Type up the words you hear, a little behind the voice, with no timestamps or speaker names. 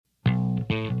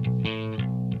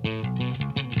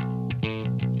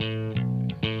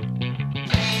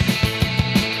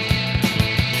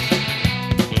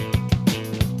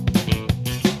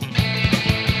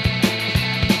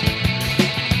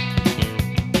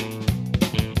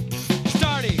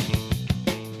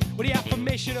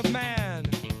of man.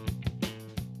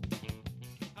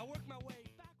 I work my way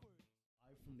backwards.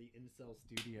 From the Incel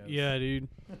Studios. Yeah, dude.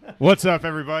 What's up,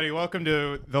 everybody? Welcome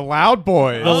to the Loud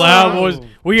Boys. The Loud Boys.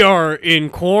 We are in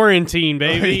quarantine,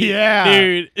 baby. Yeah.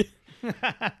 Dude.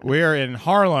 We're in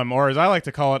Harlem, or as I like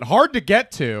to call it, hard to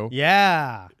get to.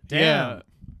 Yeah. Damn.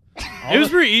 Yeah. It was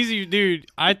pretty easy, dude.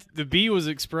 The B was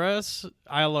express.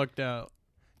 I lucked out.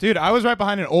 Dude, I was right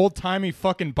behind an old-timey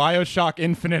fucking Bioshock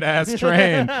Infinite-ass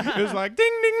train. It was like,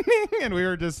 ding, ding, ding, and we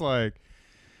were just like...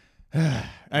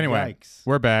 Anyway, Yikes.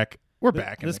 we're back. We're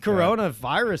back. in This the cut.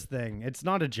 coronavirus thing, it's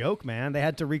not a joke, man. They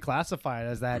had to reclassify it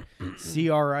as that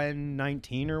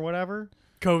CRN-19 or whatever.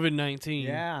 COVID-19.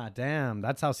 Yeah, damn.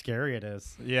 That's how scary it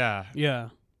is. Yeah. Yeah.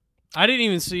 I didn't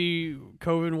even see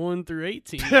COVID 1 through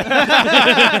 18.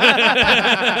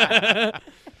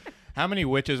 How many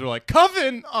witches were like,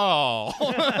 Coven? Oh.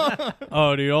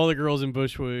 Oh, dude, all the girls in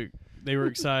Bushwick, they were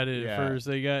excited Yeah. at first.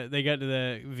 They got to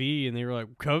that V and they were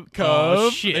like, Cove? Cove. Oh,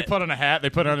 shit. They put on a hat. They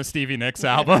put on a Stevie Nicks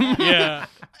album. Yeah.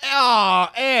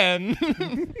 And...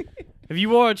 Have you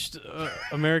watched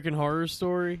American Horror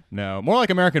Story? No, more like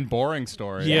American Boring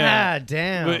Story. Yeah.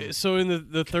 Damn. But so in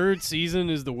the third season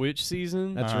is the witch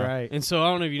season. That's Uh-huh. right. And so I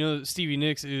don't know if you know that Stevie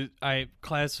Nicks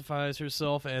classifies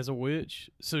herself as a witch.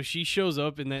 So she shows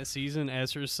up in that season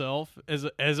as herself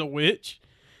as a witch,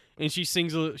 and she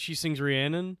sings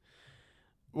Rhiannon.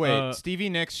 Wait, Stevie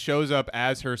Nicks shows up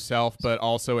as herself, but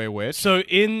also a witch? So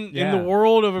in Yeah. the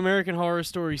world of American Horror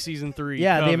Story season 3,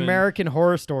 Yeah, Coven, the American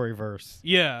Horror Story verse.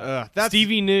 yeah, that's-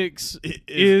 Stevie Nicks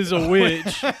is a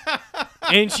witch,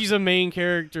 and she's a main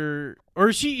character,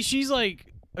 or she's like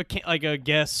a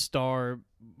guest star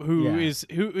who Yeah.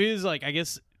 is like, I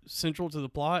guess, central to the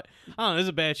plot. I don't know. It's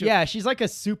a bad show. Yeah, she's like a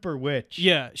super witch.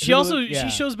 Yeah, she Who- also yeah. she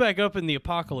shows back up in the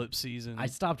Apocalypse season. I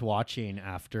stopped watching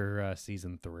after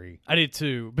season 3. I did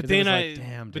too, but 'Cause it then was I like,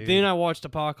 damn, but dude. then I watched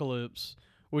Apocalypse,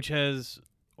 which has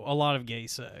a lot of gay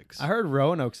sex. I heard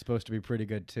Roanoke's supposed to be pretty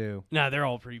good too. Nah, they're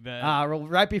all pretty bad.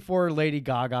 Right before Lady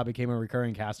Gaga became a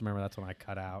recurring cast member, that's when I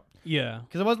cut out. Yeah,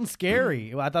 Because it wasn't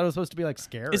scary. I thought it was supposed to be like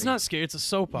scary. it's not scary. It's a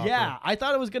soap opera. Yeah, I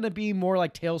thought it was going to be more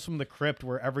like Tales from the Crypt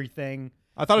where everything...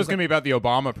 I thought it was going to be about the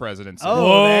Obama presidency. Oh,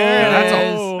 Whoa. there it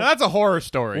that's is. that's a horror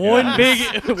story. One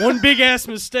guys. one big ass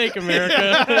mistake,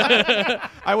 America.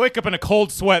 I wake up in a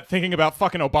cold sweat thinking about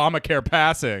fucking Obamacare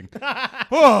passing.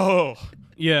 Whoa.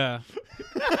 Yeah.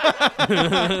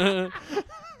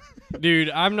 Dude,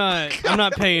 I'm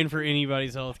not paying for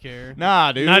anybody's health care.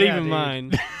 Nah, dude. Not Yeah, even dude.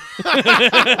 mine.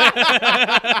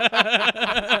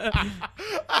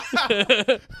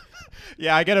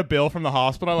 Yeah, I get a bill from the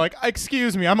hospital. I'm like,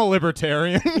 excuse me, I'm a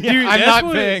libertarian. Dude, I'm that's not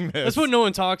what- paying this. That's what no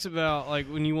one talks about. Like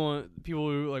when you want people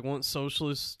who like want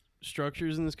socialist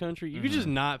structures in this country, you could just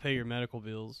not pay your medical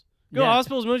bills. Go to Yeah.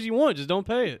 hospital as much as you want, just don't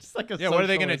pay it. It's like a Yeah, what are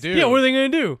they gonna socialist. do? Yeah, what are they gonna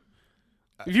do?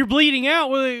 If you're bleeding out,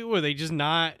 what are they just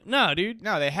not? No, dude.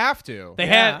 No, they have to. They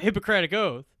Yeah. have Hippocratic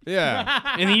oath, Yeah.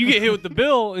 and then you get hit with the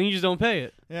bill, and you just don't pay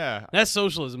it. Yeah. That's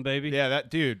socialism, baby. Yeah,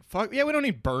 that dude. Fuck. Yeah, we don't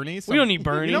need Bernie. We don't need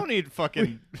Bernie. We don't need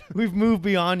fucking. We've moved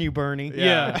beyond you, Bernie.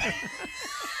 Yeah.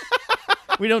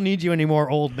 We don't need you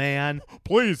anymore, old man.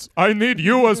 Please, I need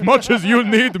you as much as you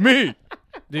need me.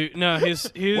 Dude, no,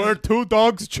 his We're two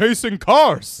dogs chasing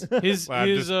cars. his Well, I'm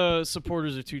his just-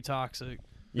 supporters are too toxic.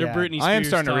 They're Yeah. Britney Spears I am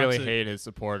starting to really toxic. hate his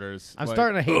supporters. I'm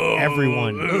starting to hate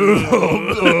everyone.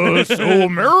 So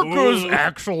America's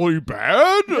actually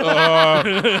bad?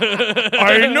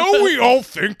 I know we all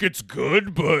think it's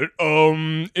good, but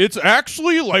it's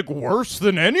actually like worse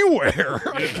than anywhere.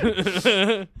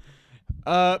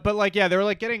 But like, yeah, they were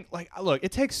like getting like, look,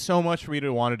 it takes so much for me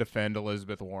to want to defend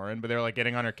Elizabeth Warren, but they're like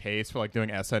getting on her case for like doing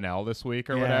SNL this week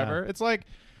or Yeah. whatever. It's like,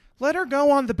 let her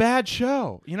go on the bad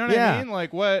show. You know what Yeah. I mean?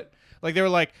 Like what? Like they were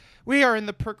like, we are in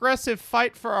the progressive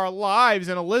fight for our lives,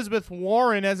 and Elizabeth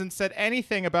Warren hasn't said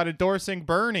anything about endorsing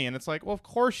Bernie, and it's like, well, of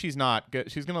course she's not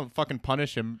good. She's gonna fucking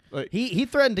punish him. Like, He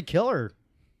threatened to kill her.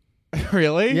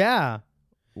 really? Yeah.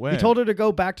 When? He told her to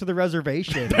go back to the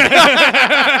reservation.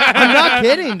 I'm not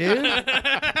kidding, dude.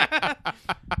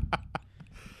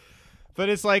 But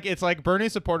it's like Bernie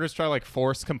supporters try to like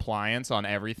force compliance on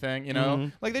everything, you know?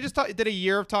 Like they just did a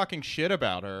year of talking shit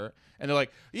about her, and they're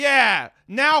like, yeah,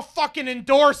 now fucking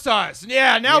endorse us.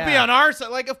 Yeah, now be Yeah. on our side.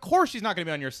 Like, of course she's not going to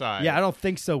be on your side. Yeah, I don't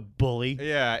think so, bully.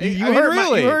 Yeah. You, I mean, hurt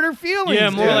really. you hurt her feelings. Yeah,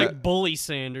 more dude. like Bully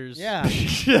Sanders. Yeah.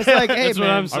 It's like, hey, That's what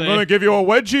man. I'm saying. I'm going to give you a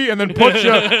wedgie and then put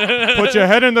your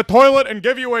head in the toilet and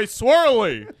give you a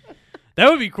swirly. That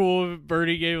would be cool if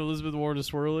Bernie gave Elizabeth Warren a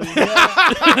swirly.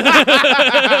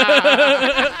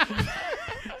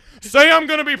 Say I'm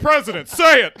going to be president.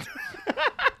 Say it.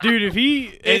 Dude,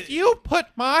 if you put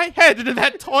my head into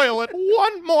that toilet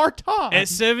one more time. at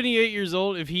 78 years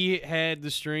old, if he had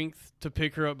the strength to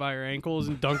pick her up by her ankles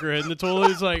and dunk her head in the toilet,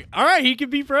 it's like, all right, he could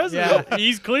be president. Yeah.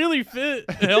 He's clearly fit,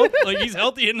 like he's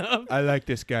healthy enough. I like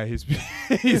this guy. He's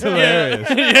hilarious.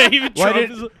 Yeah, even Trump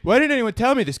is Why didn't anyone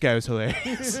tell me this guy was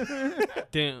hilarious?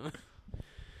 damn.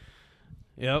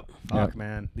 Yep. Fuck,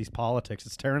 man. These politics,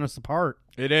 it's tearing us apart.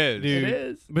 It is. Dude, It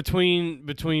is.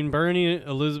 Between Bernie,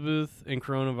 Elizabeth, and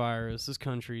coronavirus, this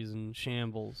country's in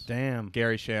shambles. Damn.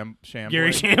 Gary Shambles.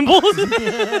 Gary Shambles.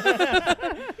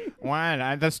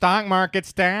 Why? The stock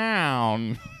market's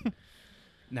down.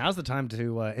 Now's the time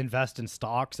to invest in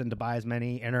stocks and to buy as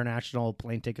many international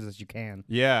plane tickets as you can.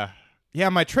 Yeah. Yeah,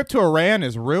 my trip to Iran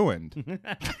is ruined.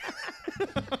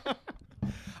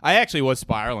 I actually was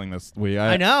spiraling this week.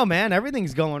 I know, man.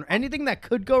 Everything's going. Anything that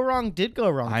could go wrong did go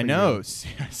wrong. I for know. you.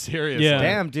 Seriously. Yeah.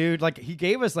 Damn, dude. Like, he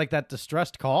gave us like that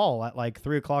distressed call at like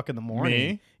 3:00 in the morning.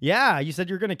 Me? Yeah. You said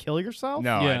you're going to kill yourself?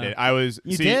 No, Yeah. I did. I was.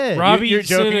 You see, did. Robbie You're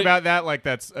sent joking it- about that, like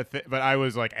that's a thing. But I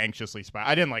was like anxiously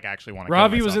I didn't like actually want to.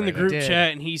 Robbie was in the He group did.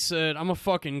 chat and he said, "I'm a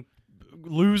fucking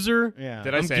loser. Yeah.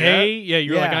 Did I I'm say gay." Yeah,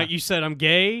 you were Yeah. like, you said I'm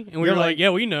gay, and we You're were like, like- "Yeah,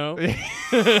 we know."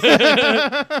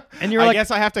 And you're I like, guess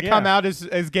I have to yeah. come out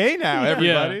as gay now,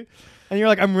 everybody. And you're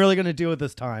like, I'm really going to do it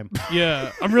this time.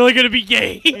 Yeah, I'm really gonna be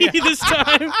gay this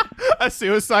time. A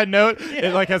suicide note.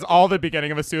 It like has all the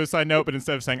beginning of a suicide note, but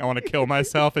instead of saying I want to kill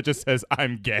myself, it just says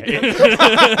I'm gay.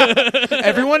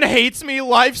 Everyone hates me.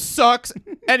 Life sucks.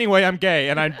 Anyway, I'm gay,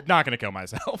 and I'm not gonna kill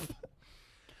myself.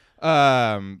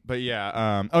 But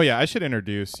yeah. Oh yeah, I should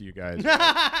introduce you guys.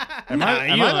 Am Nah, I-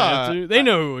 you am don't I have to. They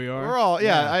know who we We're are. all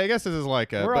yeah, Yeah. I guess this is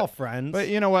like a We're but, all friends. But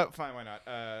you know what? Fine, why not?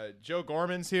 Joe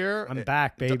Gorman's here. I'm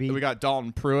back, baby. We got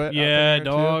Dalton Pruitt. up in Yeah, here, too.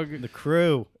 dog. the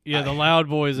crew. Yeah, the Loud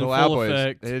Boys in The Loud full Boys.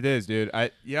 effect. It is, dude.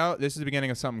 This is the beginning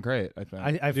of something great. I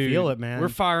think. I Dude, feel it, man. We're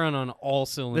firing on all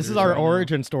cylinders. This is our right now.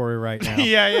 origin story right now.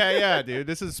 yeah, dude.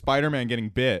 This is Spider-Man getting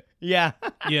bit, Yeah.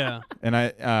 Yeah.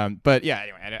 and but yeah.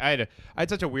 Anyway, I had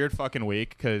such a weird fucking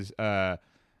week because,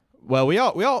 well, we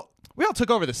all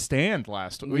took over the stand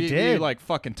last week. We did. We like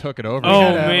fucking took it over. Oh, We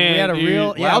had a- man, we had a dude.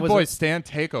 real yeah, it Loud was a- Boys stand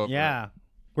takeover. Yeah.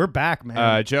 We're back,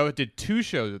 man. Joe did 2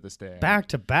 shows at the stand. back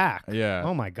to back. Yeah.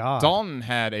 Oh my god. Dalton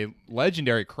had a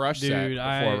legendary crush set Dude, before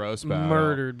I roast battle.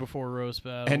 murdered before roast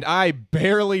battle. And I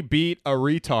barely beat a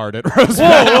retard at roast whoa,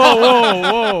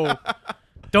 battle. whoa.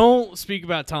 Don't speak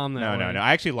about Tom that way. No.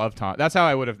 I actually love Tom. That's how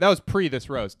I would have. That was pre this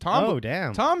roast. Tom. Oh,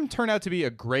 damn. Tom turned out to be a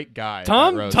great guy. at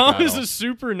Tom that roast is battle. a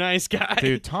super nice guy.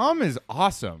 dude. Tom is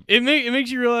awesome. It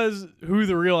makes you realize who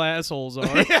the real assholes are.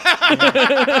 Puts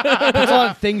a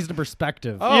lot of things into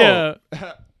perspective. Oh. Yeah.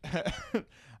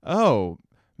 Oh,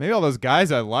 maybe all those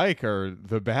guys I like are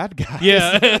the bad guys.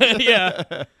 Yeah.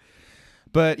 Yeah.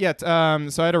 But yeah,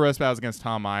 so I had a roast battles against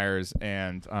Tom Myers,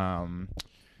 and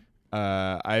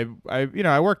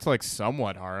I worked like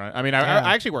somewhat hard. I mean, Yeah.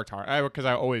 I actually worked hard. Because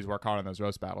I always work hard on those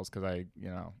roast battles because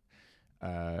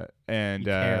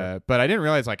care. but I didn't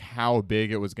realize like how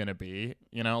big it was gonna be.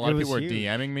 You know, a lot It of was people were huge.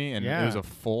 DMing me, and Yeah. it was a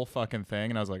full fucking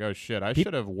thing. And I was like, oh shit, I Peop-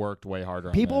 should have worked way harder.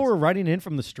 on People this. were running in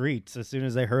from the streets as soon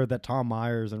as they heard that Tom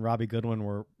Myers and Robbie Goodwin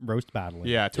were roast battling.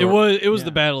 yeah. It was Yeah.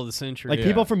 the battle of the century. Like Yeah.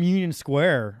 people from Union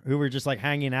Square who were just like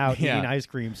hanging out, Yeah. eating ice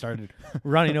cream, started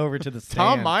running over to the stand.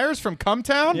 Tom Myers from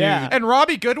Cumtown, Yeah. and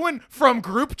Robbie Goodwin from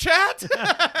Group Chat.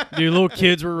 Dude, little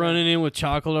kids were running in with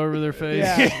chocolate over their face.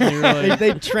 Yeah. They were like,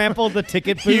 they trampled the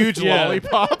ticket booth. Huge Yeah.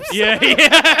 lollipops.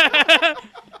 yeah.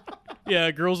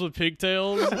 Yeah, girls with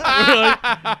pigtails. We're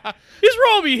like, is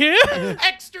Robbie here?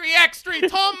 Extra,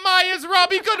 Tom Myers,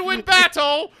 Robbie Goodwin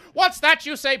battle. What's that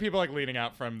you say? People like leaning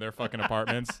out from their fucking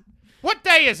apartments. What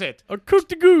day is it? I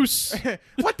cooked a goose.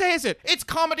 What day is it? It's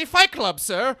Comedy Fight Club,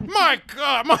 sir. My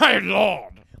God, my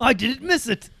Lord. I didn't miss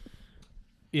it.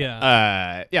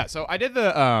 Yeah. Yeah. So I did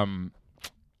the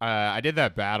I did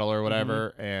that battle or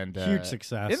whatever, and Huge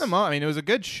success. in the moment. I mean, it was a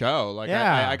good show. Like,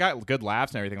 Yeah. I got good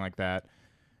laughs and everything like that.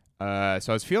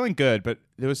 So I was feeling good, but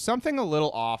there was something a little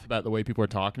off about the way people were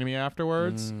talking to me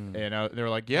afterwards. And they were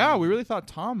like, "Yeah, we really thought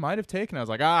Tom might have taken." I was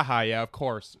like, "Aha, yeah, of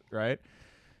course, right."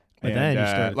 But then you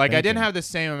started like, I didn't thinking. have the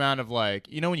same amount of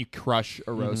like, you know, when you crush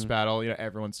a roast battle, you know,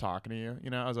 everyone's talking to you.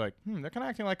 You know, I was like, they're kind of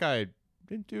acting like I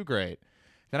didn't do great.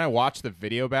 Then I watched the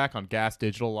video back on Gas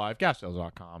Digital Live,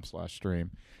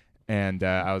 gasdigital.com/stream. And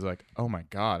I was like, oh my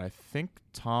God, I think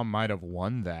Tom might have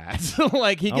won that.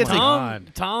 Like, he Oh gets my a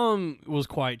God. Tom was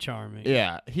quite charming.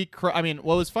 yeah, I mean,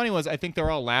 what was funny was I think they're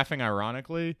all laughing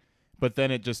ironically, but then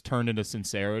it just turned into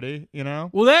sincerity, you know?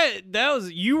 Well, that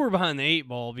was you were behind the 8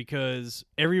 ball because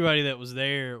everybody that was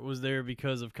there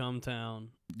because of Cumtown.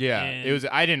 Yeah, And it was.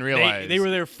 I didn't realize They were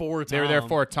there for Tom. They were there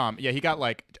for Tom. Yeah, he got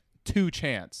like 2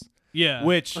 chants. Yeah.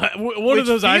 Which one of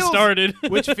those I feels- started.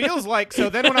 Which feels like, so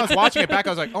then when I was watching it back, I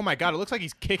was like, oh my God, it looks like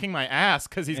he's kicking my ass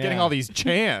because he's getting Yeah. all these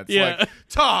chants. Yeah. Like,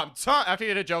 Tom, after he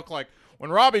did a joke like,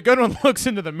 when Robbie Goodwin looks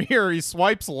into the mirror, he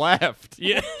swipes left.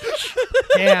 Yeah.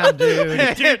 Damn, dude.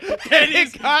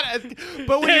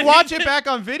 But when you watch it back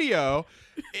on video,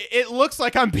 it looks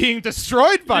like I'm being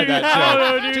destroyed by Dude, that I joke.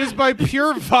 don't know, dude. Just by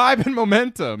pure vibe and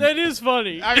momentum. That is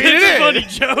funny. I mean, it's it a is. funny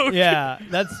joke. Yeah,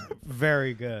 that's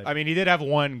very good. I mean, he did have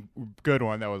one good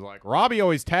one that was like, Robbie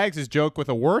always tags his joke with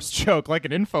a worse joke, like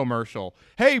an infomercial.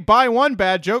 Hey, buy one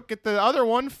bad joke, get the other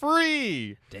one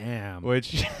free. Damn.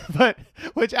 Which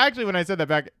actually, when I said that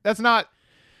back, that's not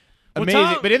Well, amazing.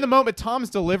 Tom- But in the moment, Tom's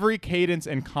delivery, cadence,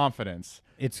 and confidence.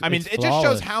 It's I mean, it's it just shows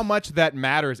flawless. how much that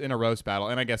matters in a roast battle,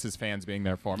 and I guess his fans being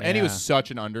there for him. And he was Yeah. such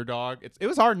an underdog. It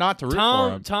was hard not to root for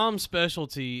him. Tom's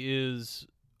specialty is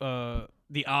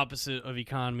the opposite of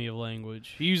economy of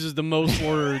language. He uses the most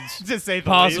words To say the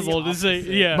possible least. to say.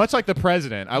 Yeah. Much like the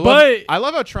president. I But-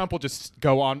 love how Trump will just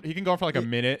go on. He can go on for like a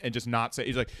minute and just not say.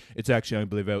 He's like, it's actually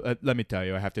unbelievable. Let me tell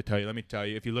you. I have to tell you. Let me tell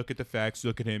you. If you look at the facts,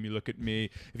 look at him. You look at me.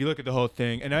 If you look at the whole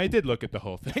thing, and I did look at the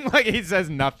whole thing. Like he says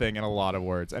nothing in a lot of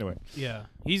words. Anyway, Yeah.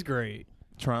 He's great.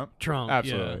 Trump. Trump.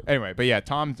 Absolutely. Yeah. Anyway, but yeah,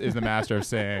 Tom is the master of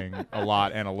saying a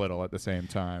lot and a little at the same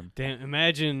time. Damn.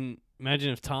 Imagine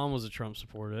if Tom was a Trump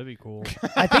supporter. That'd be cool.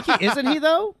 I think he isn't he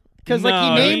though? Because like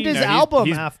No, he named his he's- album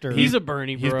he's- after. He's a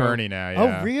Bernie bro. He's Bernie now.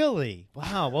 Yeah. Oh really?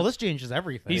 Wow. Well, this changes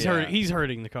everything. He's Yeah. He's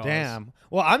hurting the cause. Damn.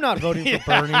 Well, I'm not voting for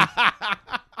Bernie.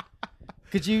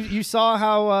 Because you saw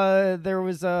how there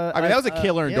was a. I mean, that was a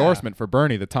killer yeah. endorsement for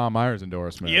Bernie, the Tom Myers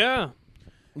endorsement. Yeah.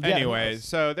 Yeah, it Anyways, was.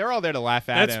 so they're all there to laugh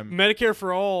at That's him. Medicare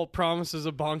for All promises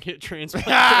a bong hit transplant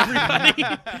for everybody.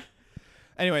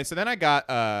 Anyway, so then I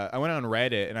went on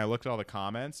Reddit and I looked at all the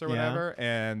comments or Yeah. whatever,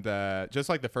 and just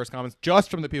like the first comments,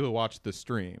 just from the people who watched the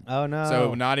stream. Oh no.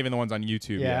 So not even the ones on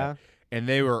YouTube Yeah. yet. And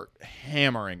they were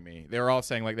hammering me. They were all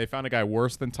saying like they found a guy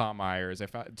worse than Tom Myers. They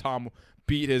found Tom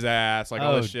beat his ass, like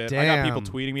all Oh, this shit. I got people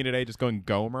damn. tweeting me today just going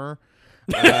Gomer.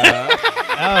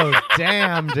 Oh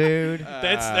damn, dude.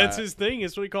 That's his thing.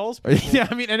 It's what he calls people. Yeah,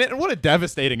 I mean, what a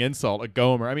devastating insult, a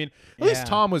Gomer. I mean, at least Yeah.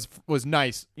 Tom was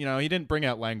nice. You know, he didn't bring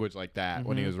out language like that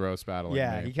when he was roast battling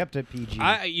Yeah, me. he kept it PG.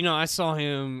 I saw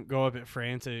him go up at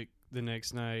Frantic the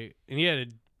next night, and he had a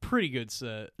pretty good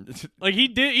set. Like he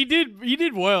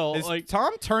did well. Is Like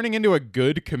Tom turning into a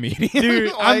good comedian?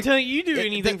 dude, I'm Like, telling you, you do it-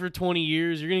 anything for 20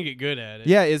 years, you're gonna get good at it.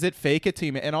 yeah, is it fake it to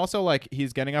him? And also, like,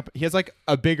 he's getting up. He has like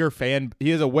a bigger fan.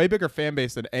 He has a way bigger fan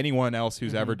base than anyone else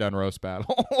who's ever done roast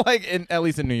battle. Like, at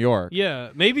least in New York. Yeah,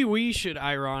 maybe we should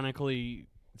ironically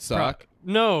Suck.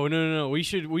 No. We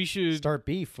should Start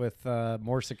beef with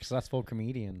more successful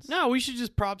comedians. No, we should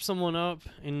just prop someone up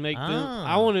and make them.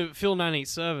 Ah. I want to Phil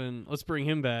 987. Let's bring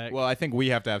him back. Well, I think we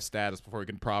have to have status before we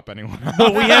can prop anyone up.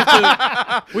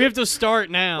 but we have to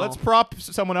start now. Let's prop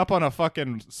someone up on a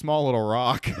fucking small little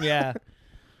rock. Yeah.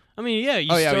 I mean, yeah. You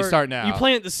Oh, start, yeah, we start now. You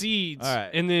plant the seeds, All right.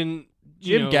 and then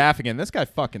you Jim know, Gaffigan, this guy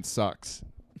fucking sucks.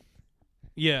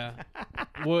 Yeah.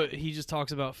 What he just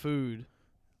talks about food.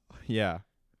 Yeah.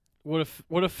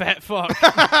 What a fat fuck.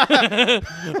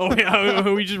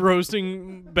 Are we just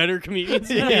roasting better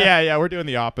comedians? yeah, we're doing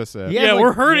the opposite. Yeah. Yeah, like-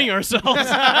 we're hurting ourselves.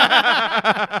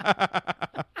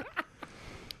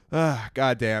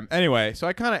 God damn. Anyway, so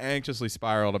I kind of anxiously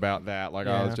spiraled about that. Like,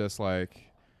 I was Yeah. just like,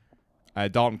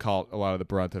 Dalton caught a lot of the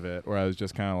brunt of it, where I was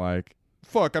just kind of like,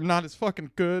 fuck, I'm not as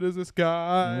fucking good as this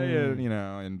guy. And, you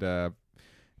know, and,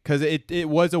 because it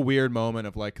was a weird moment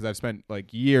of like, because I've spent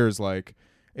like years, like,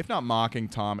 if not mocking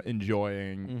Tom,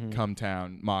 enjoying Come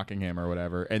Town, mocking him or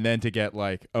whatever. And then to get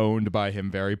like owned by him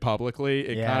very publicly,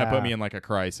 it kind of put Yeah. me in like a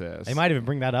crisis. They might even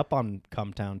bring that up on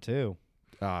Come Town too.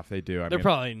 If they do, They're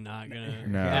probably not gonna.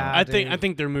 No. Yeah, I dude.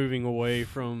 think they're moving away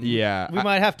from. Yeah. We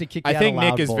might have to kick. I you think out of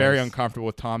Nick is Loud very Boys. uncomfortable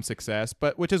with Tom's success,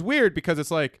 but which is weird because it's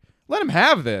like, let him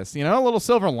have this, you know, a little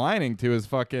silver lining to his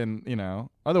fucking, you know.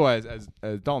 Otherwise, as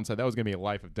Dalton said, that was gonna be a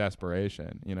life of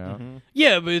desperation, you know.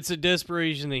 Yeah, but it's a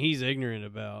desperation that he's ignorant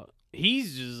about. He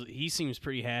seems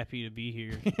pretty happy to be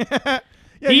here.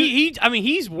 I mean,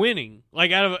 he's winning.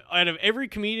 Like out of every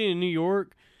comedian in New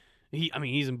York,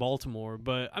 he's in Baltimore,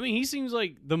 but I mean, he seems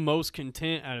like the most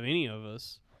content out of any of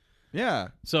us. Yeah.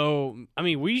 So, I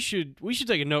mean, we should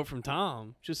take a note from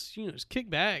Tom. Just kick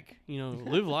back,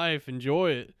 live life,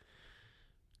 enjoy it.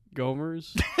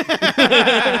 Gomers.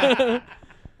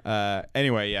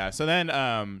 Anyway, yeah. So then,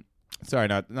 sorry,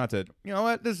 not to. You know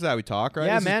what? This is how we talk, right?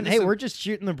 Yeah, This is- man. this Hey, is- we're just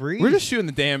shooting the breeze. we're just shooting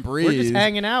the damn breeze. We're just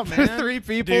hanging out, man. Three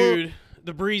people. Dude,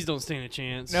 the breeze don't stand a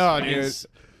chance. No, It's-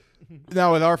 dude.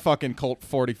 Now with our fucking Colt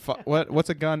 45. What's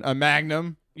a gun? A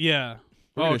Magnum. Yeah.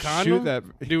 We're Oh, gonna condom? shoot that.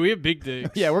 Dude, we have big dicks.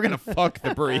 Yeah, we're gonna fuck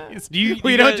the breeze. Do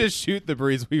we you don't guys- just shoot the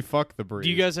breeze. We fuck the breeze.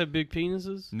 Do you guys have big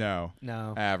penises? No.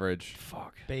 No, Average.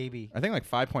 Fuck. baby. I think like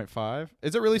 5.5.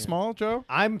 Is it really small, Joe?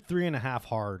 I'm 3.5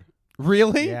 hard.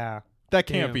 Really? Yeah. That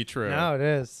can't Damn. be true. No, it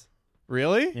is.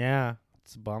 Really? Yeah,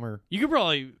 it's a bummer. You could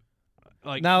probably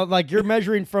like Now, like you're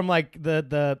measuring from like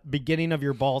the beginning of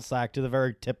your ball sack to the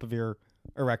very tip of your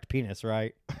erect penis,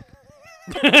 right?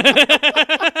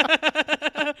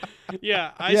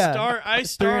 Yeah, I Yeah. start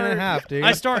 3.5, dude.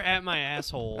 I start at my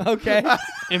asshole Okay.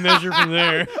 and measure from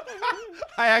there.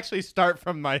 I actually start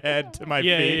from my head to my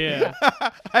Yeah, feet. yeah.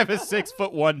 I have a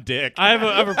 6'1" dick. I have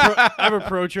a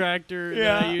protractor.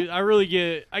 that I use.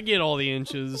 I get all the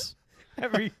inches.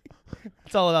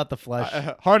 It's all about the flesh.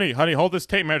 Honey, hold this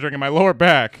tape measuring in my lower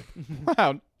back.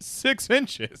 Wow, 6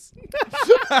 inches.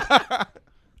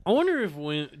 I wonder if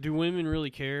do women really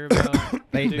care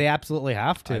about they absolutely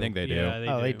have to. I think they do.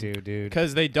 Yeah, they do, dude.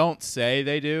 Because they don't say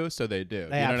they do, so they do. They you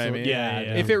know what I absolutely- mean? Yeah,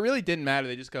 yeah. If it really didn't matter,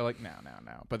 they just go like, no.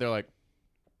 But they're like,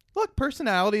 look,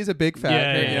 personality is a big factor.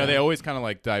 Yeah, You know, yeah. they always kind of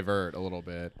like divert a little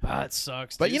bit. Ah, it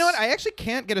sucks. But dude. you know what? I actually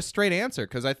can't get a straight answer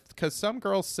because some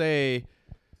girls say,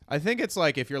 I think it's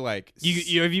like if you're like,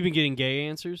 you have you been getting gay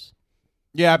answers?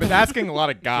 yeah, I've been asking a lot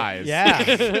of guys, Yeah.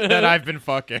 that I've been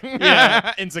fucking,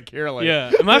 Yeah. insecurely,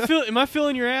 Yeah. Am I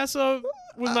filling your ass up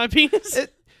with my penis?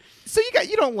 So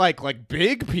you don't like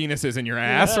big penises in your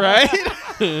ass, right?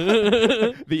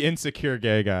 The insecure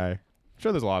gay guy. I'm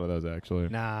sure there's a lot of those actually.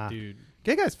 Nah. Dude,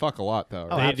 Gay guys fuck a lot though.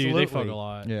 Oh, Right? they do. They absolutely. fuck a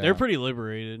lot. Yeah. They're pretty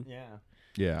liberated. Yeah.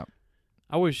 Yeah.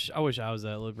 I wish I was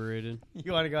that liberated.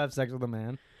 You want to go have sex with a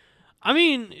man? I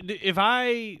mean, if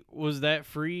I was that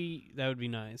free, that would be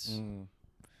nice.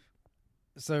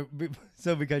 So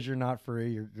because you're not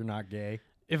free, you're not gay.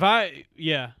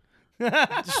 Yeah,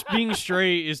 just being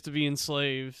straight is to be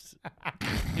enslaved.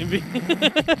 And be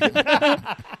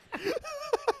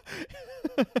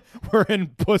We're in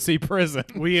pussy prison.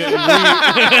 we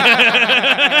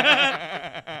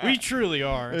truly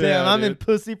are. Damn, Yeah, I'm in dude.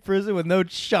 pussy prison with no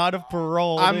shot of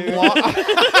parole. I'm dude.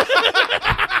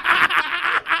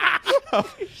 Oh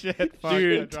shit, fuck,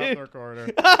 Dude, I dropped dude. the recorder.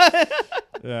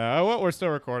 Yeah, well, we're still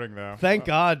recording though. Thank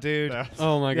God, dude. That's-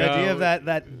 Oh my The god, idea of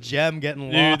that gem getting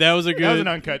dude, lost. that was a good. That was an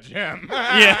uncut gem.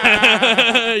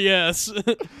 Yeah. Yes.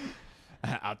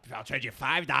 I'll trade you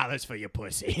 $5 for your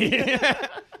pussy.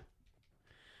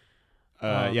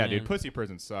 Oh, yeah, man. dude, pussy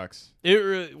prison sucks.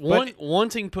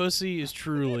 Wanting pussy is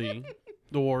truly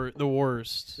the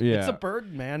worst. Yeah, It's a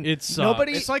burden, man. It sucks.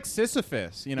 Nobody. It's like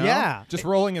Sisyphus, you know? Yeah. just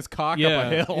rolling his cock Yeah.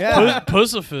 up a hill. Yeah.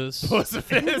 Pussiphus.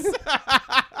 Sisyphus.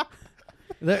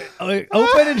 The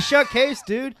open and shut case,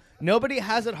 dude. Nobody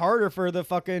has it harder for the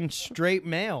fucking straight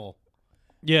male.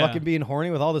 Yeah. Fucking being horny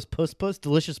with all this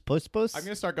delicious puss. I'm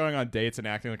gonna start going on dates and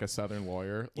acting like a Southern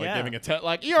lawyer, like Yeah. giving a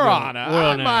like, Your Honor,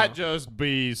 well, I now. might just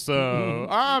be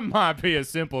I might be a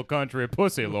simple country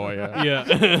pussy lawyer. Yeah.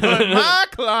 But my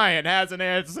client hasn't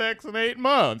had sex in 8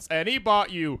 months, and he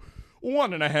bought you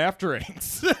 1.5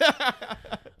 drinks.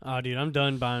 Oh, dude, I'm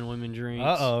done buying women drinks.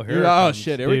 Uh-oh. Here Here it comes.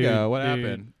 shit, here we Dude, go. What dude.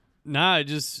 happened? Nah,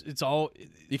 it's all. You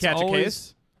it's catch a always-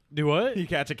 case? Do what? You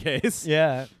catch a case?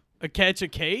 Yeah. Catch a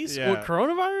case? Yeah. What,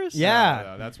 coronavirus? Yeah.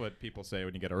 No, that's what people say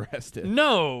when you get arrested.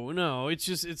 No. It's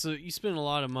just you spend a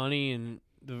lot of money and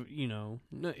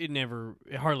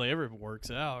it hardly ever works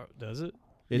out, does it?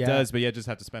 It Yeah. does, but you just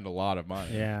have to spend a lot of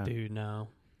money. Yeah. Dude, no.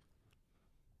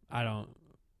 I don't.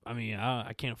 I mean,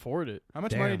 I can't afford it. How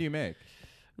much Damn. money do you make?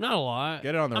 Not a lot.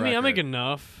 Get it on the I mean, I make record.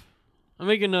 enough. I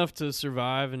make enough to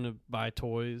survive and to buy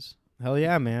toys. Hell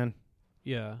yeah, man.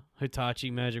 Yeah,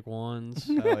 Hitachi magic wands,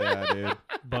 Hell yeah, dude.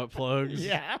 butt plugs.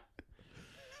 Yeah.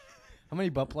 How many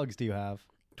butt plugs do you have?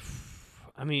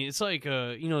 I mean, it's like you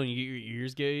get your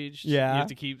ears gauged. Yeah. You have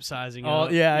to keep sizing Oh,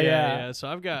 up. yeah. So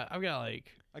I've got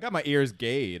like I got my ears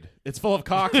gayed. It's full of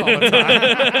cocks all the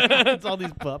time. It's all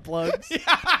these butt plugs.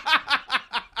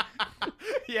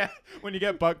 Yeah, when you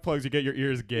get butt plugs, you get your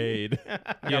ears gayed.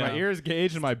 I got my Yeah. ears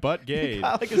gauged and my butt gayed.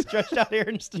 Got like a stretched out here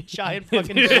and just a giant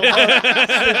fucking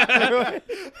dildo.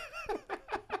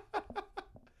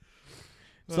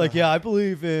 It's like, yeah, I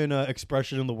believe in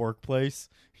expression in the workplace.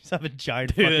 Just have a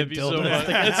giant dude, fucking that'd be so dildo.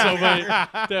 funny. That's so funny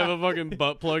to have a fucking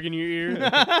butt plug in your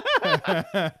ear.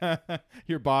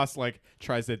 Your boss like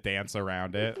tries to dance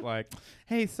around it, like,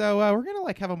 "Hey, so we're gonna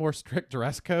like have a more strict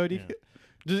dress code."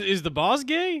 Is the boss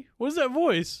gay? What is that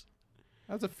voice?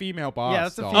 That's a female boss. Yeah,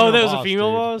 that's a Dalton. female Oh, that was a boss, female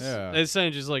dude. boss. Yeah. It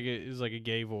sounded just like it was like a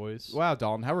gay voice. Wow,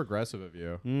 Dalton, how regressive of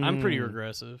you. I'm pretty Mm.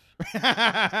 regressive.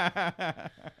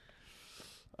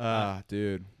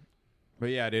 Dude. But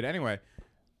yeah, dude. Anyway,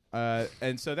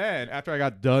 And so then, after I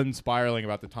got done spiraling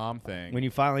about the Tom thing, When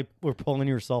you finally were pulling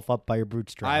yourself up by your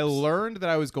bootstraps. I learned that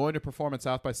I was going to perform at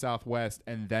South by Southwest,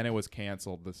 and then it was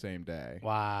canceled the same day.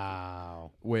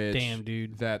 Wow. Which, Damn,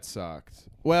 dude. that sucked.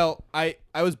 Well, I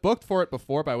was booked for it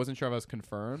before, but I wasn't sure if I was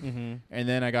confirmed. Mm-hmm. And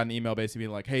then I got an email basically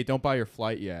being like, "Hey, don't buy your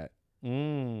flight yet,"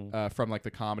 Mm. from like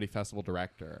the comedy festival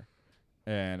director.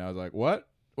 And I was like, "What?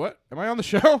 What? Am I on the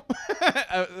show?"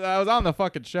 I was on the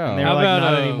fucking show. And they were How like, about,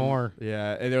 not uh, anymore.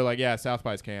 Yeah, and they're like, "Yeah, South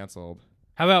by's canceled."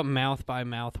 How about Mouth by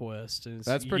Mouthwest?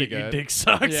 That's pretty Your good. dick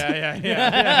sucks. yeah.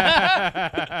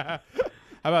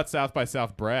 How about South by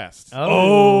Southbreast?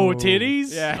 Oh,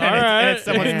 titties. Yeah, All right. and it's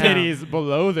someone's Damn. titties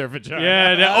below their vagina.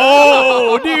 Yeah.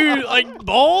 Oh, dude, like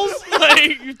balls,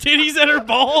 like titties that are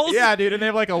balls. Yeah, dude, and they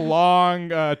have like a long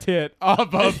tit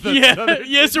above the. Yeah. other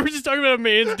Yeah. So we're just talking about a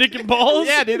man's dick and balls.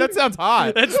 Yeah, dude, that sounds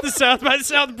hot. That's the South by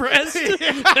Southwest.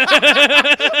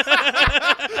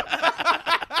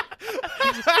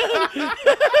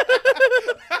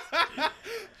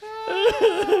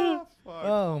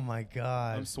 Oh my I'm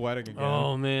god. sweating again.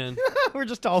 Oh man. We're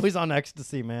just always on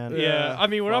ecstasy, man. Yeah. Yeah, I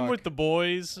mean, when I'm fuck. with the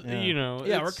boys, Yeah. you know.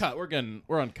 yeah, we're it's- cut.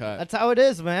 We're uncut. That's how it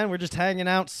is, man. We're just hanging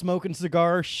out, smoking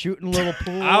cigars, shooting a little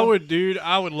pool. I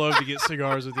would love to get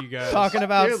cigars with you guys. talking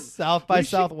about Dude, South by we should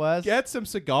Southwest. Get some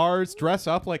cigars, dress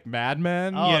up like Mad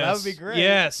Men. Oh, that Yes. would be great.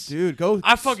 Yes. Dude, go.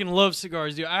 I fucking love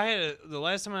cigars, dude. The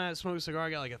last time I smoked a cigar, I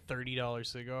got like a $30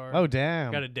 cigar. Oh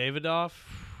damn. Got a Davidoff.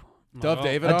 Dove Oh.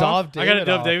 Davidoff. A Dove I got a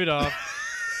Dove Davidoff.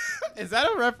 Davidoff. Is that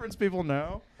a reference people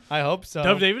know? I hope so.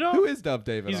 Dove Davidoff? Who is Dove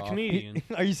Davidoff? He's a comedian.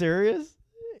 Are you serious?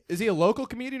 Is he a local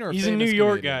comedian or a He's a famous New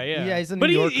York comedian? guy, yeah. Yeah, he's a but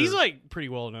New Yorker. he's like pretty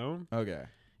well known. Okay.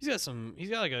 He's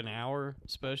got like an hour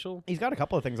special. He's got a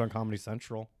couple of things on Comedy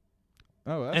Central.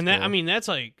 Oh, that's And that cool. I mean that's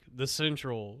like the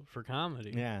central for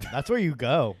comedy. Yeah, that's where you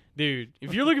go. Dude,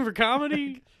 if you're looking for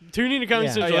comedy, tune into Comedy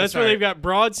Yeah. Central. Oh, yeah, That's sorry. where they've got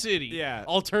Broad City. Yeah.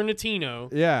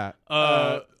 Alternatino. Yeah.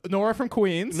 Nora from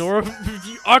Queens. Nora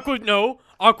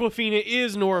Aquafina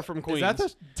is Nora from Queens. Is that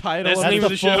the title? That's of the name of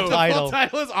the the full show. title. The full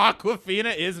title is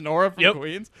Aquafina is Nora from Yep.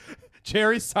 Queens.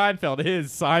 Jerry Seinfeld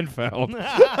is Seinfeld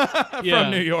Yeah.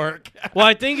 from New York. Well,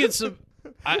 I think it's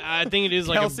I think it is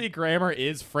like Kelsey Grammer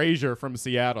is Frasier from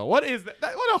Seattle. What is that?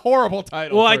 What a horrible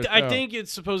title. Well, for a I show. think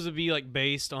it's supposed to be like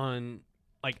based on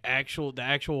like the actual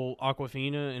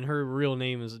Aquafina, and her real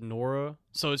name is Nora,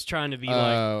 so it's trying to be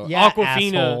like Yeah,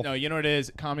 Aquafina. asshole. No, you know what it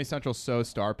is? Comedy Central's so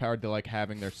star powered, they like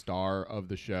having their star of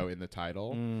the show in the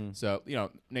title. So,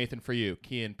 Nathan For You,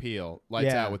 Key and Peele,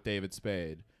 Lights Yeah. Out with David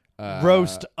Spade.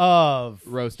 Roast of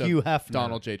Roast Hugh of Hefner.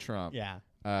 Donald J. Trump. Yeah.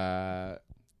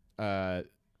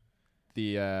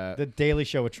 The Daily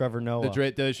Show with Trevor Noah.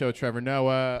 Daily Show with Trevor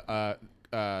Noah,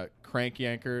 Crank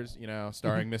Yankers,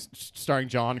 starring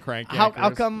John Crank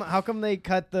Yankers. How come they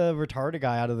cut the retarded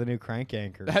guy out of the new Crank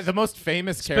Anchor? The most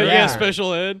famous But character. yeah, Yeah.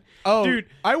 special ed. Oh, Dude.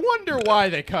 I wonder why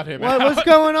they cut him out. What's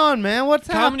going on, man? What's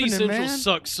Comedy happening, Central man?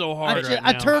 sucks so hard right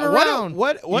I now. turn around.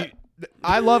 What?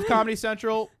 I love Comedy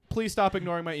Central. Please stop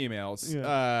ignoring my emails.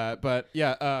 Yeah. But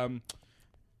yeah,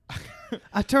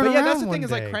 I turn but yeah, around that's the one thing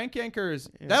is like day. Crank Yankers.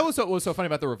 That was what was so funny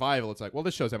about the revival. It's like, well,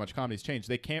 this shows how much comedy's changed.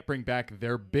 They can't bring back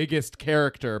their biggest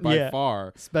character by Yeah.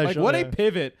 far. Special, like what a yeah.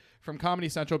 pivot from Comedy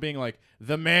Central being like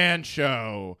the Man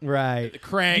Show, Right.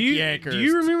 Crank Yankers. Do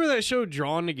you remember that show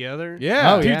Drawn Together?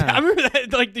 Yeah. Oh, Dude, yeah. I remember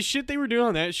that. Like the shit they were doing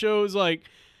on that show is like,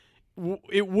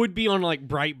 it would be on like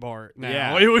Breitbart now.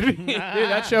 Yeah. It would be. Dude,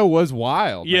 that show was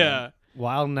wild. man. Yeah.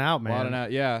 Wilding out, man. Wild and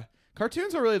out. Yeah.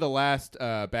 Cartoons are really the last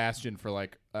bastion for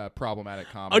like problematic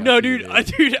comedy. Oh on no, TV.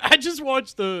 dude! I just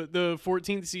watched the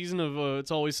 14th season of It's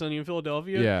Always Sunny in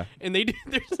Philadelphia. Yeah. and they do,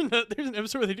 there's an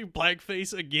episode where they do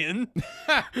blackface again,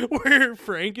 where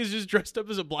Frank is just dressed up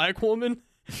as a black woman.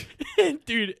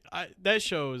 Dude, that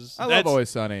shows. I love Always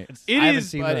Sunny. It I haven't is,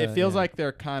 seen But the- it feels yeah. like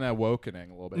they're kind of wokening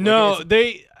a little bit. no, Like,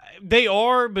 it's- they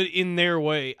are, but in their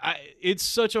way. It's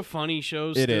such a funny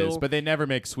show. it still. is, but they never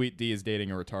make Sweet D is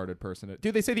dating a retarded person.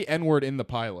 Dude, they say the N word in the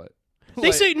pilot.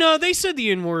 they say no. They said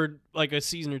the N word like a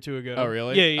season or two ago. Oh,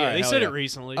 really? Yeah. All right, They hell said yeah. it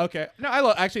recently. Okay, no, I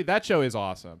love. Actually, that show is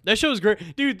awesome. That show is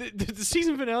great, dude. The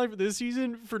season finale for this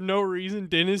season, for no reason,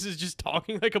 Dennis is just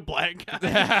talking like a black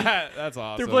guy. That's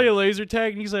awesome. They're playing a laser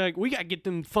tag, and he's like, "We gotta get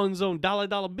them fun zone dollar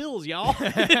bills, y'all."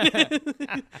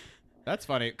 That's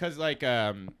funny because like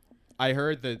I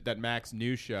heard that Mac's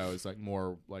new show is like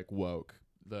more like woke.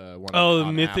 The one Oh,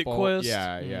 on Mythic Apple. Quest?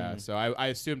 Yeah. So I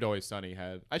assumed Always Sunny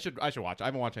had. I should watch. I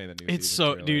haven't watched any of the new. It's seasons,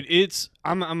 so, really. dude.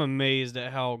 I'm amazed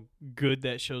at how good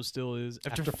that show still is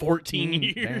after 14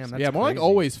 years. Damn, that's Yeah, more like crazy.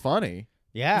 Always Funny.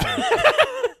 Yeah.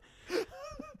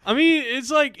 I mean,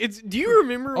 it's like it's. Do you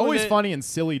remember when Always that- Funny in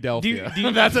Silly Delphia. do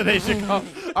you- That's what they should call.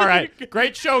 All right,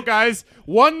 great show, guys.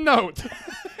 One note.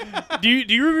 do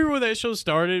you remember when that show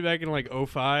started back in like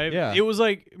 05? Yeah. It was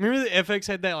like, remember the FX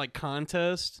had that like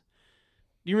contest?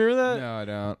 Do you remember that? No, I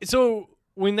don't. So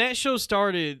when that show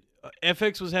started,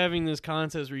 FX was having this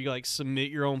contest where you like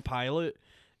submit your own pilot,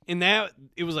 and that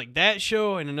it was like that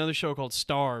show and another show called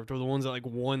Starved were the ones that like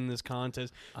won this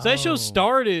contest. So that show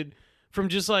started from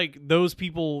just like those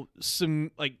people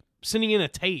like sending in a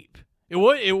tape. It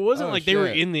wasn't Oh, like they were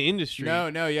shit. in the industry.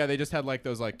 No, yeah, they just had like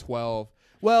those like 12.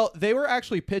 Well, they were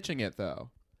actually pitching it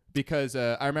though, because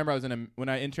I remember when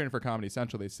I interned for Comedy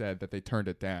Central, they said that they turned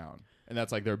it down, and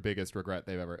that's like their biggest regret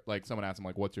they've ever. Like someone asked them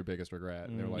like, "What's your biggest regret?"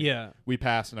 And they were like, Yeah. "We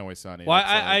passed and Always Sunny." Well,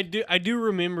 It's I do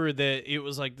remember that it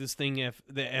was like this thing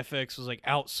that FX was like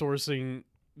outsourcing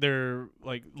their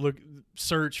like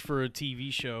search for a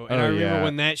TV show, and Oh, I remember yeah.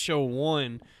 when that show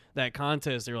won that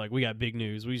contest, they were like, "We got big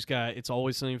news. We just got It's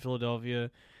Always Sunny in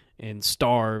Philadelphia and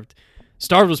Starved."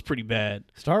 Starved was pretty bad.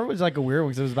 Star was like a weird one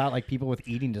because it was about like people with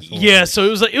eating disorders. Yeah, so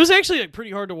it was actually like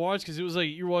pretty hard to watch because it was like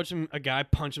you're watching a guy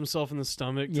punch himself in the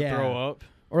stomach to Yeah. throw up.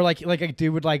 Or like a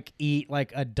dude would like eat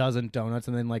like a dozen donuts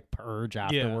and then like purge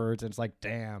afterwards, and it's like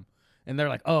damn. And they're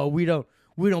like, oh, we don't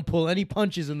pull any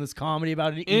punches in this comedy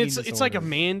about it. And it's like a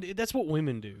man. That's what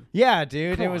women do. Yeah,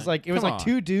 dude. Come It was on. like Come on.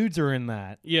 two dudes are in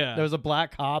that. Yeah, There was a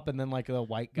black cop and then like a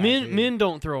white guy. dude. men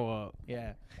don't throw up.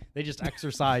 Yeah. They just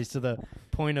exercise to the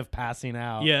point of passing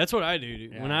out. Yeah, that's what I do.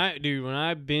 Dude. Yeah. When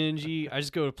I binge eat, I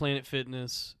just go to Planet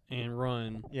Fitness and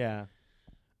run. Yeah.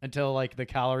 Until like the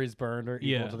calories burned are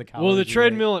equal to the calories. Well, the you ate.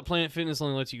 treadmill at Planet Fitness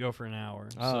only lets you go for an hour.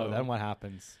 Oh, so then what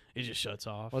happens? it just shuts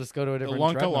off. We'll just go to a the different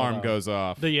lunk treadmill, alarm though. goes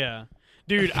off.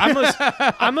 Dude,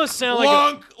 I must sound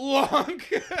like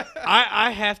lunk.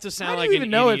 I have to sound How do like you an even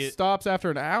know idiot it stops after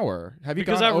an hour? Have you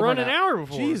because gone I've over run an hour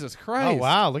before. Jesus Oh Christ!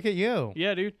 wow, look at you.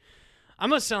 Yeah, dude. I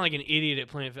must sound like an idiot at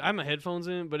Planet Fitness. I have my headphones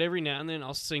in, but every now and then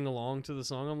I'll sing along to the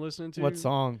song I'm listening to. What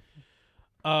song?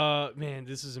 Man,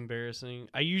 this is embarrassing.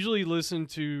 I usually listen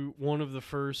to one of the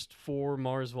first 4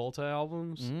 Mars Volta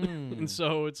albums, and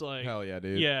so it's like, Hell yeah,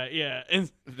 dude. yeah,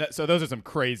 and So those are some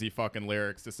crazy fucking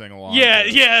lyrics to sing along. yeah,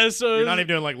 to. yeah. So You're not even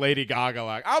doing like Lady Gaga,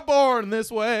 like I'm born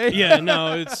this way. yeah,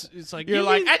 no, it's like You're give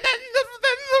like, me- and then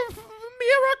the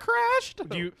mirror crashed.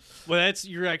 do you, well, that's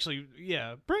you're actually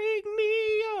Bring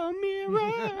me a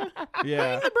mirror.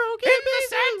 Yeah. the broken In the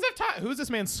sands of time. Who's this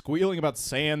man squealing about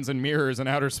sands and mirrors in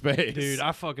outer space? Dude,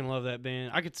 I fucking love that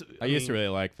band. I used to really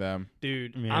like them.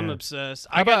 Dude, Yeah. I'm obsessed.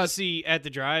 How I got to about- see at the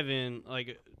drive-in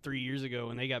like 3 years ago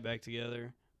when they got back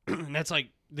together. And that's like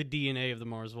the DNA of the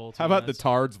Mars Volta. How about the That's-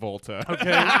 Tards Volta?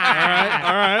 Okay. all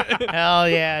right. Hell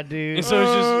yeah, dude. And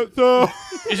so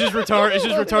it's just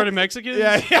retarded Mexicans.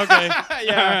 Yeah, yeah. Okay.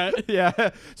 yeah, All right. yeah.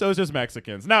 So it's just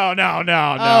Mexicans. No.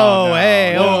 Oh,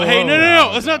 hey, Oh, Whoa, hey, whoa, no.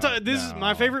 no, Let's not no, talk. This is no.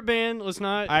 my favorite band. Let's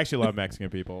not. I actually love Mexican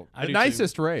people. I The do too.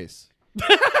 nicest race.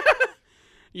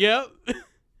 Yep.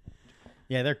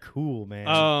 Yeah, they're cool,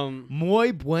 man.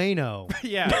 Muy bueno.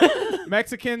 Yeah.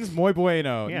 Mexicans, muy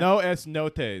bueno. Yeah. No es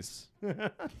notes.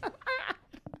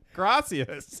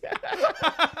 Gracias.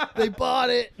 They bought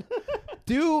it.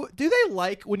 Do they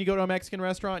like when you go to a Mexican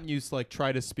restaurant and you just, like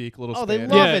try to speak a little Oh, they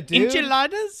Spanish? love Yeah. it, dude.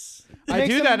 Enchiladas. I makes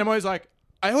do them- that and I'm always like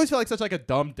I always feel like such like a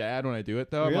dumb dad when I do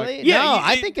it though. I'm Really? like, Yeah, No, you-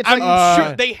 I think it's I'm like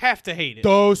sure they have to hate it.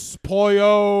 Dos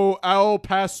pollo al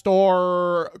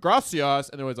pastor gracias,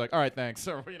 and they're always like, all right, thanks.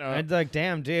 Or, you know, I'd like,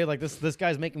 damn, dude, like this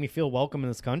guy's making me feel welcome in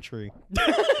this country.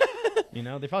 You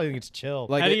know, they probably think it's chill.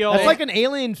 like How do it- y'all- that's like an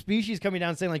alien species coming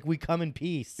down saying like, we come in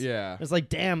peace. yeah. It's like,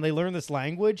 damn, they learn this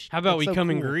language. How about That's we so come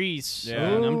in cool. Greece? Yeah.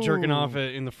 And I'm jerking off Ooh.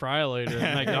 in the fry later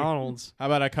at McDonald's. How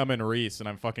about I come in Reese and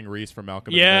I'm fucking Reese from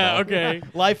Malcolm? in the Yeah, Middle? okay.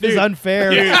 Life is unfair.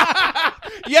 Dude,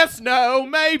 Yes, no,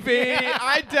 maybe.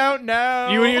 I don't know.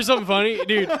 you want to hear something funny?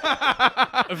 Dude.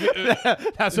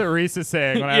 That's what Reese is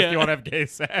saying when I ask Yeah. you want to have gay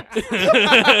sex.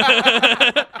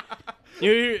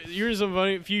 You hear something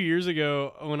funny? A few years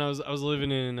ago when I was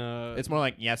living in It's more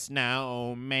like yes,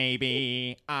 no,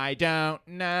 maybe. I don't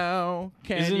know.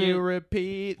 Can Isn't you it-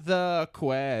 repeat the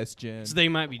question? so They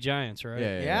Might Be Giants, right?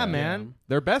 Yeah, man.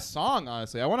 Their best song,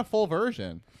 honestly. I want a full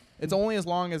version. It's only as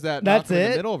long as that That's Malcolm in it?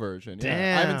 the Middle version. Yeah.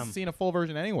 I haven't Damn. seen a full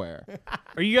version anywhere.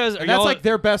 Are you guys? Are And that's y'all, like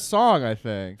their best song, I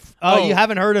think. Oh, you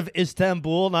haven't heard of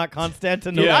Istanbul, not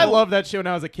Constantinople? Dude, Yeah. I loved that shit when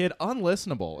I was a kid.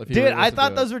 Unlistenable. If you Dude, really I listen thought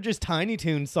to those it. were just Tiny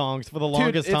Toon songs for the Dude,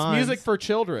 longest it's time. music for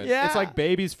children. Yeah. It's like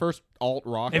baby's first alt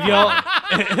rock. have y'all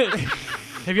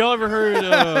have y'all ever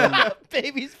heard?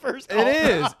 Baby's first. It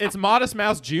is. It's Modest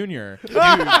Mouse Jr.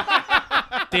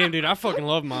 Damn, dude, I fucking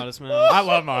love Modest Mouse. I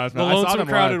love Modest The Mouse. I saw Lonesome them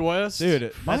Crowded live. West,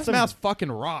 Dude, Modest some- Mouse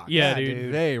fucking rock. Yeah, Yeah, dude.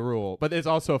 dude. They rule. But it's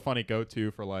also a funny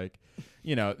go-to for like,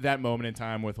 you know, that moment in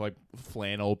time with like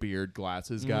flannel beard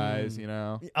glasses guys, you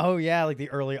know. Oh yeah, like the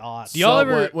early aughts. Do y'all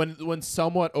ever- when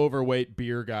somewhat overweight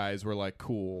beer guys were like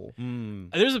cool?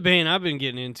 There's a band I've been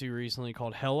getting into recently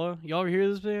called Hella. Y'all ever hear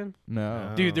this band?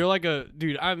 No. Dude, they're like a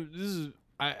dude.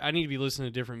 I need to be listening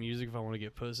to different music if I want to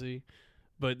get pussy,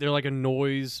 but they're like a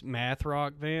noise math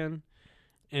rock band,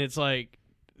 and it's like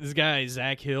this guy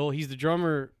Zach Hill. He's the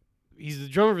drummer. He's the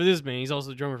drummer for this band. He's also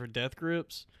the drummer for Death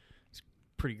Grips. He's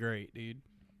pretty great, dude.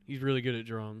 He's really good at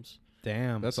drums.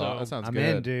 Damn. That's So, all. That sounds I'm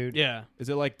good. in, dude. Yeah. Is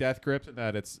it like Death Grip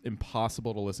that it's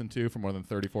impossible to listen to for more than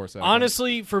 34 seconds?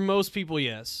 Honestly, for most people,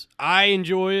 yes. I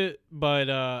enjoy it, but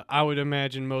I would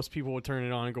imagine most people would turn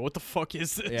it on and go, "What the fuck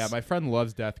is this?" Yeah, my friend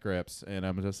loves Death Grips, and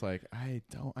I'm just like, I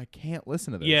can't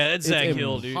listen to this. Yeah, that's it's Zach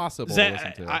Hill, dude. impossible Zach, to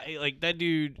listen to. I like that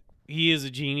dude. He is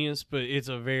a genius, but it's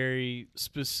a very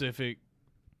specific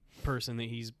person that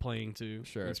he's playing to.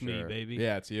 Sure, it's sure. me, baby.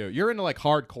 Yeah, it's you. You're into like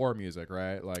hardcore music,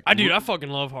 right? Like, I fucking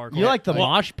love hardcore. You like the Well,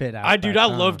 mosh pit aspect, I huh?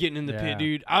 love getting in the Yeah. pit,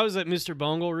 dude. I was at Mr.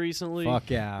 Bungle recently. Fuck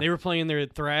yeah. They were playing their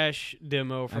thrash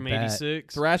demo from bet.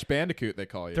 '86. Thrash Bandicoot, they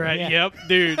call you. Yeah. Yep,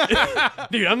 dude.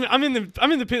 Dude, I'm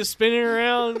in the pit spinning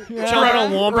around, chomping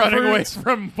on Wampa running away fruits.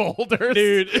 from boulders,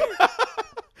 dude.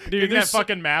 Dude, Dude, that there's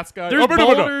fucking mascot. there's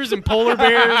boulders and polar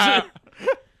bears.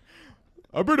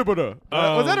 Was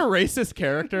that a racist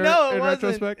character? No, it in wasn't.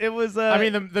 retrospect, It was. I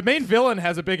mean, the main villain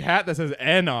has a big hat that says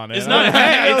N on it. It's not a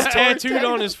hat. No, It's it's tattooed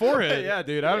on his forehead. Yeah,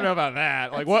 dude. I don't know about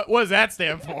that. Like, what does that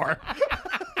stand for?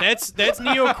 That's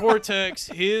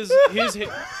neocortex.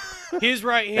 His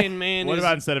right hand man What is.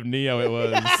 about instead of Neo, it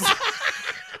was?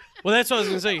 Well, that's what I was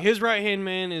gonna say. His right hand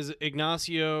man is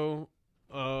Ignacio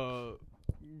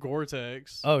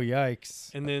Gortex, Oh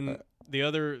yikes! and then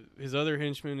his other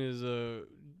henchman is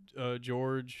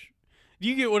George. Do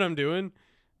you get what I'm doing?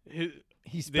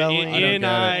 He's the spelling. I don't get it.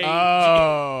 N-I-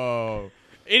 Oh.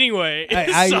 Anyway, it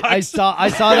I sucks.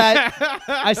 saw that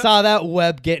I saw that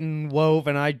web getting wove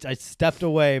and I stepped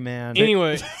away, man.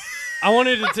 Anyway, I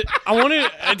wanted.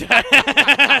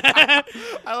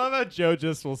 I love how Joe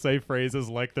just will say phrases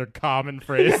like they're common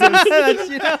phrases That's,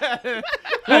 you know,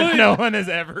 that no one has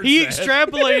ever He said.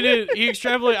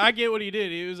 extrapolated. I get what he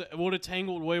did. It was what a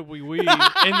tangled web we weave,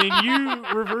 and then you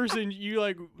reverse and you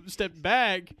like stepped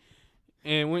back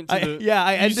and went to the.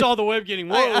 I you ended, saw the web getting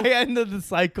whoa. I ended the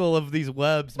cycle of these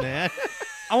webs, man.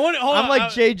 I want to. I'm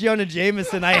like J. Jonah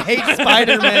Jameson. I hate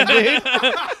Spider-Man, dude.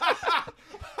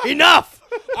 Enough.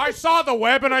 I saw the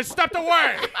web and I stepped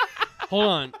away. Hold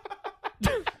on.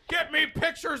 Get me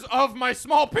pictures of my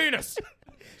small penis.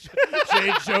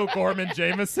 J. Joe Gorman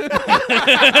Jameson. Get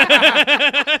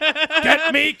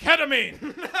me ketamine.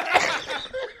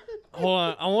 Hold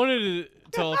on. I wanted to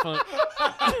tell a fun.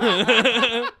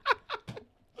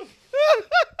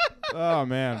 Oh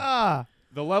man. Ah,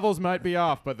 The levels might be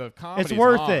off, but the comedy's it's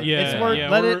worth on. it. Yeah, it's worth. yeah,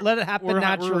 let we're- it happen we're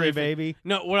naturally, riffing. baby.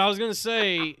 No, what I was gonna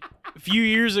say. A few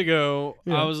years ago,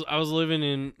 Yeah. I was living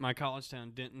in my college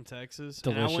town, Denton, Texas,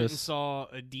 and I went and Delicious. saw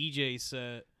a DJ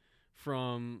set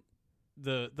from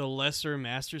the Lesser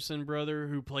Masterson brother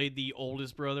who played the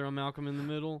oldest brother on Malcolm in the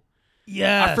Middle.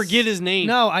 Yeah, I forget his name.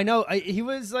 No, I know. He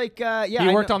was like, yeah. He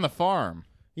I worked know. on the farm.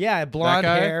 Yeah, blonde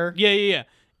guy? hair. Yeah.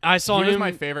 I saw He was him.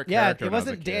 my favorite Yeah, character. it when I was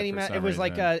a wasn't kid Danny. for some It was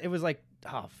reason. like,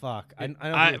 oh fuck. I don't.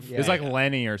 I- know. it It was like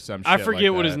Lenny or some shit. I forget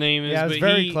like what that. his name is. Yeah, it was but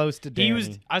very he, close to He was.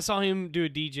 Danny. I saw him do a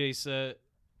DJ set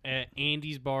at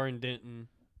Andy's Bar in Denton.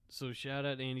 So shout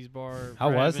out to Andy's Bar. How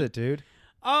for was having- it, dude?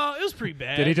 It was pretty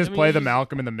bad. Did he just I mean, play it the was-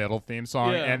 Malcolm in the Middle theme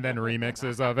song Yeah. and then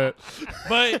remixes of it?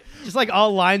 But Just like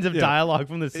all lines of Yeah. dialogue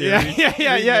from the yeah, series.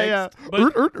 yeah.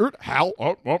 But- Hal,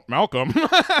 Malcolm.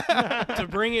 to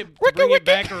bring it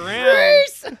back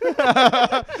around.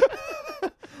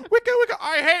 Wicca,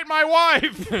 I hate my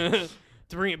wife.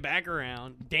 To bring it back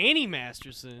around, Danny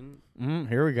Masterson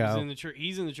Here we is go. in the church.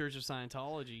 He's in the Church of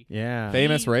Scientology. Yeah.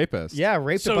 Famous rapist. Yeah,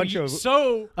 raped a bunch of.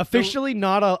 Officially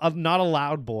not a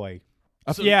loud boy.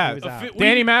 So- yeah. He was out.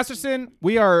 Danny Masterson,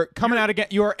 we are coming out again.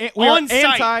 We are On site.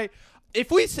 anti.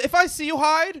 If I see you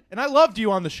hide, and I loved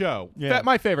you on the show, Yeah. that's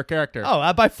my favorite character.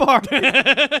 Oh, by far.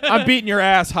 I'm beating your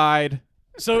ass, Hyde.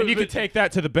 So And you can take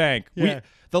that to the bank. Yeah.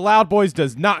 The Loud Boys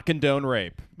does not condone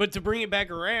rape. But to bring it back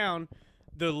around,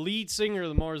 the lead singer of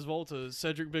the Mars Volta,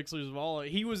 Cedric Bixler Zavala,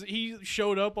 he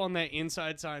showed up on that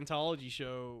Inside Scientology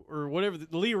show or whatever,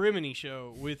 the Lee Remini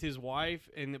show with his wife,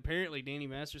 and apparently Danny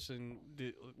Masterson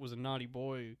was a naughty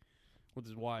boy with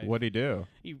his wife. What'd he do?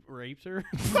 He raped her.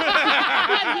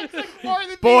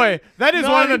 Boy, that is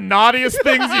one of the naughtiest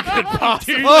things you could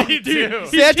possibly Oh, do.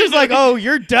 Santa's like, oh,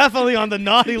 you're definitely on the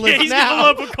naughty list He's now.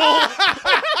 gonna love a cold.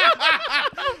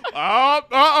 Oh,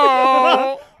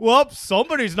 uh-oh. Well,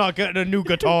 somebody's not getting a new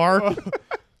guitar.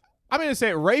 I'm gonna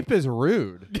say rape is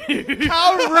rude.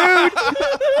 How rude!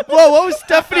 Whoa, what was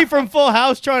Stephanie from Full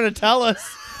House trying to tell us?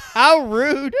 How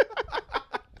rude!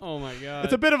 Oh my god.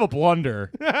 It's a bit of a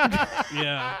blunder,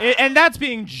 yeah. and that's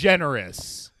being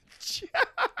generous.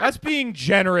 That's being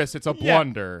generous. It's a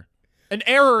blunder. An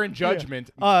error in judgment,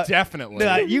 definitely.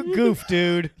 Nah, you goof,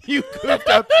 dude. You goofed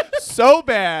up so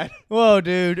bad. Whoa,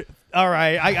 dude. All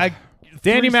right, I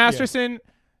Danny three- Masterson,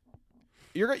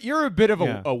 you're a bit of a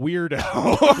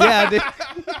weirdo. Yeah, dude.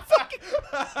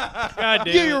 God damn.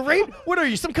 Yeah, you're right. What are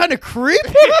you, some kind of creep?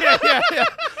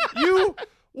 You,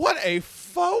 what a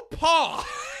faux pas.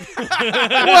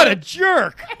 What a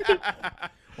jerk!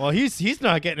 Well, he's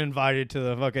not getting invited to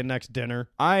the fucking next dinner.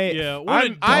 Yeah, what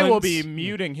a I will dunce. be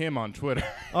muting him on Twitter.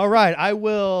 All right, I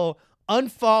will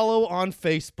unfollow on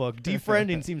Facebook.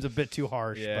 Defriending seems a bit too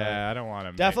harsh. I don't want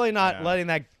to. But definitely not letting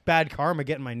that bad karma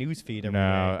get in my news feed every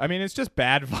No, day. I mean it's just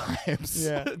bad vibes.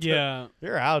 Yeah. Yeah.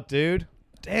 You're out, dude.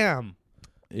 Damn.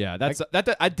 Yeah, that's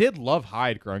that. I did love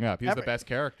Hyde growing up. He was the best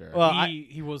character. Well,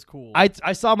 he was cool. I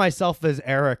saw myself as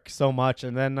Eric so much,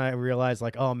 and then I realized,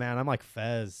 like, oh man, I'm like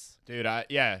Fez. Dude,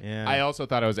 Yeah. I also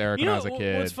thought I was Eric you when I know, was a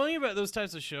kid. what's funny about those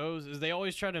types of shows is they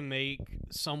always try to make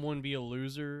someone be a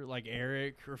loser, like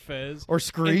Eric or Fez. Or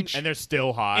Screech. And they're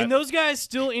still hot. And those guys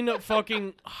still end up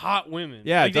fucking hot women.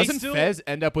 yeah, Like, they doesn't still, Fez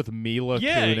end up with Mila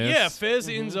Yeah, Kunis? yeah. Fez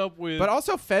ends up with. But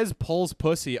also Fez pulls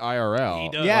pussy IRL. He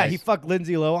does. yeah, like- he fucked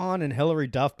Lindsay Lohan and Hilary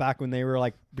Duff back when they were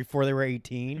like before they were And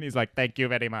 18. he's like, "Thank you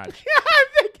very much."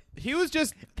 He was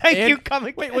just Thank and- you,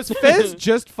 comic. Wait, was Fez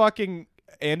just fucking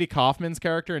Andy Kaufman's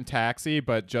character in Taxi,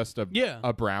 but just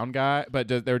a brown guy? But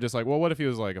they were just like, well, what if he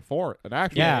was like an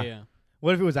actual? Yeah. yeah.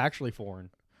 What if it was actually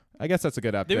foreign? I guess that's a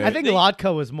good update. They- I think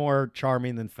Lotko was more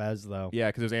charming than Fez, though. yeah,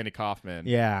 because it was Andy Kaufman.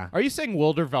 Yeah. Are you saying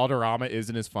Wilder Valderrama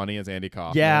isn't as funny as Andy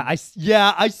Kaufman? Yeah,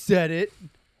 I said it.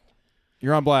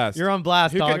 You're on blast. You're on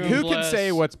blast, Who dog. can, who can Blast.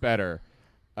 say what's better,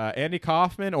 Andy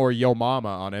Kaufman or Yo Mama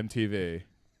on MTV?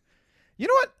 You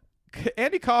know what?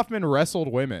 Andy Kaufman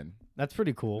wrestled women. That's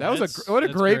pretty cool. That was That's- what a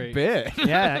that's great great. bit.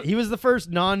 Yeah, he was the first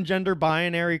non-gender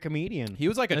binary comedian. He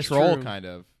was like a That's troll, true. kind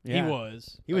of. Yeah. He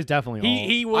was. He was definitely old.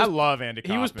 He I was. love Andy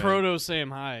Kaufman. He was proto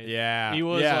Sam Hyde. Yeah. He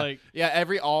was yeah. like. Yeah,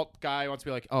 every alt guy wants to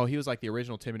be like, oh, he was like the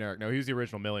original Tim and Eric. No, he was the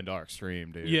original $1 Million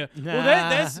Extreme, dude. Yeah. Nah. Well,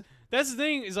 that's the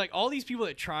thing is like all these people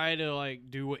that try to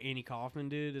like do what Andy Kaufman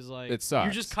did is like It sucks.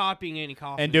 you're just copying Andy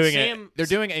Kaufman And doing Sam, it. They're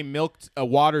doing a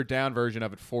watered down version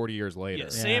of it 40 years later. Yeah,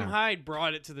 Sam Hyde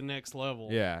brought it to the next level.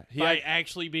 Yeah. He by had-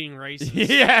 actually being racist.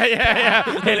 yeah.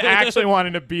 And actually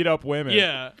wanting to beat up women.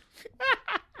 Yeah.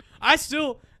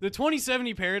 The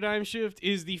 2070 paradigm shift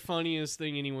is the funniest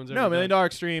thing anyone's ever No, $1 done. Million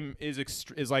Extreme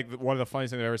is like one of the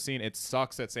funniest things I've ever seen. It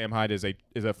sucks that Sam Hyde is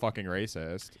a fucking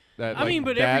racist. That, I like, mean,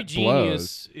 but that every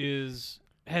blows. genius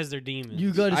has their demons.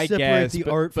 You got to I separate guess, the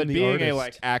but, art but from the being artist. a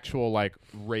like actual like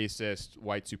racist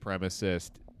white supremacist,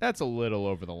 that's a little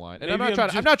over the line. And Maybe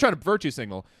I'm not trying to virtue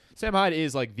signal. Sam Hyde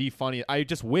is like the funniest. I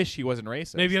just wish he wasn't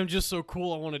racist. Maybe I'm just so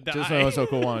cool I want to die. just so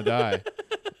cool, want to die,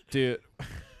 dude.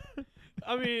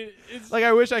 I mean, it's Like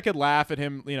I wish I could laugh at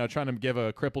him, trying to give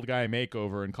a crippled guy a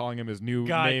makeover and calling him his new name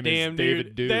goddamn is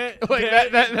David dude. Duke.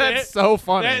 That's so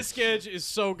funny. That sketch is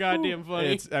so goddamn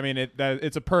funny.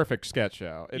 It's a perfect sketch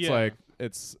show. It's Yeah.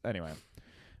 anyway.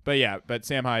 But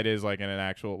Sam Hyde is like an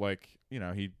actual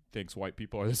he thinks white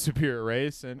people are the superior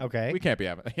race and Okay. we can't be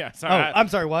having yeah. Oh, Sorry. I'm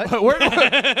sorry. What?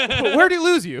 Where'd he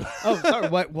lose you? Oh, sorry.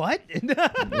 What?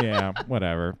 Yeah,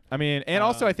 whatever. I mean, and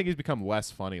also I think he's become less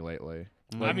funny lately.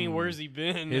 I mean, where's he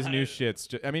been? His new shit's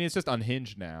it's just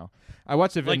unhinged now. I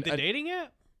watched a like the dating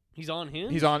app. He's on him.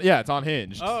 He's on it's on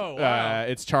Hinged. Oh, wow.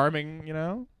 It's charming,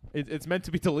 it's meant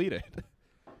to be deleted.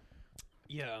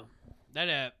 Yeah, that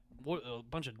app. What a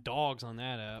bunch of dogs on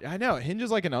that app. I know. Hinge is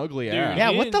like an ugly Dude, app.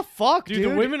 Yeah, what the fuck, dude?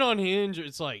 The women on Hinge,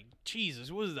 it's like, Jesus,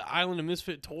 what is the Island of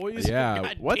Misfit Toys? Yeah,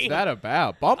 God what's damn. that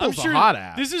about? I'm Bumble's sure a hot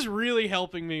app. this is really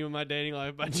helping me with my dating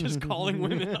life by just calling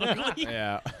women ugly.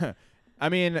 Yeah. I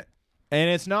mean, and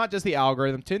it's not just the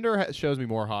algorithm. Tinder shows me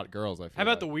more hot girls, I feel How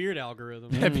about like. the weird algorithm?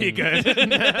 That'd be good.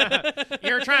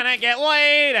 You're trying to get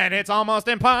laid, and it's almost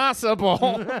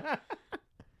impossible.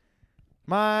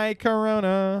 My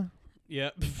Corona. Yeah,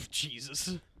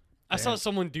 Jesus. I saw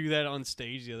someone do that on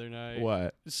stage the other night.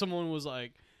 What? Someone was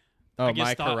like, Oh, I guess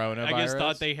my thought, coronavirus. I guess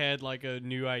thought they had like a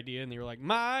new idea, and they were like,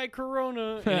 "My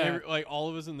Corona," and like all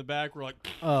of us in the back were like,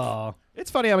 Oh. It's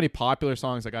funny how many popular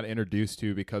songs I got introduced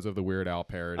to because of the Weird Al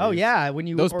parodies. Oh yeah, when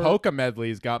you Those or- polka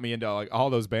medleys got me into like all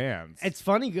those bands. It's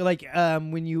funny, like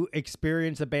when you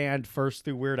experience a band first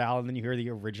through Weird Al, and then you hear the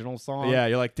original song. yeah,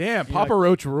 you're like, damn, Papa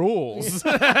Roach rules.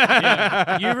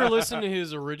 yeah. "You ever listen to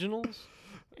his originals?"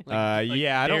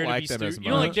 Yeah, I don't Dare to like Be them as Stupid.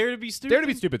 You don't like much. Dare to Be Stupid? Dare to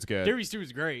Be Stupid's good. Dare to Be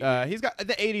Stupid's great. He's got the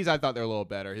 80s. I thought they were a little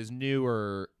better. His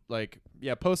newer,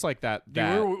 posts like that.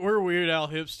 Dude, we're Weird Al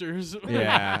hipsters.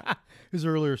 Yeah. His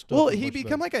earlier stuff. Well, was he much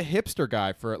become better. like a hipster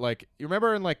guy for like. You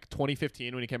remember in like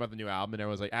 2015 when he came out with the new album and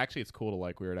everyone was like, actually, it's cool to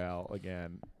like Weird Al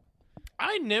again.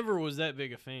 I never was that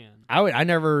big a fan. I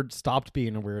never stopped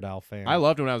being a Weird Al fan. I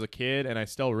loved him when I was a kid, and I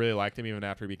still really liked him even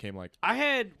after he became like. I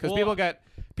had Because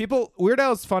Weird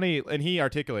Al's funny, and he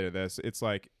articulated this. It's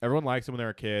like everyone likes him when they're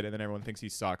a kid, and then everyone thinks he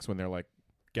sucks when they're like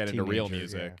get into real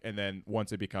Teenagers, music, yeah. and then once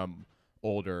they become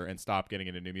older and stop getting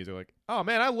into new music, like, oh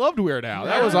man, I loved Weird Al.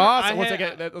 That Yeah. was awesome. I Once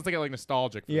had- I get like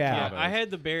nostalgic. For Yeah. the I had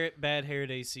the Bad Hair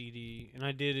Day CD, and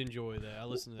I did enjoy that. I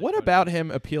listened to that. What quite a about bit. him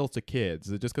appeals to kids?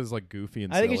 Is it just because it's like goofy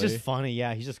and I think silly? it's just funny.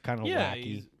 Yeah, he's just kind of Yeah, wacky.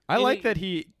 he's- I and like he- that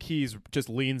he's just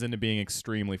leans into being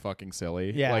extremely fucking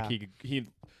silly. Yeah. Like he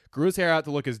grew his hair out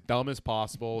to look as dumb as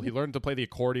possible. He learned to play the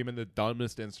accordion in the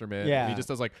dumbest instrument. Yeah. He just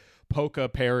does like polka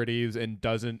parodies and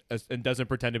doesn't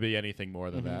pretend to be anything more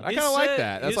than that. I His kind of like set-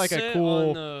 that. That's his like a set cool.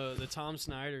 on the Tom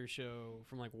Snyder show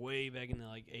from like way back in the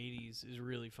like 80s is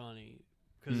really funny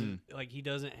because like he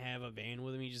doesn't have a band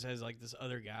with him. He just has like this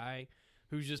other guy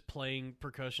who's just playing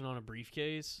percussion on a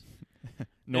briefcase.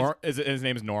 His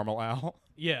name is Normal Al.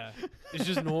 Yeah, it's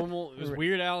just normal. It was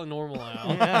Weird Al and Normal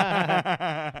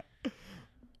Al.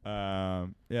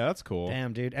 Yeah, that's cool.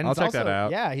 Damn, dude. And I'll it's check also, that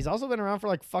out. Yeah, he's also been around for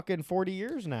like fucking 40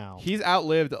 years now. He's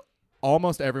outlived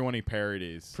almost everyone he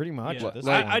parodies. Pretty much. Yeah. At this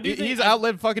I point. do think He's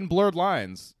outlived fucking Blurred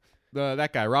Lines.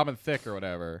 That guy, Robin Thicke or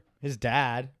whatever. His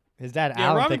dad, Yeah,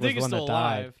 Alan Robin Thicke, was Thicke the is one still that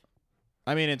died. alive.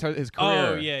 I mean, in his career.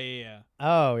 Oh yeah.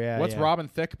 Oh yeah. What's yeah. Robin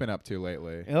Thicke been up to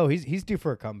lately? Oh, he's due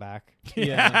for a comeback.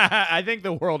 Yeah. I think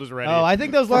the world is ready. Oh, I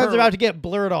think those lines for- are about to get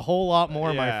blurred a whole lot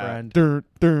more, my Yeah. friend.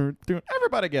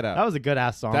 Everybody get up. That was a good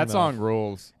ass song. That though. song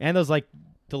rules. And those like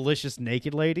delicious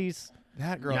naked ladies.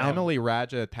 That girl, No. Emily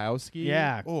Ratajkowski.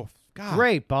 Yeah. Oh, God.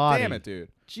 Great body. Damn it, dude.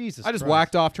 Jesus. I just Christ.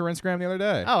 whacked off to her Instagram the other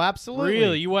day. Oh, absolutely.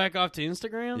 Really, you whack off to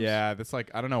Instagram? Yeah, that's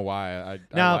like, I don't know why. I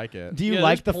Now, like it. do you Yeah,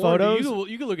 like the there's porn, dude. photos?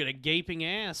 You could look at a gaping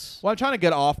ass. Well, I'm trying to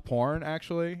get off porn,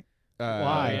 actually.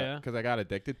 Why? Yeah. Because I got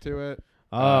addicted to it.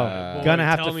 Oh, Boy, gonna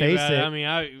have tell to me face about it. I mean,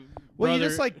 Well, you brother-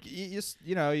 just like,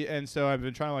 and so I've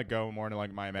been trying to like go more into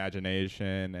like my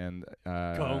imagination and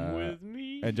come with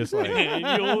me and just like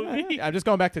and you'll be. I'm just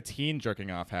going back to teen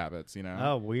jerking off habits, you know.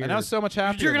 Oh, weird. And I was so much You're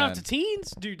happier. jerking then. off to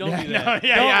teens, dude. Don't Yeah, do no, that.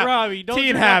 yeah, don't, yeah. Robbie. Don't teen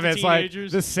jerk off to habits, like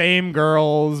teenagers. the same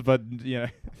girls, but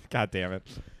God damn it.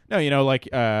 No, like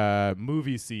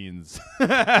movie scenes,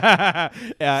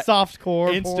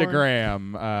 Softcore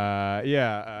Instagram,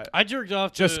 I jerked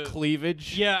off to just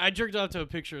cleavage. Yeah, I jerked off to a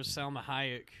picture of Salma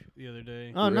Hayek the other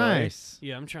day. Oh, Really? nice.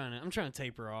 Yeah, I'm trying to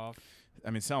tape her off.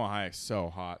 I mean, Selma Hayek's so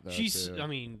hot though. She's, too. I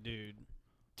mean, dude,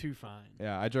 too fine.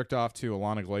 Yeah, I jerked off to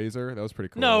Alana Glazer. That was pretty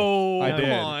cool. No, I come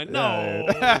did. on, Yeah, no.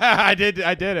 dude. I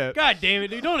did it. God damn it,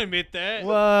 dude! Don't admit that.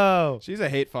 Whoa. She's a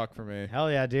hate fuck for me.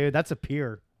 Hell yeah, dude. That's a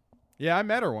peer. Yeah, I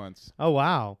met her once. Oh,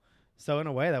 wow. So in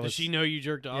a way, that Does was. she know you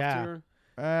jerked off Yeah. to her?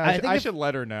 I think I if- should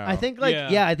let her know. I think like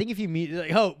Yeah. I think if you meet like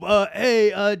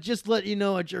hey just let you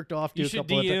know I jerked off to You a should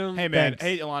couple of DM. Hey man, Thanks.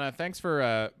 hey Alana, thanks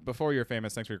for before you're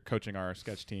famous, thanks for coaching our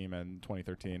sketch team in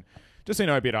 2013. Just so you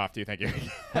know, I beat off to you. Thank you.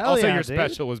 Hell also, yeah, your dude.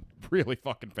 special was really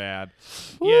fucking bad.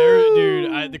 Yeah,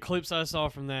 dude. The clips I saw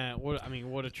from that. What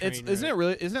a train. Isn't it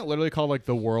literally called like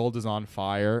the world is on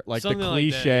fire? Like Something the like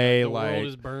that, cliche, yeah. The world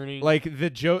is burning. like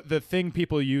the thing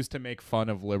people use to make fun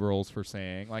of liberals for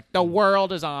saying, like the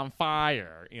world is on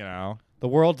fire. You know. The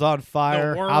world's on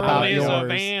fire. the world How about is yours? a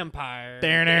vampire.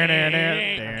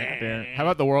 How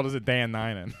about the world is a Dan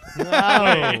Ninen?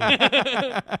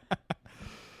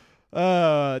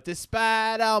 No.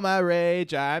 Despite all my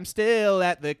rage, I'm still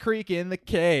at the creek in the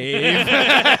cave.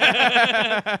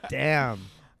 Damn.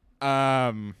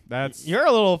 That's You're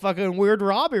a little fucking weird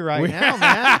Robbie right now,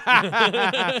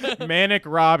 man. Manic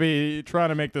Robbie trying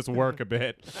to make this work a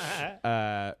bit.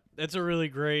 That's a really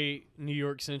great New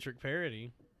York centric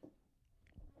parody.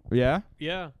 Yeah,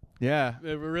 Yeah, yeah.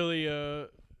 we're really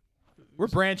We're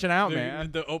branching out, the,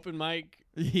 man. the open mic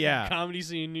Yeah, comedy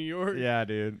scene in New York. yeah,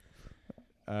 dude.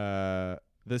 The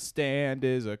Stand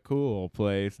is a cool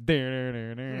place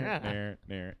that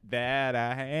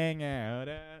I hang out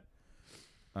at.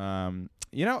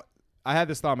 I had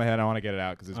this thought in my head. I want to get it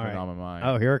out because it's All been right. on my mind.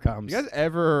 Oh, here it comes. You guys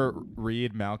ever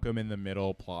read Malcolm in the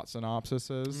Middle plot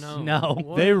synopsises? No, No.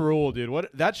 What? They rule, dude. What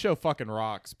that show fucking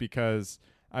rocks because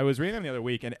I was reading them the other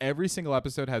week, and every single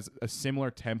episode has a similar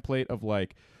template of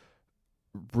like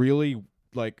really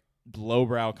like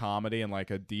lowbrow comedy and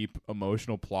like a deep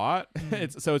emotional plot.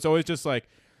 It's always just like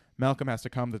Malcolm has to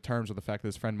come to terms with the fact that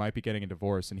his friend might be getting a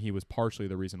divorce, and he was partially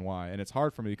the reason why. And it's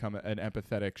hard for him to become an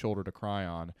empathetic shoulder to cry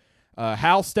on.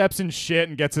 Hal steps in shit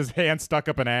and gets his hand stuck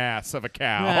up an ass of a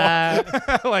cow.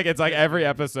 Like it's like every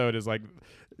episode is like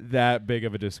that big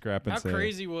of a discrepancy. How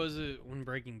crazy was it when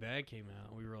Breaking Bad came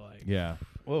out? We were like, Yeah.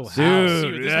 Whoa, see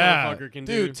what this yeah. motherfucker can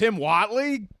Dude, do. Tim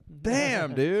Watley?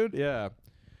 Damn, dude. Yeah.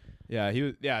 Yeah, he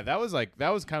was. Yeah, that was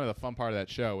kind of the fun part of that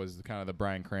show was kind of the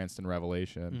Bryan Cranston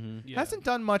revelation. Yeah. Hasn't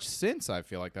done much since. I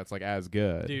feel like that's like as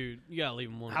good. Dude, you gotta leave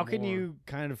him one. How can more. you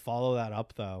kind of follow that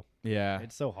up though? Yeah,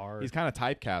 It's so hard. he's kind of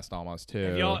typecast almost too.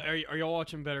 Have y'all, are y'all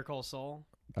watching Better Call Saul?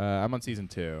 I'm on season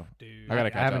 2. Dude, I gotta I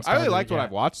catch haven't up. I really started liked it what yet.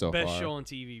 I've watched so best far. show on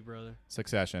TV, brother.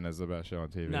 Succession is the best show on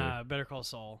TV. Nah, Better Call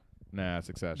Saul. Nah,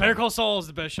 Succession. Better Call Saul is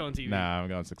the best show on TV. Nah, I'm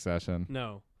going Succession.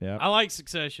 No. Yeah. I like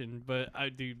Succession, but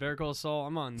dude, Better Call Saul,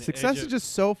 I'm on the Succession edge is of-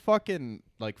 just so fucking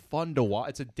like fun to watch.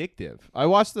 It's addictive. I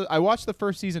watched the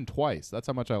first season twice. That's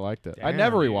how much I liked it. I Damn,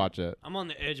 never dude. rewatch it. I'm on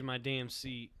the edge of my damn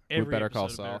seat With every Better episode Call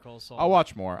of Saul. Better Call Saul. I'll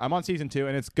watch more. I'm on season 2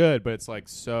 and it's good, but it's like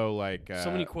so like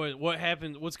so many questions. What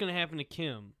happened? What's gonna happen to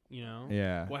Kim? You know?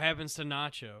 Yeah. What happens to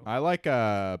Nacho? I like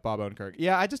Bob Odenkirk.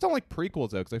 Yeah, I just don't like prequels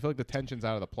though because I feel like the tension's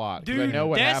out of the plot. 'Cause Dude, I know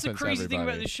what that's the happens crazy to thing about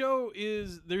everybody. the show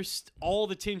is all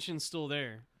the tension's still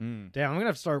there, Mm. Damn, I'm gonna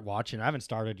have to start watching. I haven't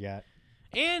started yet.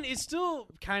 and it's still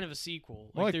kind of a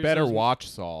sequel. More like there's better those- watch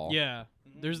Saul. Yeah,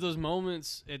 there's those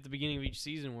moments at the beginning of each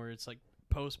season where it's like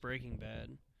post Breaking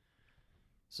Bad.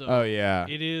 So Oh yeah.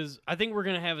 it is. I think we're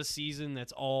gonna have a season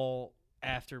that's all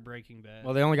after Breaking Bad.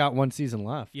 Well, they only got one season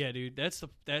left. yeah, dude, that's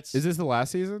Is this the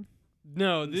last season?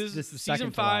 no. This This is the season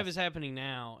second to 5 last. is happening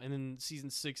now, and then season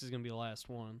 6 is gonna be the last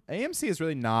one. AMC has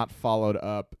really not followed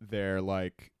up their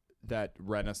like that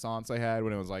renaissance I had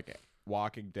when it was like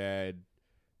Walking Dead,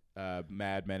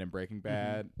 Mad Men, and Breaking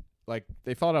Bad. Like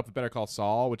they followed up with Better Call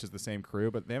Saul, which is the same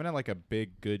crew, but they haven't had like a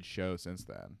big good show since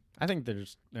then. I think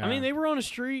there's. I mean, they were on a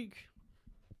streak.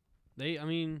 I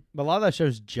mean, but a lot of that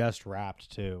show's just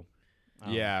wrapped too.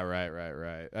 Yeah,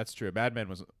 right. That's true. Mad Men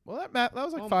was that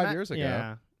was like Well, 5 Matt- years ago.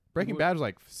 Yeah, Breaking Wh- Bad was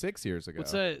like 6 years ago.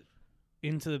 what's that?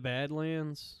 Into the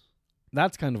Badlands?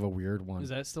 that's kind of a weird one. Is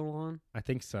that still on? I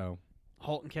think so.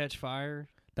 Halt and Catch Fire.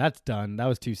 That's done. That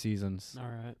was 2 seasons. All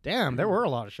right. Damn, there were a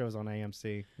lot of shows on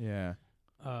AMC. Yeah.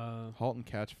 Uh, Halt and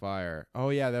Catch Fire. Oh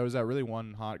yeah, there was that really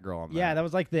one hot girl on that. Yeah, that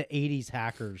was like the 80s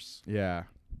hackers Yeah.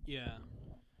 yeah.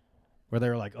 where they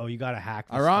were like, "Oh, you got to hack."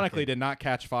 This Ironically, fucking-" did not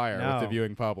catch fire with the No.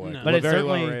 viewing public. No. But it very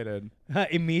certainly- low rated.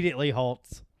 immediately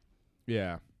halts.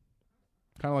 Yeah.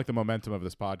 Kind of like the momentum of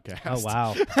this podcast. Oh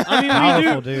wow. I mean,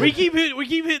 Powerful, we dude. we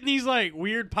keep hitting these like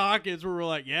weird pockets where we're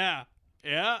like, yeah,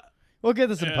 We'll get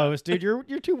this in Yeah. post, dude. You're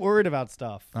too worried about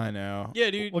stuff. I know. yeah,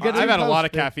 dude. We'll get I've to had a post, lot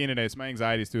of dude. caffeine today, so my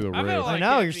anxiety's through the I've had a roof. lot I of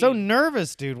know you're so caffeine.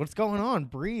 nervous, dude. What's going on?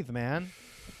 Breathe, man.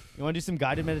 You want to do some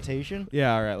guided meditation?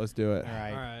 Yeah, all right, let's do it. All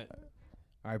right. All right.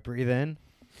 All right, breathe in.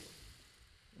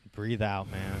 Breathe out,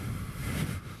 man.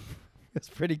 That's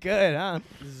pretty good, huh?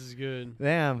 This is good.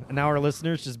 Damn. And now our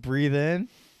listeners just breathe in.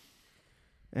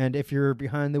 And if you're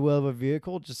behind the wheel of a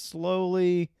vehicle, just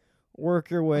slowly work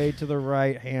your way to the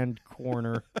right-hand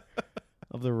corner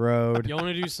of the road. Y'all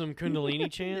want to do some Kundalini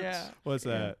chants? What's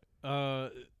that?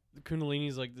 Kundalini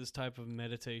is like this type of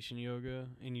meditation yoga,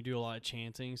 and you do a lot of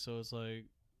chanting. So it's like,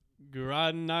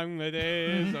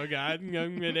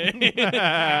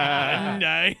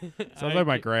 Sounds like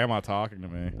my grandma talking to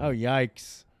me. Oh,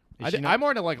 yikes. Is she not- I'm more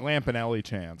into like Lampanelli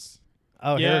chants.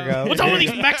 oh, here Yeah. we go. What's all with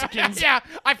these Mexicans? Yeah,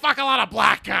 I fuck a lot of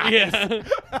black guys. Yeah.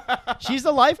 She's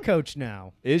a life coach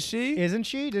now. Is she? Isn't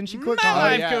she? Didn't she quit My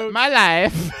college? life yeah. coach. My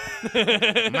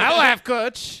life. My life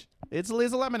coach. It's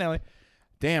Lisa Lampanelli.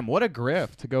 Damn, what a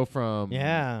grift to go from.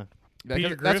 Yeah. Peter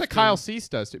That's what Griffin. Kyle Cease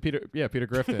does. Peter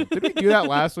Griffin. Did we do that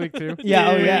last week too?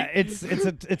 Yeah, oh yeah.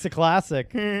 It's a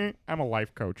classic. I'm a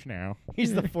life coach now.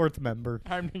 He's the fourth member.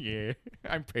 I'm Peter.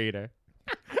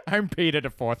 I'm Peter, the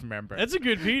fourth member. That's a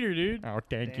good Peter, dude. Oh,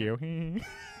 thank you.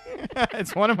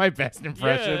 It's one of my best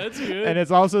impressions. Yeah, that's good. And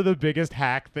it's also the biggest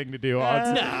hack thing to do.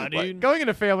 on Nah, like, dude. going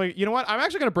into family, you know what? I'm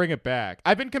actually gonna bring it back.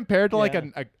 I've been compared to like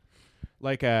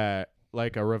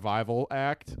a revival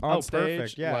act on Oh, stage.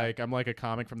 perfect, yeah. Like I'm like a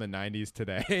comic from the '90s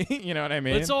today. You know what I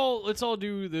mean? Let's all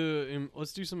do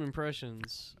let's do some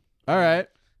impressions. All right.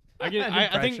 I can An I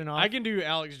think impression off. I can do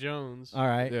Alex Jones. All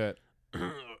right. Do it.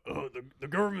 The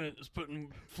government is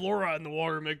putting fluoride in the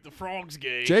water to make the frogs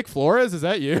gay. Jake Flores, is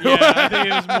that you? Yeah, I think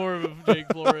it was more of a Jake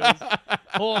Flores.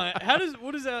 Hold on.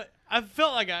 What is that? I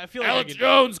feel like I Alex could,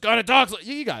 Jones kind of talks.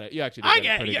 You got it. You actually. Did I get it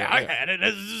get pretty yeah, good. I had it.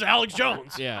 This is Alex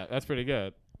Jones. Yeah, that's pretty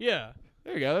good. Yeah.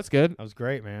 There you go. That's good. That was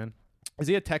great, man. Is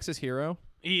he a Texas hero?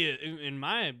 He in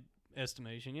my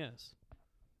estimation, yes.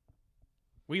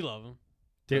 We love him.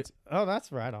 Dude. Oh,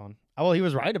 that's right on. Oh, well, he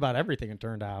was right about everything. It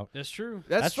turned out. That's true.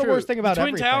 That's the true. worst thing about Twin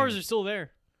everything. Towers are still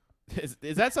there.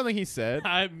 Is that something he said?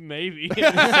 Maybe.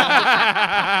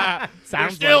 They're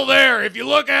Sounds still there. If you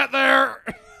look out there.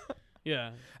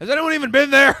 Yeah. Has anyone even been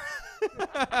there?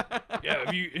 Yeah.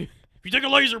 If you take a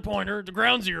laser pointer to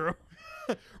ground zero.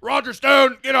 Roger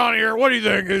Stone, get on here. What do you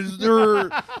think? Is there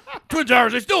Twin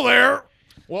Towers? They still there?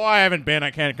 Well, I haven't been.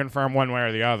 I can't confirm one way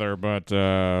or the other, but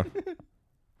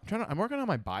I'm working on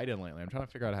my Biden lately. I'm trying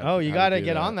to figure out how. Oh, you got to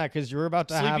get on that because you were about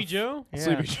to Sleepy have Joe? Yeah.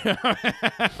 Sleepy Joe.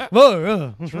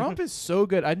 Whoa, Trump is so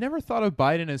good. I'd never thought of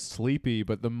Biden as sleepy,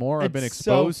 but the more I've been It's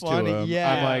so exposed funny, to him,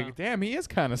 yeah. I'm like, damn, he is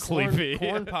kind of sleepy.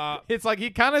 Corn pop. It's like he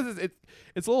kind of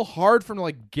it's a little hard for him to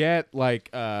like get like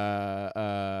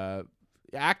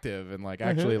active and like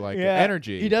actually like Yeah.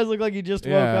 energy. He does look like he just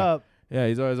woke Yeah. up. Yeah,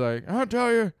 he's always like, I'll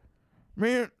tell you,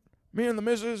 me and the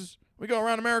missus, we go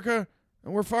around America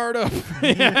and we're fired up.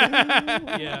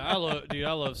 Yeah, I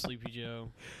love Sleepy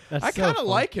Joe. That's I so kind of fun.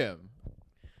 like him.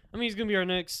 I mean, he's gonna be our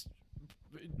next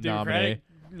Democratic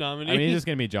nominee. I mean, he's just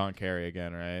gonna be John Kerry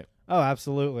again, right? Oh,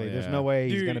 absolutely. There's Yeah. no way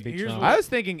he's Dude, gonna be here's Trump. what- I was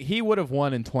thinking he would have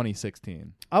won in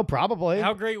 2016. Oh, probably.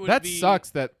 How great would That it be? sucks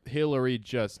that Hillary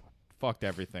just fucked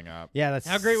everything up. Yeah, that's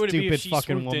How great would it be stupid if she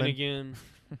fucking swooped woman. in again?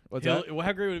 What's that? Well,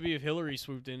 how great would it be if Hillary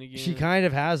swooped in again? She kind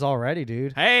of has already,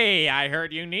 dude. Hey, I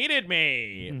heard you needed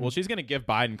me. Mhm. Well, she's gonna give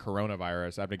Biden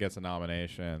coronavirus after he gets the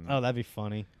nomination. Oh, that'd be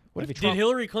funny. What That'd if be Did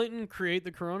Hillary Clinton create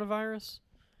the coronavirus?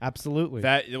 Absolutely.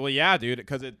 that? Well, yeah, dude.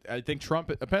 Because I think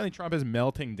apparently Trump is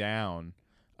melting down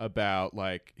about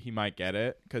like he might get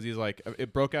it because he's like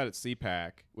it broke out at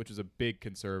CPAC, which is a big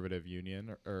conservative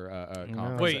union or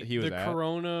conference Wait, that he was the at.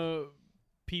 Corona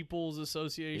People's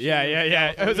Association. Yeah. of It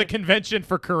was a California? convention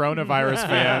for coronavirus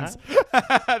fans.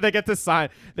 They get to sign.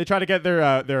 They try to get their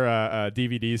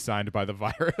DVDs signed by the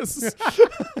virus.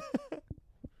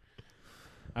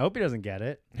 I hope he doesn't get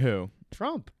it. Who?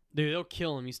 Trump. Dude, they'll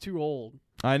kill him. He's too old.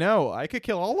 I know. I could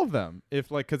kill all of them if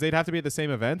because they'd have to be at the same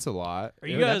events a lot. Are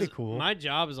you Yeah, that'd guys? be cool. My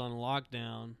job is on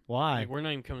lockdown. Why? Like, we're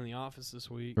not even coming to the office this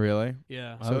week. Really?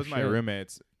 Yeah. Oh, So is my shit.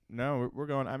 roommates. No, we're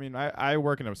going. I mean, I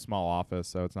work in a small office,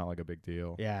 so it's not like a big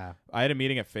deal. Yeah. I had a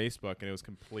meeting at Facebook, and it was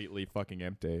completely fucking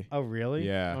empty. Oh, really?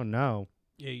 Yeah. Oh, no.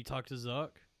 Yeah, you talked to Zuck.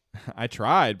 I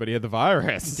tried, but he had the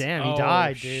virus. Damn, he Oh,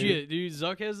 died, dude. Shit, dude.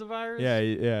 Zuck has the virus. Yeah,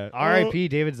 yeah. R.I.P.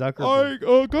 David Zuckerberg.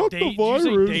 I got Did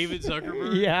you say David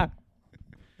Zuckerberg? Yeah.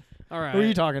 All right. Who are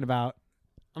you talking about?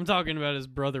 I'm talking about his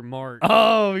brother Mark.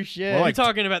 Oh, shit. You're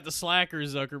talking about the slacker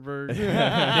Zuckerberg.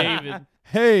 David.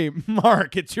 Hey,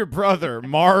 Mark, it's your brother,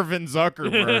 Marvin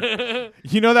Zuckerberg.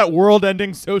 You know that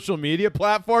world-ending social media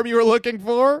platform you were looking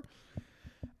for?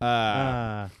 You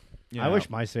I know. wish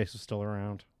MySpace was still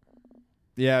around.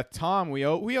 Yeah, Tom, we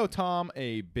owe Tom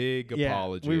a big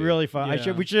apology. We really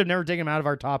Yeah. we should have never taken him out of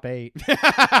our top 8. We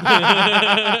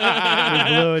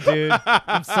blew it, dude.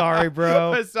 I'm sorry,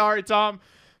 bro. Sorry, Tom.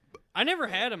 I never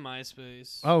had a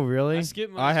MySpace. Oh, really? I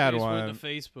skipped MySpace. I had Went one. to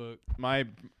Facebook.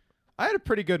 I had a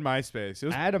pretty good MySpace. It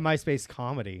was I had a MySpace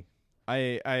comedy.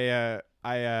 I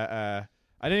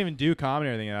didn't even do comedy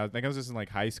or anything. I think I was just in like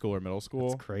high school or middle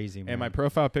school. It's crazy, man. And my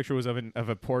profile picture was of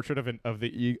a portrait of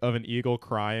an eagle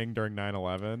crying during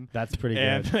 9/11. That's pretty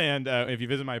And good. if you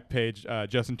visit my page,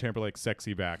 Justin Timberlake's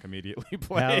 "Sexy Back" immediately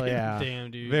played. Hell yeah.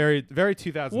 Damn, dude. Very very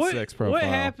 2006 profile. What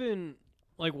happened?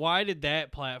 Like, why did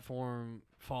that platform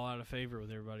fall out of favor with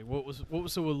everybody? What was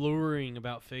so alluring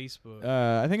about Facebook?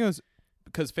 I think it was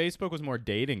because Facebook was more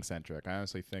dating centric. I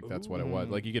honestly think that's what it was.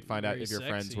 Ooh, Like you could find out very if your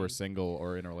friends sexy. were single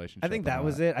or in a relationship. I think or that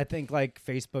was not. it. I think like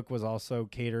Facebook was also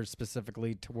catered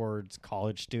specifically towards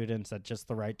college students at just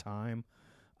the right time.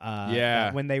 Yeah.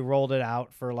 that when they rolled it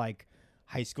out for like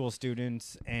high school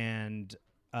students and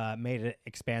made it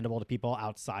expandable to people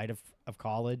outside of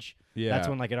college. Yeah. That's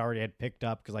when like it already had picked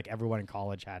up because like everyone in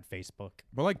college had Facebook.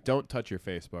 But like, don't touch your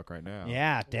Facebook right now.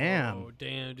 Yeah, damn. Oh,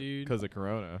 damn, dude. Because of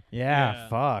Corona. Yeah, Yeah.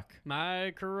 fuck.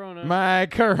 My Corona. My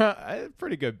Corona,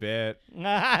 pretty good bit.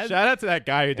 Shout out to that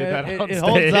guy who did that on it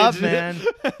stage. holds up, man.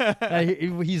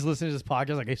 He's listening to this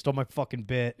podcast like, he stole my fucking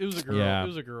bit. It was a girl. Yeah. It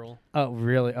was a girl. Oh,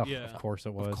 really? Oh, Yeah. of course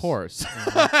it was. Of course.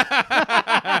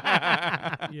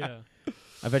 Yeah.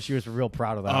 I bet she was real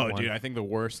proud of that Oh, one. dude, I think the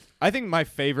worst. I think my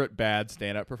favorite bad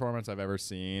stand-up performance I've ever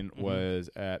seen Mm-hmm. was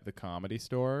at the Comedy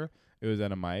Store. It was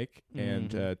at a mic, and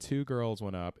Mm-hmm. two girls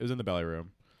went up. It was in the belly room,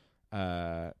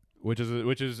 which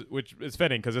is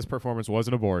fitting because this performance was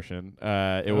an abortion.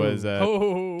 It was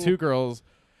Oh. two girls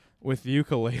with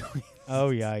ukulele. Oh,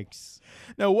 yikes.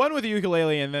 No, one with a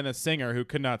ukulele and then a singer who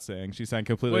could not sing. She sang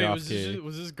completely Wait, off was key.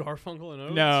 this Garfunkel and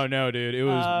Oates? No, dude, it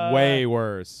was Uh, way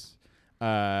worse.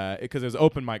 because it was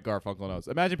open mic Garfunkel and Oates.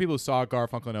 Imagine people who saw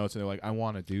Garfunkel and Oates and they're like, I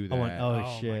want to do that.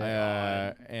 Oh shit.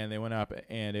 my And they went up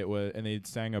and they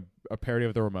sang a parody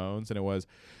of the Ramones, and it was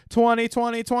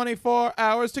 24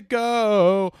 hours to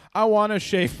go. I want to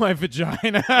shave my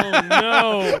vagina. Oh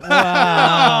no!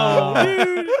 Wow. Oh,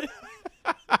 dude.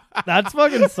 That's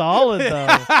fucking solid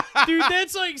though. Dude,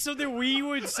 that's like something we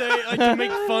would say like to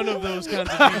make fun of those kinds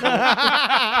of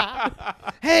people.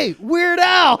 Hey, Weird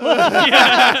Al.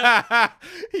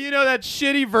 You know that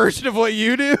shitty version of what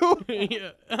you do?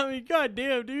 Yeah. I mean,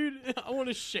 goddamn, dude. I want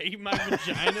to shave my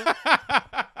vagina.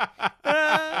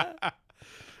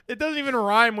 It doesn't even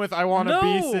rhyme with I want to No, be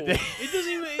sedated. it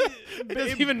doesn't even. It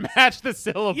doesn't even match the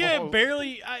syllables. Yeah,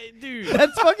 barely. Dude,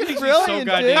 That's fucking makes me so brilliant,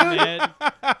 goddamn dude.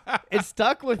 mad. It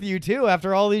stuck with you too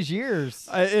after all these years.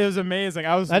 It was amazing.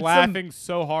 I was That's laughing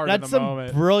so hard in That's the some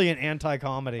moment. brilliant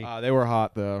anti-comedy. They were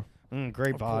hot though.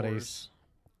 Great Of bodies. course.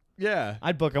 Yeah.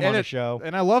 I'd book them And on a it- show.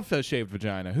 And I love the shaved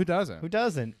vagina. Who doesn't? Who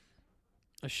doesn't?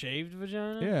 A shaved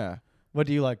vagina? Yeah. What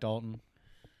do you like, Dalton?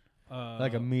 Uh,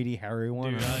 Like a meaty, hairy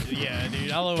one? Dude, or- yeah,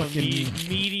 dude. I love a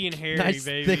meaty and hairy, nice,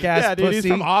 baby. thick-ass Yeah, dude, pussy. he's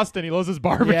from Austin. He loves his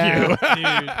barbecue. Yeah.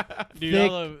 Dude, I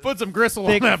Thick- love. Put some gristle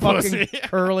Thick on that fucking pussy.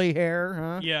 curly hair,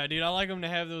 huh? Yeah, dude, I like them to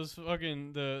have those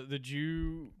fucking the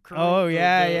Jew. Curl, Oh,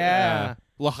 yeah.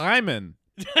 L'Hyman.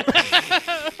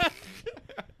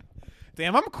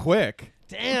 Damn, I'm quick.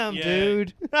 Damn, Yeah.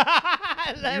 dude.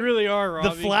 You really are, Robbie.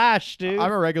 The Flash, dude.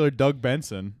 I'm a regular Doug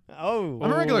Benson. oh.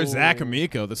 I'm a regular Zach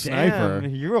Amico, the sniper.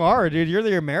 Damn, you are, dude. You're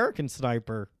the American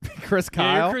sniper. Chris Yeah,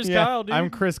 Kyle. you're Chris Yeah. Kyle, dude. I'm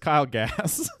Chris Kyle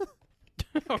Gass.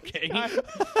 Okay.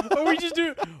 Oh, we just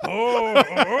do.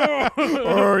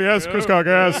 Oh, yes, Chris Kyle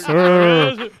Gass.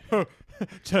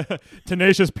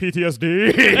 Tenacious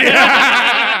PTSD.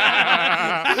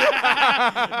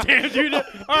 Damn, dude. All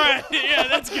right. Yeah,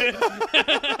 that's good.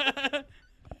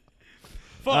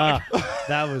 Fuck.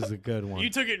 That was a good one. You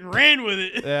took it and ran with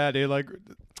it. Yeah, dude, like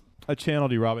I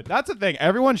channeled you, Robin. That's the thing.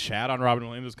 Everyone shat on Robin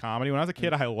Williams' comedy. When I was a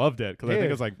kid, I loved it because I think Dude.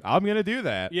 it was like, I'm gonna do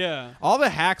that. Yeah. All the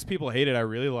hacks people hated, I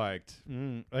really liked.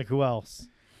 Like who else?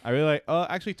 I really like.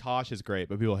 Actually, Tosh is great,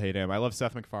 but people hate him. I love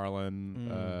Seth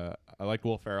MacFarlane. I liked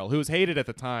Will Ferrell, who was hated at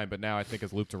the time, but now I think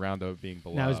has looped around to being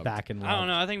beloved. Now he's back in love. I don't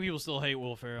know. I think people still hate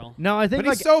Will Ferrell. No, I think But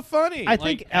like he's so funny. I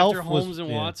think Like, Elf after was Holmes and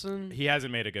yeah. Watson. he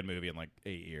hasn't made a good movie in like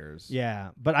 8 years. Yeah,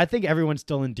 but I think everyone's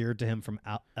still endeared to him from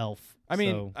Elf. I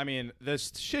mean, so.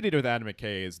 this Shit Eater with Adam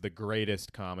McKay is the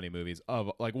greatest comedy movies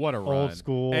of like what a Old run.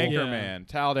 school. Anchorman,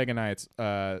 Talladega Nights,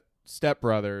 Step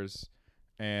Brothers,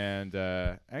 and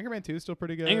Anchorman 2 is still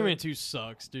pretty good. Anchorman 2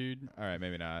 sucks, dude. All right,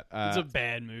 maybe not. It's a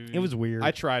bad movie. It was weird.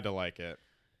 I tried to like it.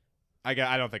 I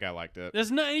don't think I liked it. That's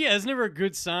not. Yeah, it's never a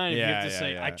good sign if you Yeah, have to yeah,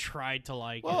 say yeah. I tried to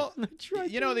like Well,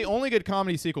 you know, the only good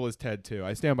comedy sequel is Ted 2.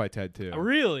 I stand by Ted 2. it.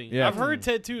 Really? Yeah. I've heard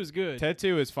Ted 2 is good. Ted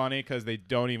 2 is funny because they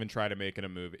don't even try to make it a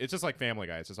movie. It's just like Family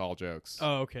Guy. It's just all jokes.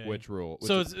 Oh, okay. Which rule?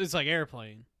 So it's like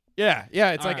Airplane. yeah.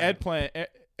 It's like Alright. Ed Plane.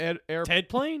 Ted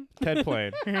Plane? Ted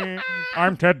Plane.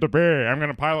 I'm Ted the Bee. I'm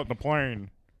gonna pilot the plane.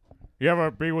 You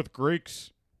ever be with Greeks?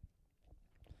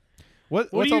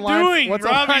 What's are a you line- doing, what's a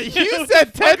Robbie? line- You What said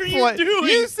the Ted fuck are you Plane. doing?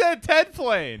 You said Ted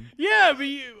Plane. Yeah, but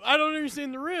I don't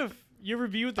understand the riff. You ever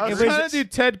be with the I was Greeks? trying to do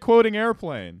Ted quoting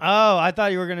Airplane. Oh, I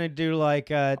thought you were gonna do like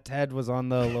Ted was on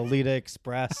the Lolita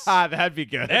Express. That'd be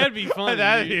good. That'd be funny,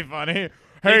 That'd dude. be funny. They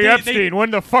Hey think- Epstein, when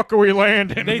the fuck are we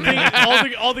landing? They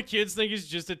think all the kids think it's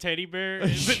just a teddy bear. But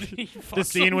he the fucks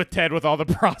scene them. with Ted with all the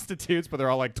prostitutes, but they're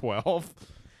all like 12.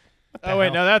 Oh wait,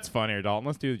 hell? no, that's funnier, Dalton.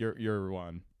 Let's do your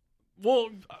one. Well,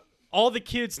 all the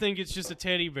kids think it's just a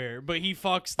teddy bear, but he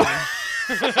fucks them.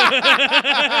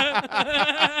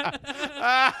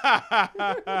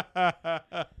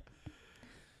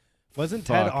 Wasn't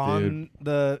Ted Fuck, on dude.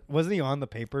 the? Wasn't he on the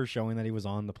paper showing that he was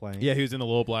on the plane? Yeah, he was in the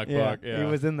little black yeah, book. Yeah, he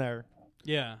was in there.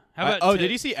 Yeah. How about oh, Ted-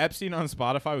 did you see Epstein on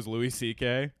Spotify was Louis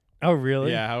C.K.? Oh,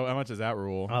 really? Yeah, how much does that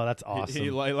rule? Oh, that's He- awesome. He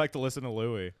liked to listen to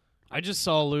Louis. I just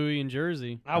saw Louis in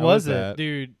Jersey. How was it? that?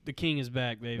 Dude, the king is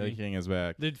back, The baby. king is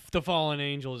back. The fallen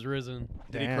angel is risen.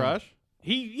 Did he Damn. crush?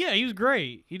 He was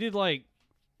great. He did like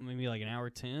maybe like an hour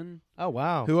 10. Oh,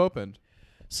 wow. Who opened?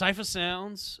 Cypher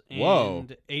Sounds and Whoa.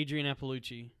 Adrian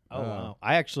Appalucci. Oh, wow.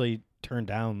 I actually turned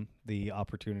down the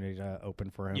opportunity to open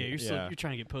for him. Yeah, you're still Yeah. you're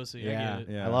trying to get pussy. yeah. I get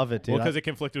it. Yeah. I love it, dude. Well, because it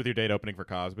conflicted with your date opening for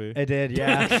Cosby. it did,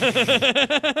 yeah.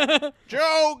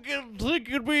 Joe, think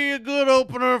it'd be a good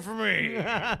opener for me.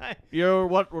 You're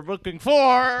what we're looking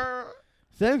for.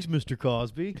 Thanks, Mr.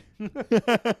 Cosby.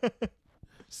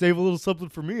 Save a little something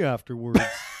for me afterwards.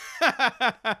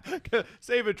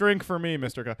 Save a drink for me,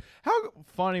 Mr. Cosby. How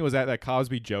funny was that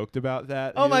Cosby joked about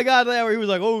that? Oh my God! Where he was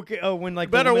like, "Okay, oh, when like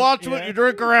the Better woman- watch yeah. what you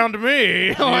drink around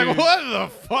me. I'm like, what the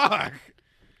fuck?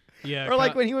 Yeah, Or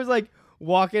like when he was like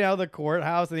walking out of the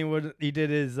courthouse and he did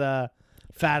his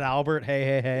Fat Albert,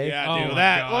 hey. Yeah, Oh dude. my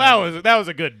That God. that was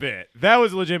a good bit. That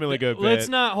was a legitimately good bit. Let's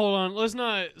not hold on. Let's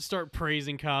not start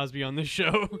praising Cosby on this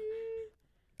show.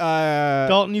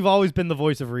 Dalton, you've always been the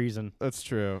voice of reason. That's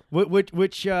true. Which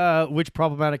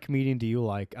problematic comedian do you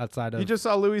like outside of? You just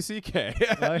saw Louis C.K.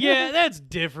 Yeah, that's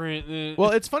different. Well,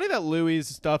 it's funny that Louis'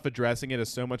 stuff addressing it is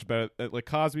so much better. Like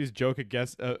Cosby's joke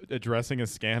addressing a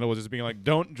scandal was just being like,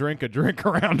 "Don't drink a drink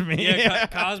around me." yeah,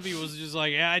 Cosby was just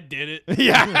like, yeah, I did it.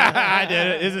 Yeah, I did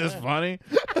it. Isn't this funny?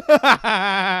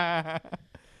 I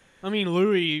mean,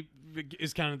 Louis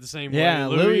is kind of the same Yeah,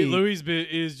 way. Louis- Louis' bit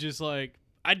is just like,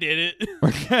 I did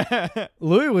it.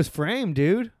 Louis was framed,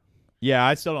 dude. Yeah,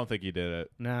 I still don't think he did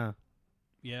it. Nah.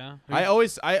 Yeah. I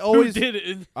always Who did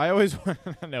it?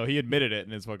 no, he admitted it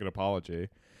in his fucking apology.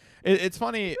 It's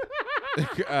funny.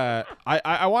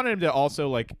 I wanted him to also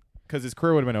like, because his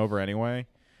career would have been over anyway.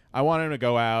 I wanted him to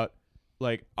go out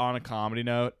like on a comedy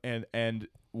note and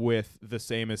with the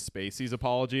same as Spacey's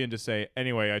apology and just say,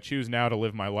 anyway, I choose now to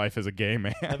live my life as a gay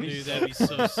man. Dude, that'd be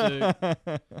so sick.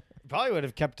 Probably would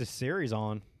have kept a series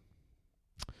on.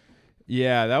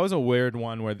 Yeah, that was a weird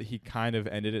one where he kind of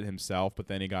ended it himself, but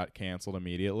then he got canceled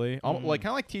immediately. Like kind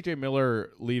of like T.J.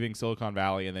 Miller leaving Silicon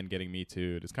Valley and then getting Me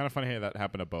Too'd. It's kind of funny how that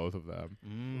happened to both of them.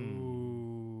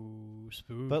 Ooh,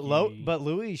 spooky. But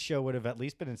Louis' show would have at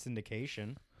least been in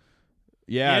syndication.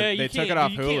 Yeah, you they took can't- it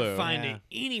off you Hulu. can't find Yeah. it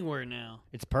anywhere now.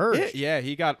 It's purged. Yeah,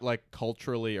 he got like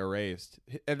culturally erased,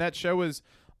 and that show was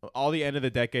all the end of the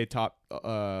decade top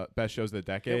best shows of the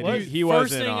decade. It was. He First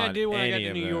wasn't thing on I did when I got any to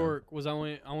of New them. York was I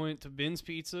went to Ben's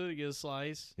Pizza to get a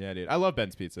slice. Yeah, dude, I love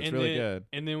Ben's Pizza. It's and really then, good.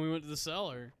 And then we went to the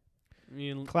cellar. Me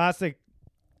and Classic.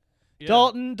 yeah.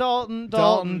 Dalton. Yeah.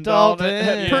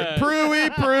 Pruey.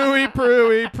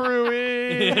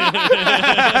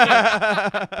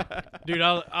 Dude,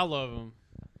 I love him.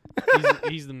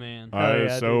 He's the man.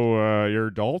 yeah, you're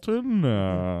Dalton.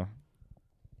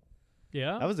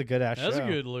 Yeah, That was a good ass show. that's a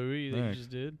good Louis that you Thanks. just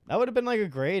did. That would have been like a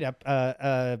great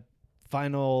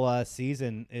final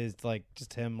season. Is like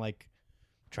just him like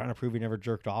trying to prove he never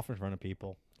jerked off in front of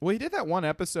people. Well, he did that one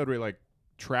episode where he like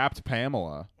trapped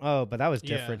Pamela. Oh, but that was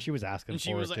Yeah. different. She was asking And for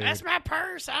she was it, like, dude. "That's my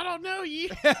purse. I don't know you."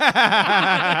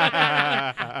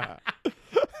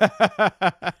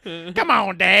 Come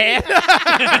on, Dad.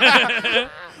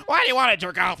 Why do you want to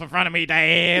jerk off in front of me,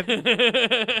 Dad?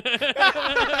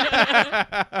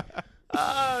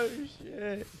 Oh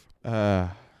shit! All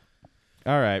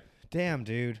right. Damn,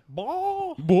 dude.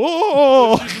 Whoa.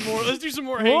 Let's do some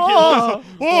more Hank Hill.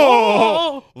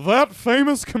 Whoa. That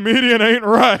famous comedian ain't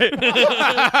right.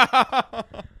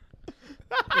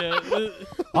 Yeah,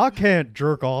 I can't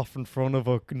jerk off in front of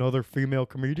another female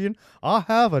comedian. I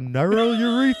have a narrow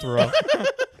urethra.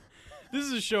 this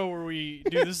is a show where we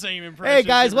do the same impression. Hey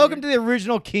guys, welcome to the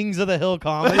original Kings of the Hill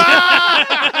comedy.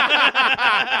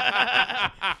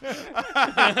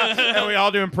 And we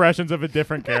all do impressions of a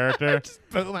different character.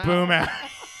 Boom out.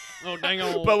 Oh dang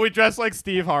on! But we dress like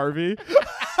Steve Harvey.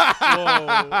 Whoa!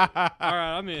 All right,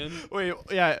 I'm in. Wait,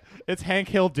 yeah, it's Hank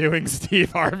Hill doing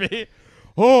Steve Harvey.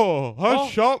 Oh, I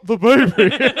shot the baby.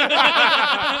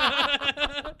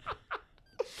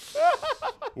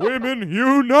 Women,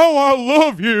 you know I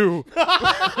love you.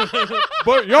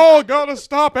 But y'all gotta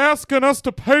stop asking us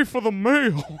to pay for the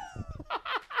meal.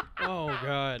 Oh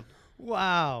God!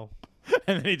 Wow.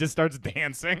 And then he just starts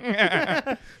dancing.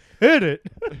 Hit it.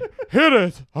 Hit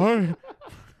it.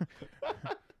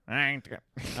 That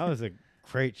was a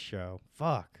great show.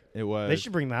 Fuck. It was. They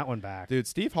should bring that one back. Dude,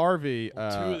 Steve Harvey. Two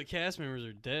of the cast members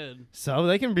are dead. So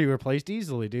they can be replaced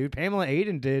easily, dude. Pamela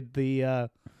Aiden did the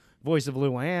voice of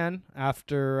Luann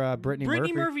after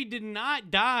Brittany Murphy did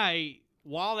not die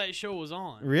while that show was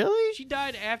on. Really? She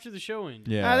died after the show ended.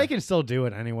 Yeah. They can still do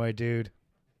it anyway, dude.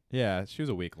 Yeah, she was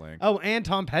a weak link. Oh, and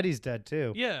Tom Petty's dead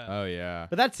too. Yeah. Oh, yeah.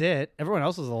 But that's it. Everyone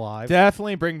else is alive.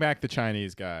 Definitely bring back the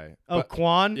Chinese guy. Oh, But-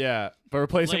 Quan? yeah, but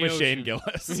replace him with Shane Laotian.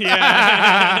 Gillis.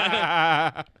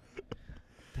 Yeah.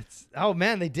 Oh,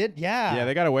 man, they did. Yeah. Yeah,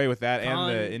 they got away with that and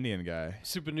Con- the Indian guy.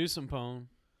 Super Newsom. Oh,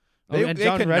 They and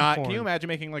John could not. Redcorn. Can you imagine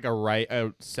making like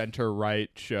a center right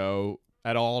show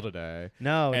at all today,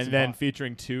 No. it's and then impo-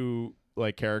 featuring two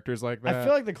like characters like that? I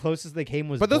feel like the closest they came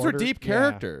was but those were Border- deep yeah.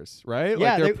 characters, right?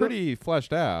 Yeah, like they're they- pretty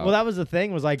fleshed out. Well, that was the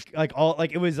thing. Was like all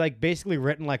like it was like basically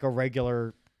written like a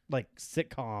regular like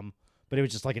sitcom, but it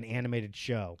was just like an animated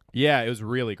show. yeah, it was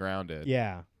really grounded.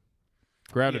 Yeah,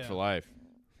 Grounded Yeah. for life.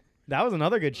 that was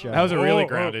another good show. That was a really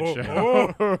grounded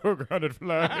show. Grounded for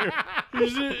life.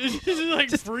 It's just like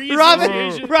free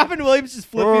Robin Williams just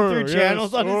flipping through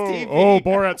channels on his TV. Oh,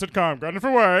 Borat sitcom. Grounded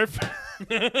for wife.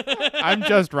 I'm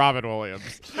just Robin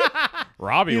Williams.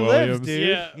 Robbie He Williams. lives, dude.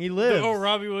 Yeah. He lives. Oh,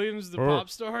 Robbie Williams, the Oh. pop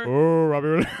star. Oh, Robbie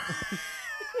Williams.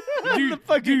 Dude,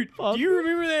 do you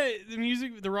remember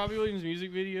the Robbie Williams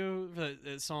music video for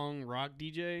that song Rock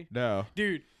DJ? No.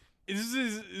 Dude, this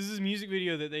is a music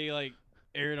video that they like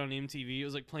aired on MTV. It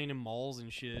was like playing in malls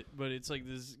and shit, but it's like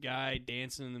this guy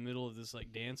dancing in the middle of this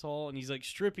like dance hall, and he's like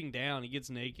stripping down. He gets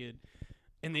naked,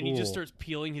 and then he just Cool. starts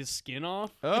peeling his skin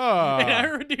off. Oh.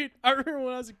 And I remember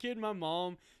when I was a kid, my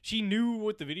mom, she knew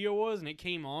what the video was, and it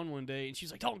came on one day, and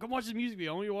she's like, "Don't come watch this music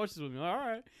video. I want you to watch this with me." I'm like, all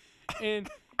right. And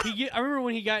I remember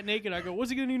when he got naked, I go, "What's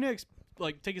he gonna do next?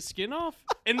 Like take his skin off?"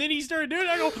 And then he started doing it.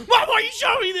 I go, "Mom, why you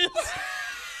show me this?"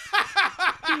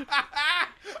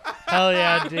 Hell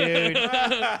yeah, dude.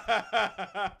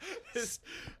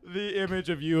 The image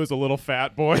of you as a little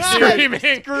fat boy Screaming.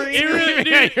 It really, dude,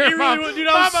 it really was, dude.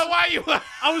 Mama, why you?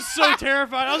 I was so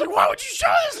terrified. I was like, "Why would you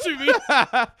show this to me?"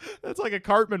 That's like a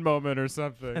Cartman moment or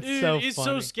something. That's Dude, so it's so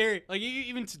funny. scary. Like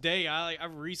even today,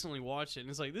 I've recently watched it, and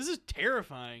it's like this is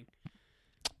terrifying.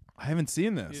 I haven't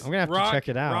seen this. I'm gonna have to check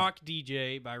it out. Rock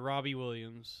DJ by Robbie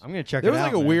Williams. I'm gonna check There it was out.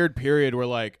 like a man. weird period where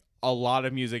like a lot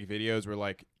of music videos were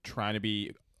like trying to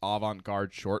be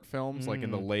avant-garde short films, like in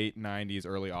the late '90s,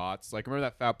 early aughts. Like remember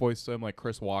that Fatboy Slim, like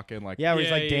Chris Walken, like Yeah, where he's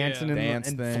Yeah, like yeah, dancing yeah. and, Dance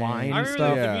and thing. flying I and remember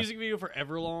stuff. Yeah. the music video for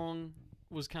Everlong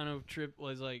was kind of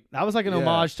was like That was like an Yeah.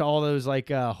 homage to all those like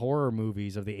horror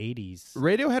movies of the 80s.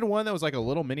 Radio had one that was like a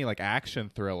little mini like action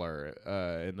thriller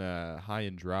in High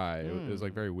and Dry. It was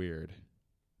like very weird.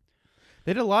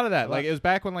 They did a lot of that. Like it was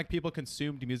back when like people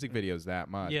consumed music videos that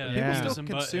much. Yeah, But Yeah. people still Some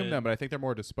consume butthead. them, but I think they're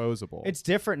more disposable. It's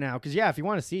different now because if you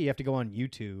want to see, you have to go on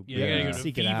YouTube. Yeah, you gotta You go can to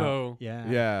seek it out. Vivo. Yeah.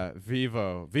 yeah,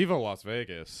 Vivo Las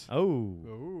Vegas. Oh.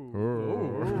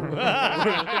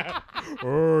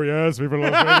 Oh yes, Viva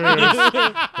Las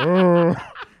Vegas.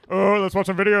 Oh, let's watch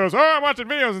some videos. Oh, I'm watching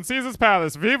videos in Caesar's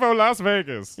Palace, Vivo Las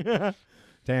Vegas.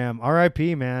 Damn.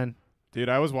 R.I.P. Man. Dude,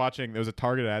 I was watching. There was a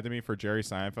targeted ad to me for Jerry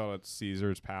Seinfeld at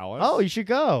Caesar's Palace. Oh, you should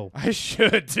go. I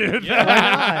should, dude.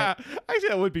 Yeah, why Actually,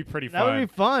 that would be pretty That fun. would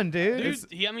be fun, dude.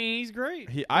 Dude, I mean, he's great.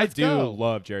 I Let's do go.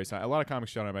 love Jerry Seinfeld. A lot of comics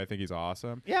show him. I think he's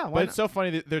awesome. Yeah, why But it's not? so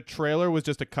funny that the trailer was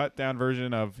just a cut down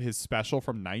version of his special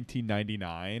from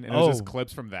 1999, and it was just Oh.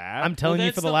 clips from that. I'm telling Well,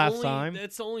 you that's for the last only, time.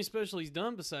 That's the only special he's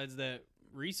done besides that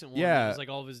recent one. Yeah. That was like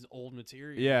all of his old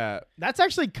material. yeah, That's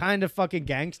actually kind of fucking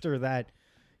gangster that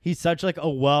he's such like a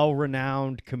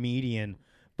well-renowned comedian,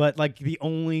 but like the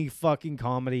only fucking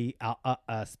comedy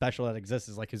special that exists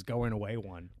is like his going away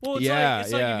one. Well, it's Yeah, like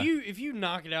it's yeah. like if you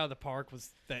knock it out of the park with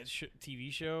that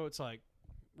TV show, it's like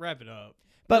wrap it up.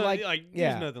 But No, like, yeah.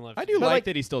 there's nothing left. I to do But like, like-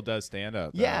 that he still does stand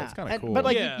up. though. Yeah, it's kind of and- cool. But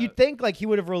like, Yeah. you'd think like he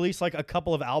would have released like a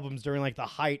couple of albums during like the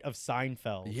height of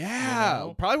Seinfeld. yeah, you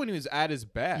know? probably when he was at his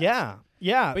best. yeah,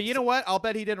 yeah. But you know what? I'll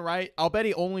bet he didn't write. I'll bet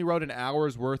he only wrote an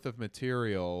hour's worth of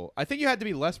material. I think you had to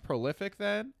be less prolific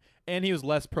then, and he was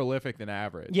less prolific than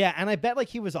average. Yeah, and I bet like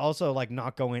he was also like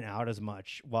not going out as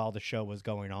much while the show was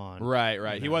going on. Right.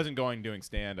 You He know? wasn't doing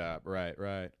stand up.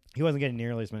 Right. He wasn't getting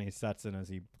nearly as many sets in as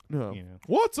he. No. You know.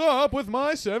 What's up with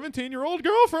my 17-year-old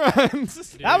girlfriend?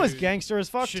 That was Dude. gangster as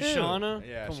fuck Shoshana.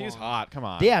 yeah, Come she's on. hot. Come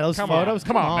on. Yeah, those Come photos, On.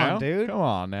 come on, now, dude. Come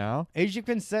on now. too. Age of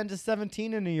consent to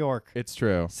 17 in New York, It's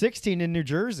true. 16 in New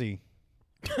Jersey.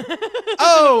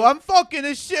 Oh, I'm fucking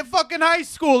this shit fucking high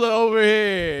school over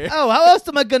here. Oh, how else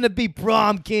am I gonna be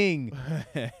prom king?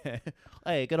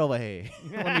 Hey, get over here.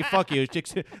 Let me fuck you.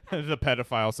 The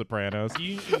pedophile Sopranos.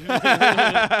 You-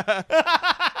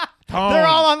 Tone. They're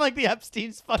all on like the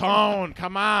Epstein's fucking. Tone,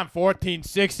 come on, 14,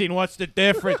 16, what's the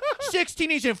difference?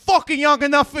 16 isn't fucking young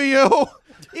enough for you.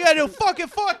 You gotta do fucking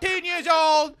 14 years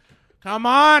old. Come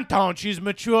on, Tone, she's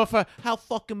mature for... How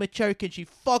fucking mature can she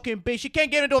fucking be? She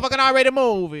can't get into a fucking R-rated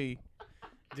movie.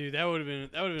 Dude, that would have been.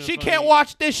 That would have been. She a funny- can't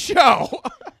watch this show.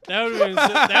 That would have been.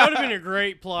 That would have been a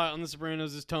great plot on The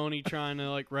Sopranos. Is Tony trying to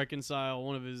like reconcile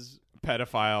one of his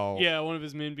Pedophile. one of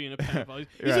his men being a pedophile.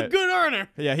 He's a Right. good earner.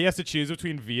 Yeah, he has to choose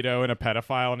between Vito and a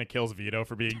pedophile, and he kills Vito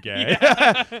for being gay.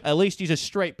 Yeah. At least he's a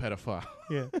straight pedophile.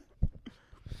 Yeah.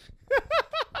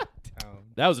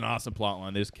 That was an awesome plot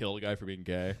line. They just killed a guy for being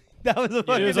gay. That was a It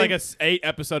fucking. was like a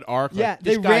 8-episode arc. yeah, like,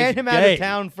 they this ran guy's him out gay. of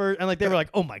town for, and like they were like,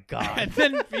 "Oh my god." And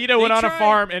then Vito went on a tried-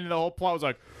 farm, and the whole plot was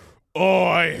like, "Oh,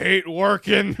 I hate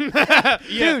working, Dude,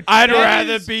 I'd that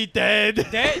rather is- be dead."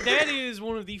 That is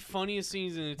one of the funniest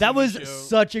scenes in a TV That was show.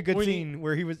 such a good When he- scene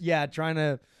where he was trying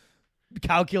to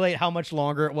calculate how much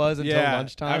longer it was until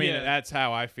lunchtime. I mean, Yeah. that's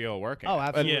how I feel working. Oh,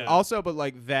 absolutely. Yeah. Also, but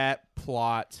like that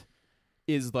plot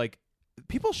is like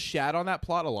people shat on that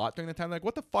plot a lot during the time. Like,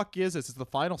 what the fuck is this? It's the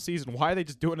final season. Why are they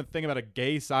just doing a thing about a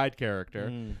gay side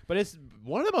character? But it's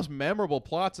one of the most memorable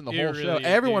plots in the whole show.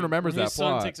 Everyone remembers that His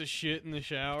son plot. takes a shit in the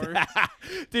shower.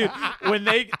 Dude,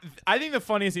 I think the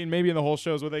funniest scene maybe in the whole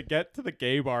show is when they get to the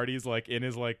gay bar and he's like in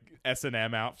his like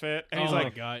S&M outfit and he's Oh my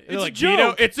like, God. it's They're a like,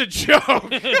 joke. It's a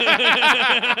joke.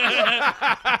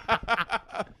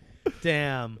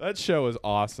 Damn. That show is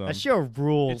awesome. That show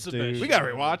rules, It's the dude. best We gotta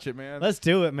rewatch it, man. Let's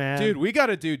do it, man. Dude, we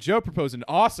gotta do. Joe proposed an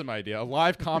awesome idea: a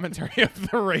live commentary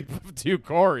of the rape of two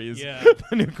Corys. Yeah.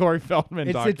 The new Corey Feldman.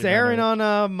 it's airing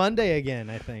on Monday again,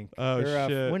 I think. Oh,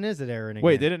 shit. When is it airing again?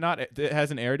 Wait, did it not? It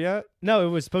hasn't aired yet. No, it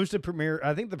was supposed to premiere.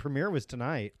 I think the premiere was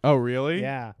tonight. Oh, really?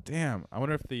 Yeah. Damn. I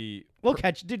wonder if the. We'll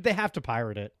catch. Dude, they have to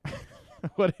pirate it.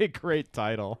 What a great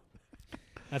title.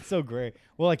 That's so great.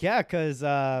 Well, like, yeah, because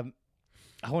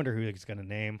I wonder who he's gonna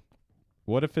name.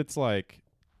 What if it's like,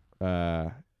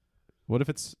 what if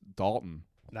it's Dalton?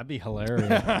 That'd be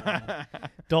hilarious.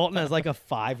 Dalton has like a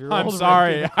 5-year-old. I'm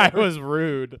sorry, I was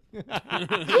rude.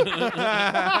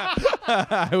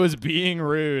 I was being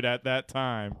rude at that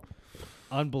time.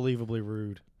 Unbelievably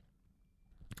rude.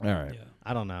 All right. Yeah.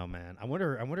 I don't know, man. I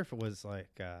wonder if it was like.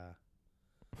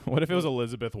 What if it was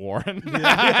Elizabeth Warren? Whoa.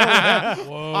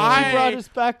 She brought us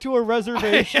back to a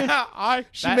reservation.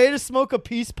 She made us smoke a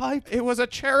peace pipe. It was a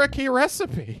Cherokee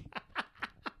recipe.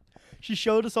 She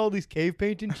showed us all these cave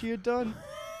paintings she had done.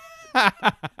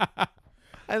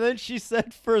 And then she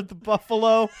said for the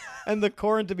buffalo and the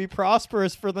corn to be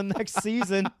prosperous for the next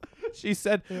season. She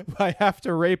said, I have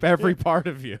to rape every part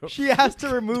of you. She has to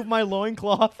remove my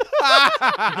loincloth.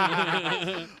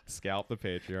 Scalp the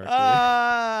patriarchy.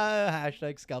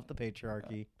 Hashtag scalp the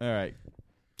patriarchy. All right.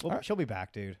 Well, she'll be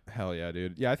back, dude. Hell yeah,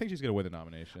 dude. Yeah, I think she's going to win the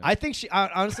nomination. I think she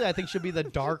honestly, I think she'll be the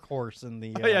dark horse in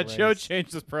the. Oh, yeah, race. Joe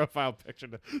changed his profile picture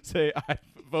to say, I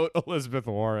vote Elizabeth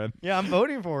Warren. Yeah, I'm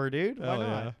voting for her, dude. Why Hell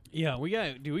not? yeah. Yeah, we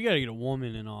gotta get a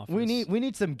woman in office. We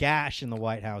need some gash in the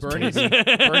White House. Bernie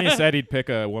please. said he'd pick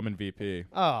a woman VP.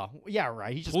 Oh, yeah,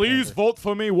 right. He just Please panders. vote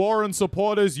for me, Warren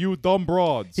supporters, you dumb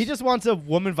broads. He just wants a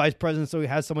woman vice president so he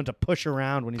has someone to push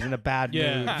around when he's in a bad mood.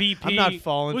 Yeah, VP. I'm not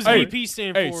falling. What for does it. VP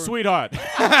stand Hey, for? sweetheart.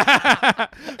 Yeah,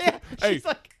 Hey, she's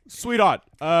like, sweetheart,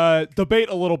 debate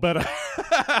a little better.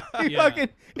 he Yeah. fucking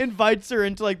invites her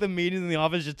into like the meeting in the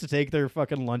office just to take their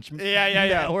fucking lunch.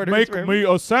 Yeah. orders Make for him. me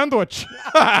a sandwich.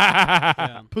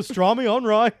 Yeah. Pastrami on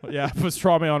rye. Yeah,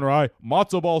 pastrami on rye,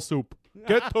 matzo ball soup.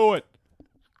 Get to it.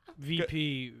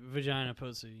 VP vagina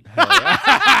pussy.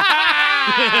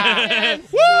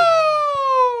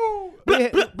 Woo!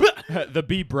 Yeah, The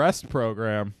B breast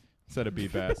program instead of B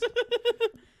best.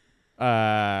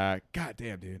 God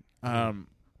damn, dude.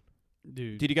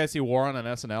 Dude. Did you guys see Warren on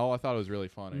SNL? I thought it was really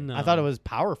funny. No. I thought it was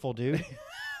powerful, dude.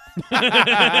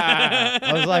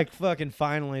 I was like, fucking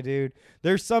finally, dude.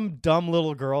 There's some dumb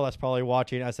little girl that's probably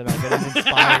watching SNL getting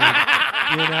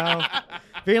inspired, you know?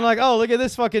 Being like, oh, look at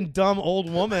this fucking dumb old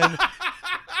woman.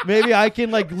 Maybe I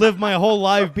can like live my whole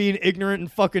life being ignorant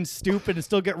and fucking stupid and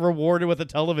still get rewarded with a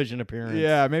television appearance.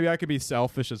 Yeah, maybe I could be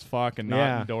selfish as fuck and not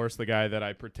Yeah. endorse the guy that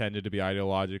I pretended to be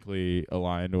ideologically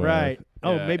aligned with. Right.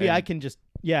 Oh, Yeah, maybe and I can just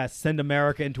send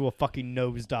America into a fucking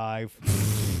nosedive.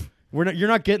 You're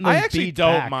not getting those I actually beads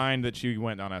don't back. mind that she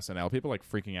went on SNL. People like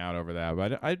freaking out over that,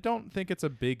 but I don't think it's a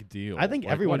big deal. I think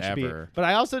Like, everyone should be. whatever. But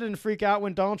I also didn't freak out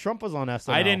when Donald Trump was on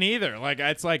SNL. I didn't either. Like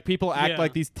it's like people act Yeah.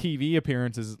 like these TV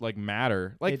appearances like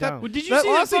matter. Like They that. don't. Well, did you that see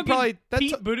that honestly fucking probably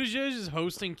Pete Buttigieg is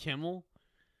hosting Kimmel?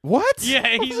 What? Yeah,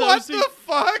 he's what hosting. the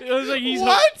fuck? It was like he's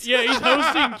what? he's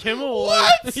hosting Kimmel.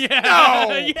 What? Yeah.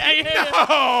 No. yeah.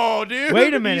 No, dude.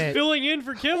 Wait a He's minute. filling in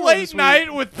for Kimmel. Late this week.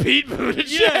 night with Pete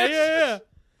Buttigieg. Yeah.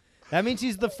 That means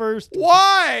he's the first.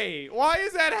 Why? Why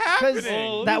is that Because happening?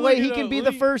 Well, that let me way look he it can up. be Let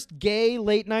the me- first gay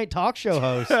late night talk show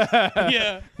host.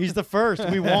 Yeah. He's the first.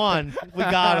 We won. We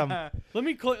got him. Let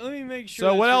me make sure.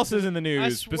 So what that's else right. is in the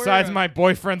news swear besides I- my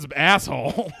boyfriend's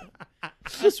asshole?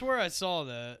 I swear I saw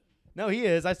that. No, he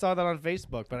is. I saw that on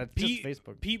Facebook, but it's just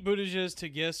Facebook. Pete Buttigieg to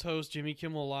guest host Jimmy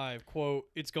Kimmel Live. Quote,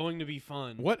 "It's going to be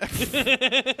fun." What?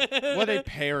 What a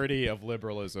parody of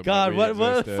liberalism. God, that what we a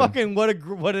existed. fucking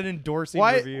what an endorsing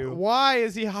Why? review. Why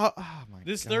is he? Oh my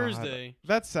This God. Thursday.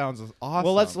 That sounds awesome.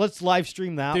 Well, let's live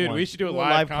stream that Dude, one. we should do a little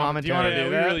live commentary. Do you want to Yeah, do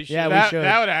we that? really should. Yeah, we that, should.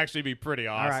 That would actually be pretty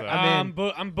right, awesome. I'm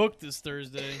in. I'm booked this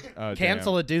Thursday. Oh,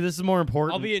 Cancel damn. it, dude. This is more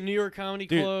important. I'll be at New York Comedy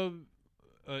Dude. Club,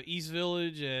 East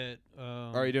Village at.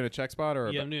 Are you doing a check spot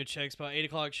or? Yeah, I'm doing a check spot,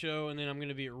 8:00 show, and then I'm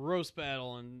gonna be at Roast Battle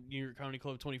on New York Comedy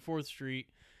Club, 24th Street,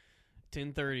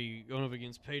 10:30, going up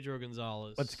against Pedro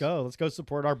Gonzalez. Let's go. Let's go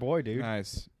support our boy, dude.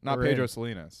 Nice. Not We're Pedro in.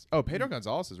 Salinas. Oh, Pedro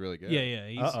Gonzalez is really good.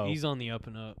 Yeah, Uh-oh. he's on the up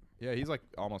and up. Yeah, he's like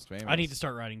almost famous. I need to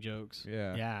start writing jokes.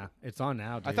 Yeah. Yeah, it's on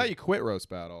now, dude. I thought you quit roast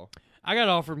battle. I got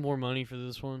offered more money for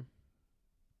this one,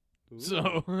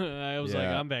 so I was like,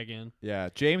 Yeah. I'm back in. Yeah,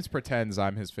 James pretends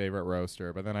I'm his favorite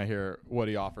roaster, but then I hear what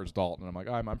he offers Dalton, and I'm like,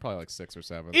 I'm probably like 6 or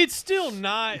 7. It's still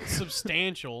not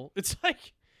substantial. It's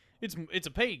like it's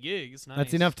a paid gig. It's nice.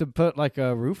 That's enough to put like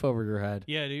a roof over your head.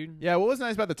 Yeah, dude. Yeah, what was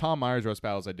nice about the Tom Myers roast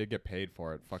battles? I did get paid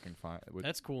for it. Fucking fine.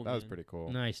 That's cool. That was man. pretty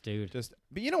cool. Nice, dude.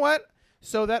 But you know what?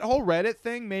 So that whole Reddit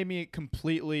thing made me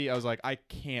completely. I was like, I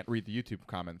can't read the YouTube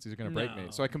comments. These are gonna break me.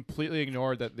 No. So I completely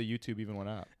ignored that the YouTube even went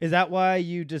up. Is that why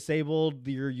you disabled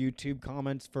your YouTube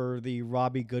comments for the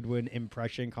Robbie Goodwin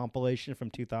impression compilation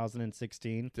from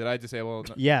 2016? Did I disable?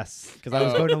 Yes, because I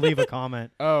was Oh. going to leave a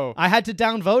comment. Oh. I had to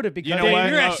downvote it because You know Dang, what?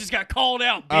 your ass Oh. just got called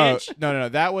out, Oh bitch. no!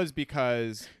 That was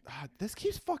because this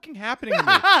keeps fucking happening to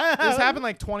me. This happened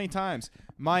like 20 times.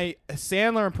 My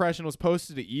Sandler impression was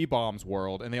posted to E-Bombs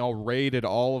World, and they all rated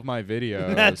all of my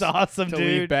videos. That's awesome, to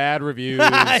leave dude. bad reviews.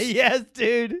 Yes,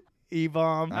 dude.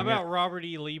 E-bomb. How about Robert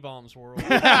E. Leebaum's world?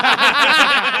 Robert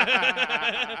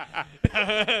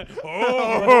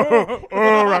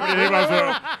E.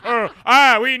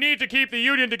 Leebaum's we need to keep the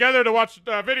union together to watch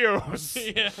videos.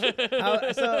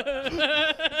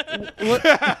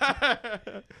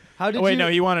 How did Wait, you? no,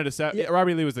 he wanted to set. Yeah.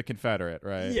 Robert E. Lee was the Confederate,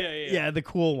 right? yeah, the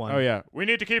cool one. Oh yeah. We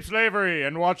need to keep slavery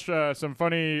and watch some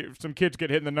kids get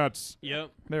hit in the nuts.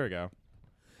 Yep. There we go.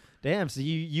 Damn. So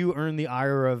you earned the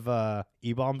ire of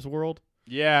E-bomb's world.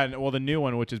 Yeah, and, well, the new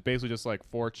one, which is basically just like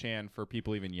 4chan for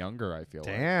people even younger. I feel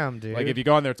Damn, dude. like if you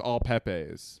go on there, it's all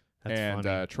Pepes. That's and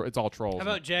funny. it's all trolls. How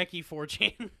about Jackie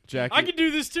 4chan? Jackie? I can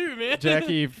do this too, man.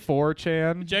 Jackie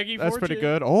 4chan. Jackie That's pretty 4chan.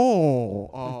 good.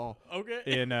 Oh. Okay.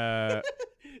 In Is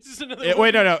this another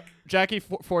wait, one? no. Jackie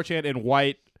 4chan in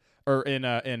white or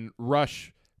in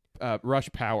Rush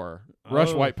Power. Rush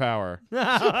Oh. White Power.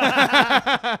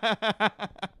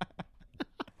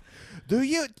 Do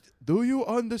you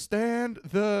understand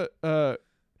the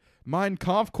Mein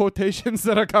Kampf quotations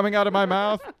that are coming out of my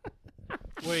mouth?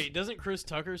 Wait, doesn't Chris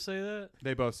Tucker say that?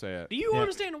 They both say it. Do you Yeah.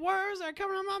 understand the words that are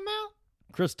coming out of my mouth?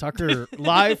 Chris Tucker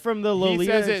live from the Lolita. He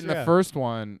says it in the yeah. first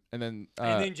one, and then,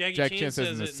 And then Jackie Chan says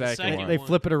in the says it second one. They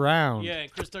flip it around. Yeah,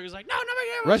 and Chris Tucker's like, no, nobody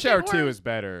ever Rush Hour understand 2 words. is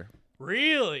better.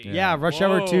 Really? Yeah, Rush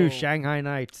Hour 2, Whoa. Shanghai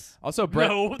Nights. Also, Brett.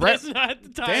 No, Brett that's not the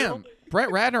title. damn, Brett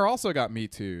Ratner also got Me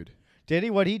Too'd. Did he?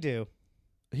 What'd he do?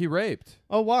 He raped.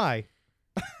 Oh, why?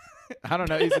 I don't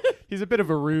know. He's a bit of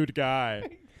a rude guy.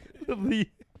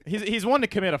 He's one to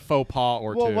commit a faux pas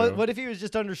or Well, two. what if he was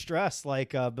just under stress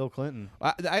like Bill Clinton?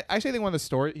 I actually think one of the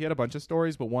stories, he had a bunch of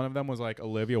stories, but one of them was like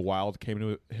Olivia Wilde came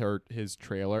to his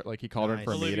trailer, like he called her in Nice.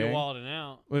 for a Olivia meeting. Wilde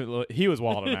out. Well, he was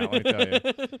wilding out, let me tell you.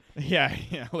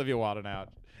 Yeah, Olivia wilding out.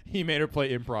 He made her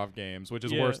play improv games, which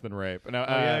is Yeah. worse than rape. No,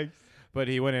 yeah. but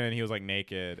he went in and he was like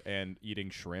naked and eating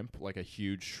shrimp, like a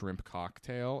huge shrimp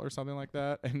cocktail or something like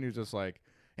that. And he was just like,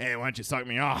 "Hey, why don't you suck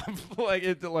me off?" like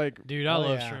Dude, I Oh,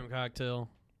 love yeah. shrimp cocktail.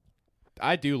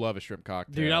 I do love a shrimp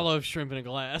cocktail. Dude, I love shrimp in a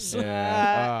glass.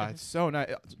 Yeah, it's so nice.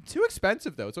 Too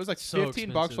expensive though. It's always like So $15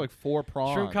 expensive. for like 4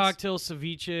 prawns. Shrimp cocktail,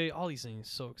 ceviche, all these things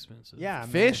so expensive. Yeah,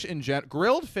 Fish in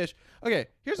grilled fish. Okay,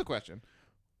 here's a question.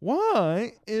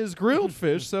 Why is grilled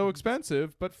fish so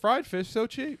expensive but fried fish so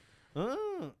cheap?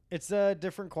 Oh, it's a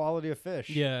different quality of fish.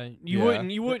 Yeah, you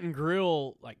Yeah. wouldn't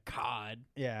grill like cod.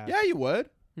 Yeah. Yeah, you would.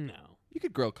 No, You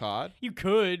could grill cod. you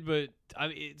could, but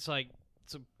it's like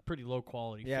it's a pretty low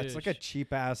quality. Yeah, fish. it's like a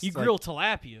cheap ass. You like- grill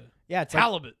tilapia, Yeah, it's like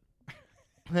halibut,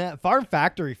 farm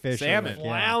factory fish. Salmon. I think,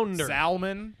 yeah. flounder.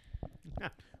 Salmon.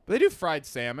 But they do fried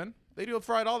salmon. They do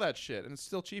fried all that shit, and it's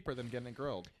still cheaper than getting it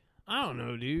grilled. I don't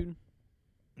know, dude.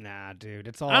 Nah, dude,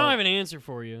 it's all. I don't have an answer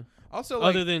for you Also, like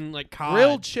other than like cod.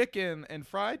 grilled chicken and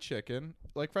fried chicken,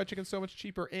 like fried chicken's so much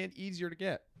cheaper and easier to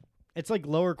get. It's like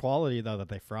lower quality though that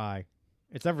they fry.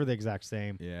 It's never the exact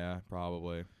same. Yeah,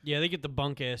 probably. Yeah, they get the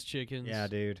bunk ass chickens. Yeah,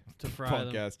 dude. to fry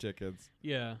Punk them. ass chickens.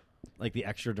 Yeah. Like the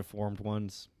extra deformed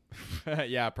ones.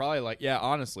 Yeah, probably like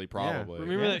honestly, probably.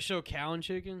 Remember Yeah. that show Cow and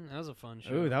Chicken? That was a fun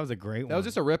show. Ooh, that was a great one. That was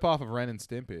just a ripoff of Ren and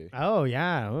Stimpy. Oh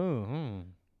yeah. Ooh.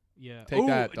 yeah. Take Ooh,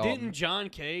 that, Dalton. Didn't John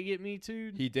Kay get me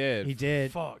too? He did. He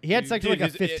did. Fuck, He had dude. sex Dude, with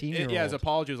like a his- 15-year-old. Yeah, his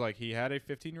apology was like he had a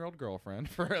 15-year-old girlfriend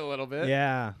for a little bit.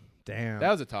 Yeah. Damn. That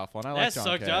was a tough one. I That like John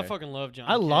sucked. Kay. I fucking love John.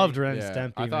 I Kay. loved Ren and Yeah,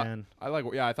 Stimpy, I thought, man.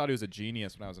 I thought he was a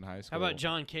genius when I was in high school. How about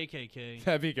John KKK?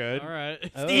 That'd be good. All right.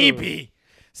 Oh.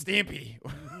 Stimpy,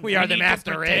 we are the need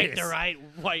master to protect race. the right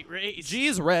white race.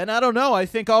 Geez, Ren, I don't know. I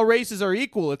think all races are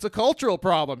equal. It's a cultural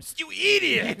problem. You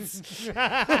idiots!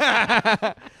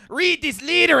 Read this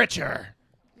literature.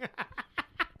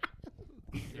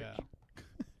 Yeah.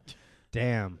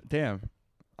 Damn. Damn.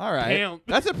 All right. Damn.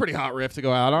 That's a pretty hot riff to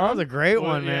go out on. That was a great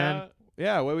Well, one, man.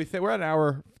 Yeah, what do we think? We're at an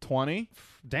hour 20.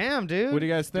 Damn, dude. What do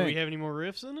you guys Do we think? have any more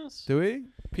riffs in us? Do we?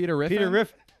 Peter Riffin? Peter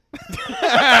Riff.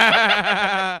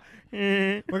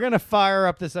 We're gonna fire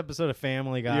up this episode of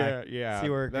Family Guy. Yeah, yeah. See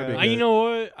where it That'd be goes. You good. know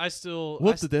what? I still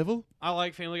What the devil? I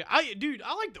like Family Guy.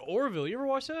 I like the Orville. You ever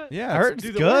watch that? Yeah, I heard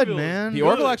Dude, it's the good, Orville is man. the good.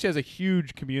 Orville actually has a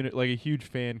huge community, like a huge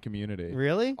fan community.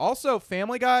 Really? Also,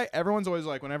 Family Guy, everyone's always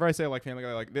like, whenever I say like Family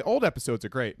Guy, like the old episodes are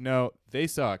great. No, they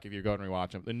suck if you go and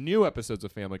rewatch them. The new episodes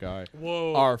of Family Guy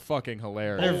Whoa. are fucking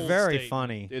hilarious. They're Bold very statement.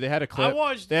 funny. Dude, they had a clip.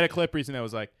 watched- They had a clip recently that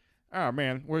was like, "Oh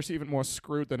man, we're even more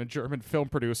screwed than a German film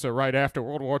producer right after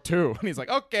World War II." And he's like,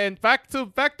 "Okay, and back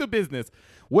to business.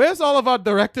 Where's all of our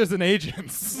directors and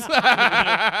agents?"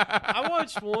 I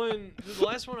watched one. The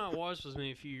last one I watched was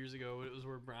maybe a few years ago. It was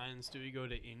where Brian and Stewie go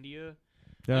to India.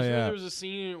 Oh, I swear yeah. There was a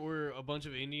scene where a bunch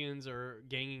of Indians are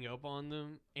ganging up on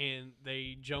them, and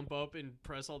they jump up and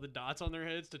press all the dots on their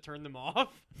heads to turn them off.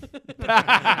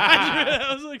 That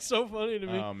was like so funny to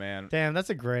me. Oh man, Damn,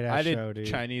 that's a great ass I did show, dude.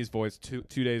 Chinese voice two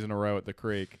days in a row at the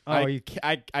Creek. Oh,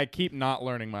 I keep not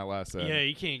learning my lesson. Yeah,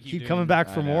 you can't keep Keep doing coming that. back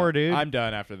I for know. more, dude. I'm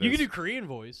done after this. You can do Korean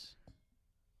voice.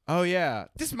 Oh yeah,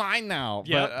 this is mine now.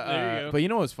 Yep, but, there you go. But you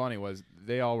know what's funny was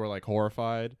they all were like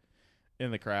horrified in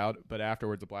the crowd, but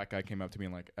afterwards a black guy came up to me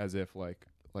and like as if like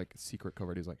secret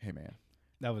covert. He's like, "Hey man,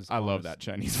 that was. I love honest. that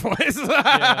Chinese voice."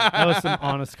 That was some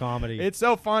honest comedy. It's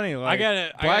so funny. Like,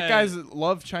 black I guys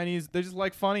love Chinese. They just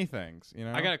like funny things, you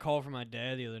know. got a call from my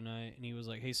dad the other night, and he was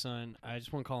like, "Hey son, I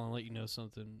just want to call and let you know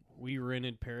something. We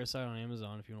rented Parasite on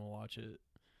Amazon if you want to watch it."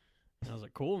 And I was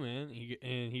like, "Cool, man."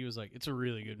 And he was like, "It's a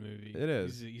really good movie." It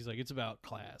is. He's like, "It's about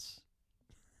class."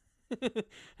 And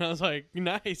I was like,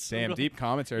 "Nice." I'm Damn, glad- deep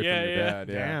commentary Yeah, from your yeah. dad.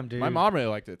 Yeah. Damn, dude. My mom really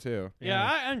liked it too. Yeah,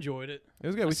 I enjoyed it. It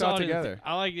was good. I We saw it in the together.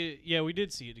 I like it. Yeah, we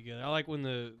did see it together. I like when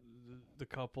the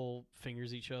couple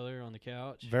fingers each other on the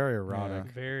couch. very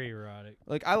erotic. Very erotic.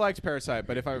 Like I liked Parasite,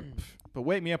 but but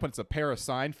wake me up when it's a pair of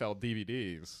Seinfeld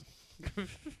DVDs.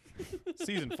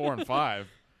 Season 4 and 5.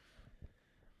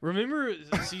 Remember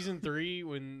season 3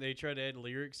 when they tried to add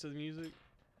lyrics to the music?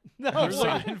 No, There's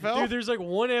like, Seinfeld? dude, there's like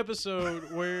one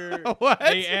episode where What?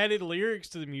 they added lyrics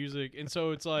to the music, and so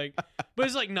it's like, but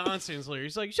it's like nonsense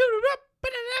lyrics, like shut it up.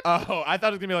 Oh, I thought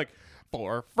it was gonna be like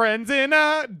 4 friends in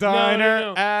a diner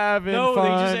no. having No, fun, they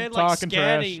just add like talking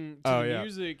trash. scatting to Oh the yeah.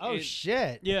 music. Oh and-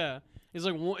 shit. Yeah, it's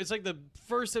like it's like the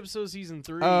first episode of season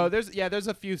 3. Oh, there's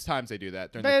a few times they do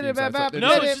that. During the theme song. So they're No,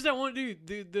 just- it's just that one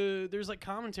dude. There's like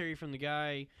commentary from the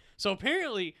guy. So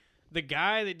apparently, the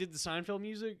guy that did the Seinfeld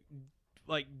music,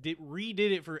 like,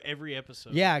 redid it for every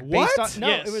episode. Yeah. What? Based on, no,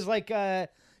 Yes. it was like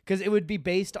because it would be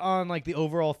based on like the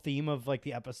overall theme of like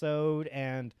the episode,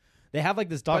 and they have like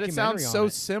this but it documentary. sounds on so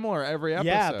it. similar every episode.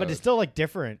 Yeah, but it's still like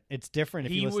different. It's different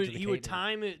if he you listen would to the he would cadence.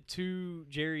 time it to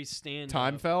Jerry's stand.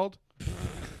 Timefeld.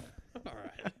 All right.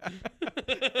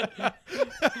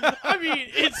 I mean,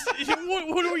 it's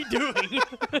what are we doing?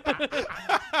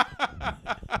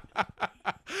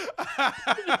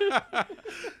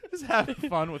 Just having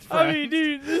fun with friends. I mean,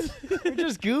 dude. We're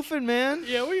just goofing, man.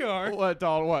 Yeah, we are. What,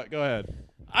 Donald? What? Go ahead.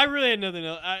 I really had nothing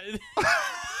else. I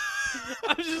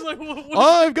was just like, what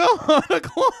I've got a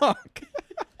clock.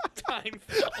 time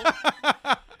film?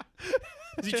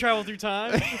 Does he travel through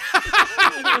time?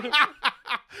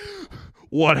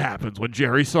 What happens when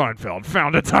Jerry Seinfeld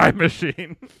found a time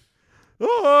machine?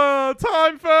 Oh,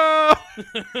 time fell.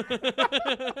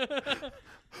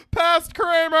 Past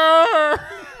Kramer.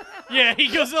 Yeah, he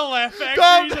goes to the Laugh Factory.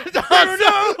 Don't He's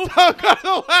like, go to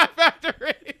the Laugh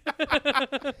Factory.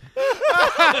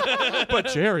 But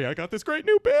Jerry, I got this great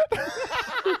new bit.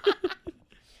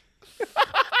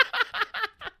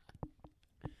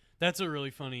 That's a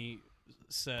really funny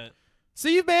set.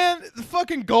 See, man, the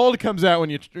fucking gold comes out when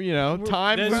you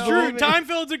time. That's fell. true.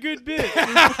 Timefeld's a good bit.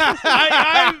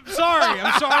 I'm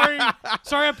sorry.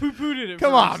 Sorry, I poo-pooed it.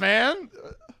 Come on, man.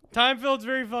 Timefeld's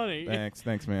very funny.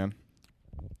 Thanks, man.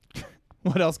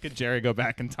 What else could Jerry go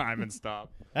back in time and stop?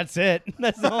 That's it.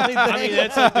 That's the only thing. I mean,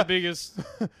 that's like the biggest.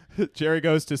 Jerry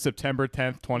goes to September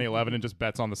 10th, 2011 and just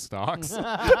bets on the stocks.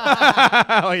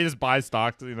 Like he just buys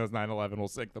stocks. 9/11 will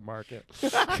sink the market.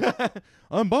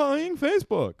 I'm buying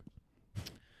Facebook.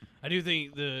 I do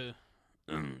think the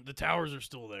towers are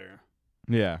still there.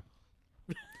 Yeah.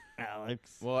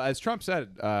 Alex. Well, as Trump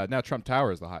said, now Trump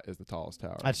Tower is the tallest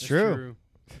tower. That's That's true.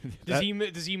 Does he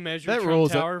measure that Trump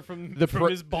rules Tower from pro-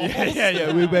 his balls?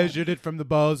 Yeah. We measured it from the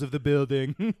balls of the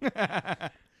building.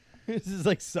 This is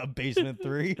like Sub Basement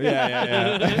 3.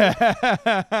 Yeah.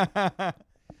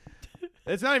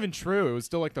 It's not even true. It was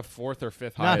still like the 4th or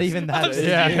 5th highest. Not even that.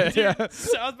 Yeah, yeah.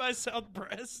 South by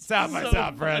Southwest. South by So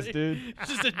Southwest, funny. dude.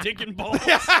 Just a dick and balls.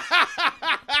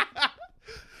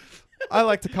 I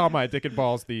like to call my dick and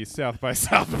balls the South by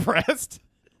Southwest.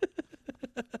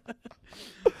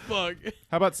 Fuck.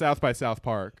 How about South by South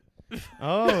Park?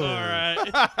 Oh. All right.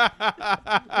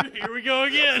 Here we go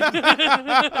again.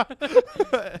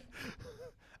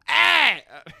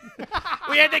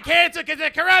 We had to cancel because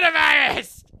of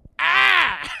coronavirus.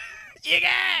 You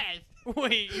guys.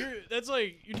 Wait, that's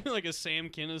like you're doing like a Sam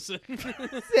Kinison.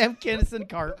 Sam Kinison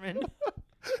Cartman.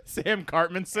 Sam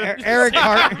Cartmanson. Eric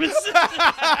Cartman.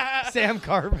 Sam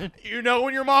Cartman. You know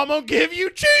when your mom won't give you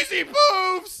cheesy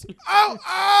poofs.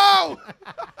 Oh.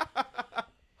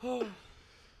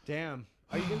 Damn.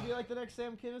 Are you gonna be like the next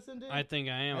Sam Kinison, dude? I think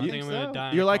I am. I You think I'm think gonna so? die.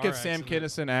 in You're a like car if Sam accident.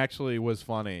 Kinison actually was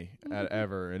funny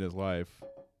ever in his life.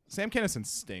 Sam Kinison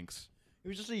stinks. He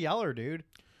was just a yeller, dude.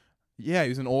 Yeah, he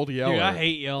was an old yeller. Dude, I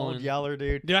hate yelling. Old yeller,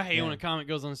 dude. Dude, I hate Yeah. when a comic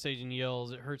goes on stage and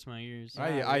yells. It hurts my ears.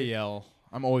 I yell.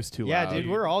 I'm always too Yeah, loud. dude,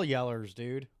 we're all yellers,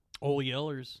 dude. Old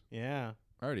yellers. Yeah.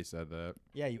 I already said that.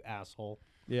 Yeah, you asshole.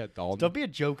 Yeah, Dalton. Don't be a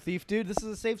joke thief, dude. This is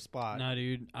a safe spot. Nah,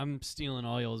 dude, I'm stealing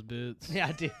all y'all's bits.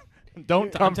 Yeah, dude.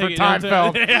 Don't come for taking- I'm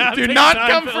Timefeld. Yeah, I'm Do taking not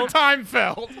come for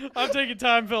Timefeld. Timefeld. I'm taking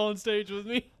Timefeld on stage with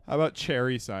me. How about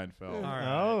Cherry Seinfeld? All right.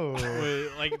 Oh. Wait,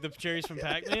 like the cherries from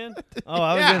Pac-Man? Oh,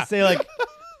 I was Yeah. gonna say like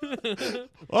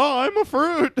Oh, I'm a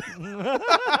fruit.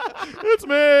 It's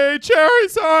me, Cherry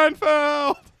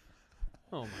Seinfeld.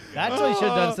 Oh my god. that's what you should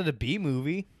have done instead of B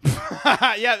movie.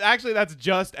 Yeah, actually, that's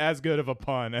just as good of a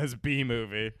pun as B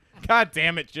movie. God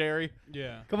damn it, Jerry.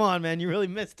 Yeah. Come on, man, you really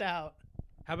missed out.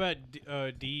 How about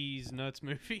D's Nuts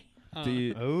movie?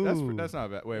 That's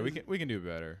not bad. Wait, we can do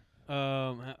better.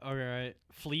 All right.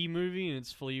 Flea movie, and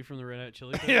it's Flea from the Red Hot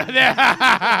Chili Peppers.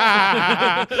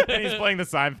 Yeah. And he's playing the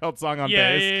Seinfeld song on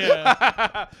bass.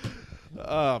 Yeah.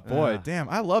 Oh boy, damn!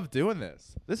 I love doing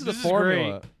this. This is This a is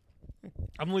formula. great.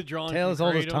 I'm withdrawing. Tale from as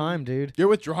old as Kratom. time, dude. You're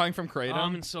withdrawing from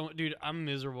Kratom. Dude, I'm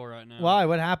miserable right now. Why?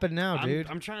 What happened now, dude?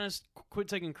 I'm trying to quit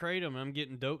taking Kratom, and I'm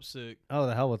getting dope sick. Oh,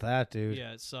 the hell with that, dude.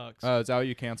 Yeah, it sucks. Is that why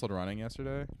you canceled running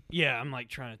yesterday? Yeah, I'm like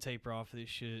trying to taper off this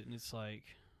shit, and it's like,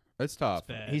 It's tough. it's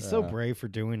bad. He's so brave for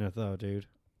doing it, though, dude.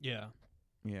 Yeah.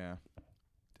 Yeah.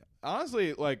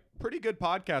 Honestly, like pretty good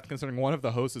podcast considering one of the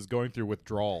hosts is going through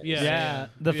withdrawals. Yeah.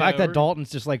 The Yeah, fact that we're-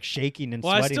 Dalton's just like shaking and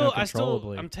Well, sweating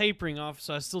uncontrollably. I'm tapering off,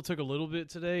 so I still took a little bit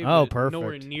today. Oh, but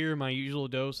Nowhere perfect. near my usual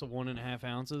dose of 1.5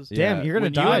 ounces. Damn, you're gonna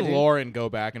when die, you and dude. Lauren go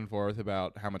back and forth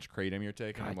about how much kratom you're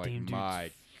taking, I'm God like, damn, dude,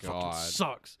 my Fucking god.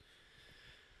 sucks.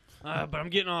 But I'm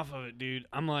getting off of it, dude.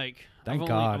 I'm like, Thank I've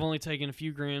God. only taken a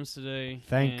few grams today.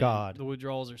 Thank and God. The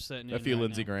withdrawals are setting in. A few right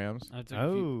Lindsey now. Grahams. I took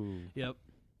a few- Oh. Yep.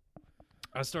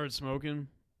 I started smoking.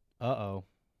 Uh-oh.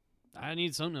 I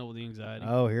need something else with the anxiety.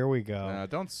 Oh, here we go.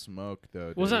 Don't smoke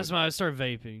though. Well, it's not dude. smoking. I started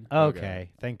vaping.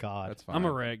 Okay. Thank God. That's fine. I'm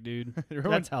a wreck, dude.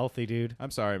 That's healthy, dude.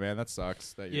 I'm sorry, man. That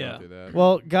sucks that you Yeah. don't do that.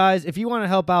 Well, guys, if you want to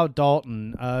help out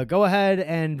Dalton, go ahead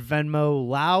and Venmo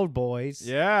Loud Boys.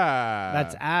 yeah.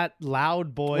 That's at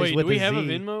Loud Boys Wait, with do we a have a Z.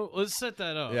 Venmo? Let's set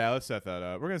that up. Yeah, let's set that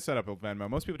up. We're gonna set up a Venmo.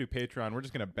 Most people do Patreon. We're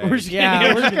just gonna beg. We're just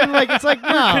Yeah, we're just gonna like it's like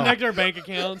no. Connect our bank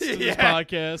accounts to this Yeah.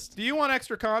 podcast. Do you want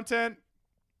extra content?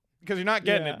 Because you're not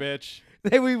getting Yeah. it, bitch.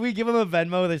 we give them a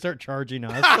Venmo, they start charging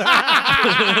us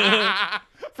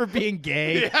for being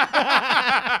gay.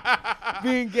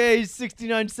 Being gay is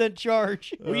 69-cent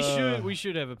charge. We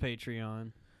should have a Patreon.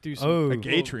 Do some Oh. A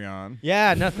Gatreon.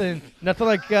 Yeah, nothing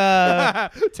like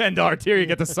 $10 tier, you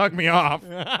get to suck me off.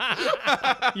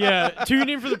 Yeah, tune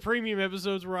in for the premium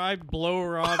episodes where I blow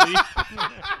Robbie.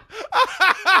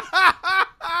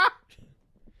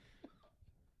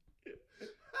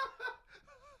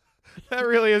 That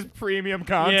really is premium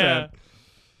content.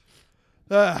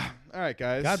 All right,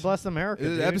 guys. God bless America.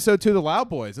 This is dude. episode 2 of the Loud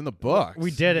Boys in the books.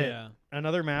 We did it. Yeah.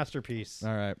 Another masterpiece.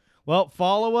 All right. Well,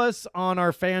 follow us on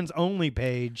our fans only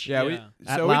page. Yeah. Yeah.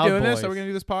 At So are we Loud doing this? Boys. Are we gonna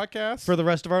do this podcast For the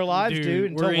rest of our lives, Dude,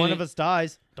 dude, we're until one in of it. us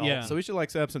dies. Yeah. So we should like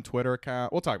set up some Twitter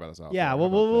account. We'll talk about this off. Yeah, air. we'll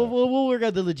How about that? we'll work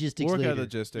out the logistics We'll work later. out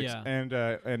logistics.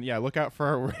 Yeah. And yeah, look out for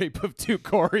our Rape of Two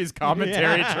Corey's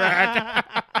commentary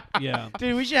track. Yeah.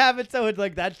 Dude, we should have it so it's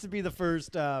like that should be the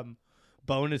first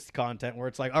bonus content where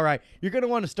it's like, all right, you're gonna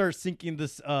want to start syncing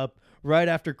this up right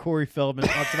after Corey Feldman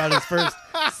talks about his first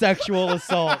sexual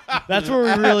assault. That's where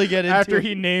we really get into After it.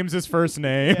 he names his first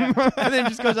name. Yeah. And then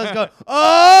just goes out going,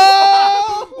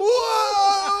 oh,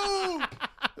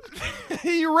 Whoa!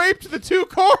 He raped the two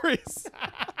Corys.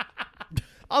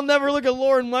 I'll never look at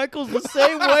Lauren Michaels the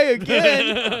same way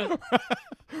again.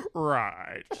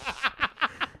 Right.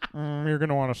 You're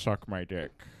gonna want to suck my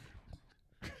dick.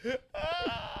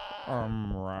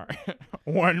 Right.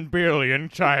 1 billion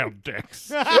child dicks.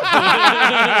 All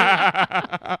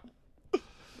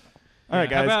right,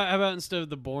 guys. How about instead of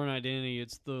the Bourne identity,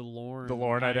 it's the Lorne. The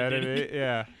Lorne identity.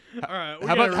 Yeah. All right.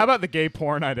 How about the gay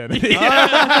porn identity? Are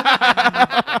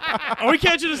we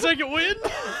catching a second win?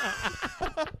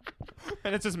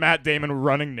 And it's just Matt Damon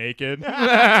running naked.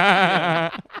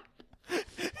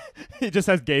 He just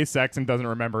has gay sex and doesn't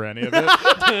remember any of it.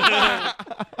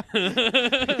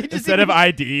 Instead of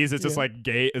IDs, it's just like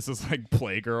gay. It's just like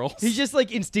playgirls. He just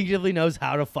like instinctively knows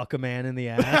how to fuck a man in the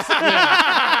ass.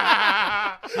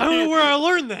 I don't know where I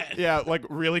learned that. Yeah, like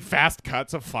really fast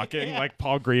cuts of fucking, like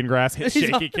Paul Greengrass hit He's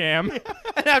shaky cam.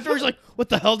 And afterwards, like, what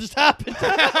the hell just happened?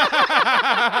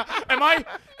 Am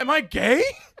I gay?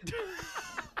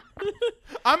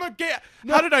 I'm a gay.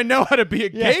 How did I know how to be a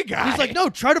gay guy? He's like, no,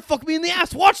 try to fuck me in the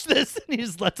ass. Watch this. And he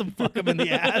just lets him fuck him in the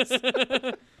ass.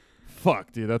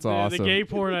 Fuck, dude, that's awesome. The gay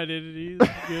porn identity is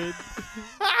good.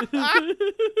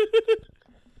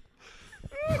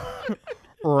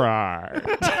 Right.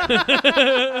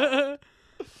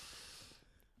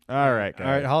 All right, guys.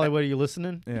 All right, Hollywood, are you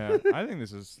listening? Yeah, I think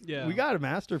this is. Yeah. We got a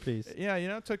masterpiece. Yeah,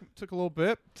 it took a little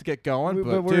bit to get going,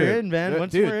 But we're dude, in, man.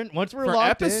 Once dude, we're in, once we're for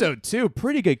locked episode 2,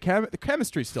 pretty good. The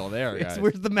chemistry's still there, in, guys.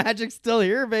 where's the magic still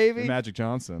here, baby? Magic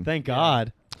Johnson. Thank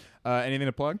God. Anything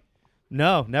to plug?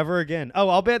 No, never again. Oh,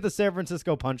 I'll be at the San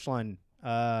Francisco Punchline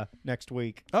next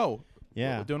week. Oh,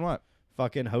 Yeah, doing what?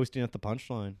 fucking hosting at the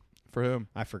Punchline. For whom?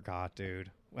 I forgot,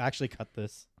 dude. I actually cut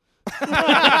this.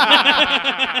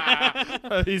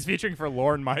 He's featuring for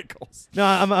Lorne Michaels. No,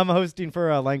 I'm hosting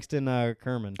for Langston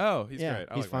Kerman. Oh, he's yeah, great.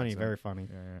 I he's like funny, Langston. very funny.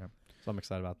 Yeah. So I'm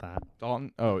excited about that.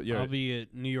 Dalton. Oh, yeah. I'll be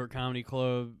at New York Comedy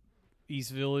Club,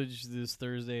 East Village this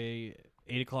Thursday,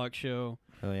 8:00 show,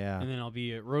 Oh yeah. and then I'll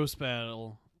be at Roast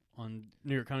Battle on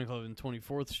New York Comedy Club in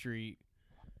 24th Street,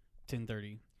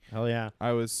 10:30. Hell yeah.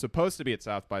 I was supposed to be at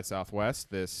South by Southwest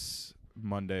this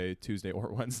Monday, Tuesday, or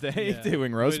Wednesday Yeah.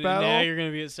 doing Roast But Battle. Now you're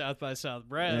gonna be at South by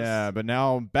Southwest. Yeah, but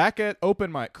now back at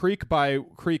open mic, Creek by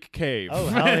Creek Cave, Oh,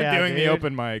 hell yeah, doing the dude.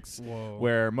 open mics, Whoa.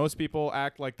 where most people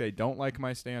act like they don't like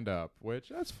my stand-up, which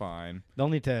that's fine. They'll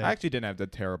need to. I actually didn't have the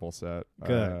terrible set.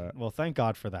 Good. Well, thank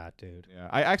God for that, dude. Yeah,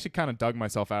 I actually kind of dug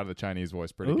myself out of the Chinese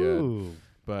voice pretty good, Ooh,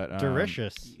 but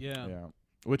delicious. Yeah. Yeah,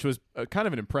 which was kind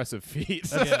of an impressive feat.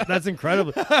 That's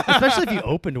incredible, especially if you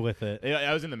opened with it. Yeah,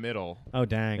 I was in the middle. Oh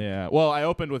dang. Yeah. Well, I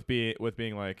opened with being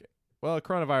like, well,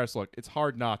 coronavirus. Look, it's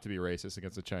hard not to be racist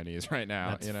against the Chinese right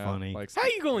now. That's you know, funny. Like, How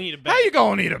you gonna eat a bat? how you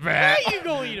gonna eat a bat? How you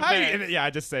gonna eat a How you- bat? yeah,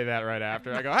 I just say that right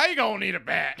after. I go, how you gonna eat a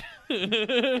bat?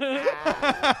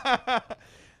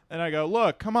 And I go,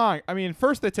 look, come on. I mean,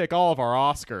 first they take all of our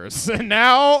Oscars, and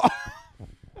now,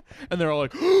 and they're all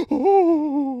like,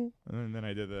 oh. And then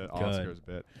I did the Oscars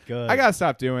bit. Good. I gotta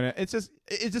stop doing it.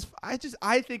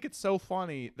 I think it's so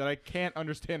funny that I can't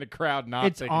understand a crowd not.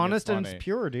 It's thinking honest it's and funny. it's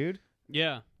pure, dude.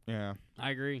 Yeah, Yeah. I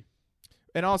agree.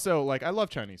 And also, like, I love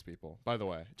Chinese people, by the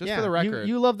way. Just yeah, for the record.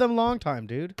 you love them long time,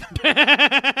 dude.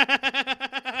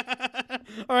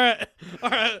 All right,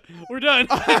 we're done.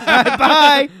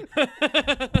 Bye.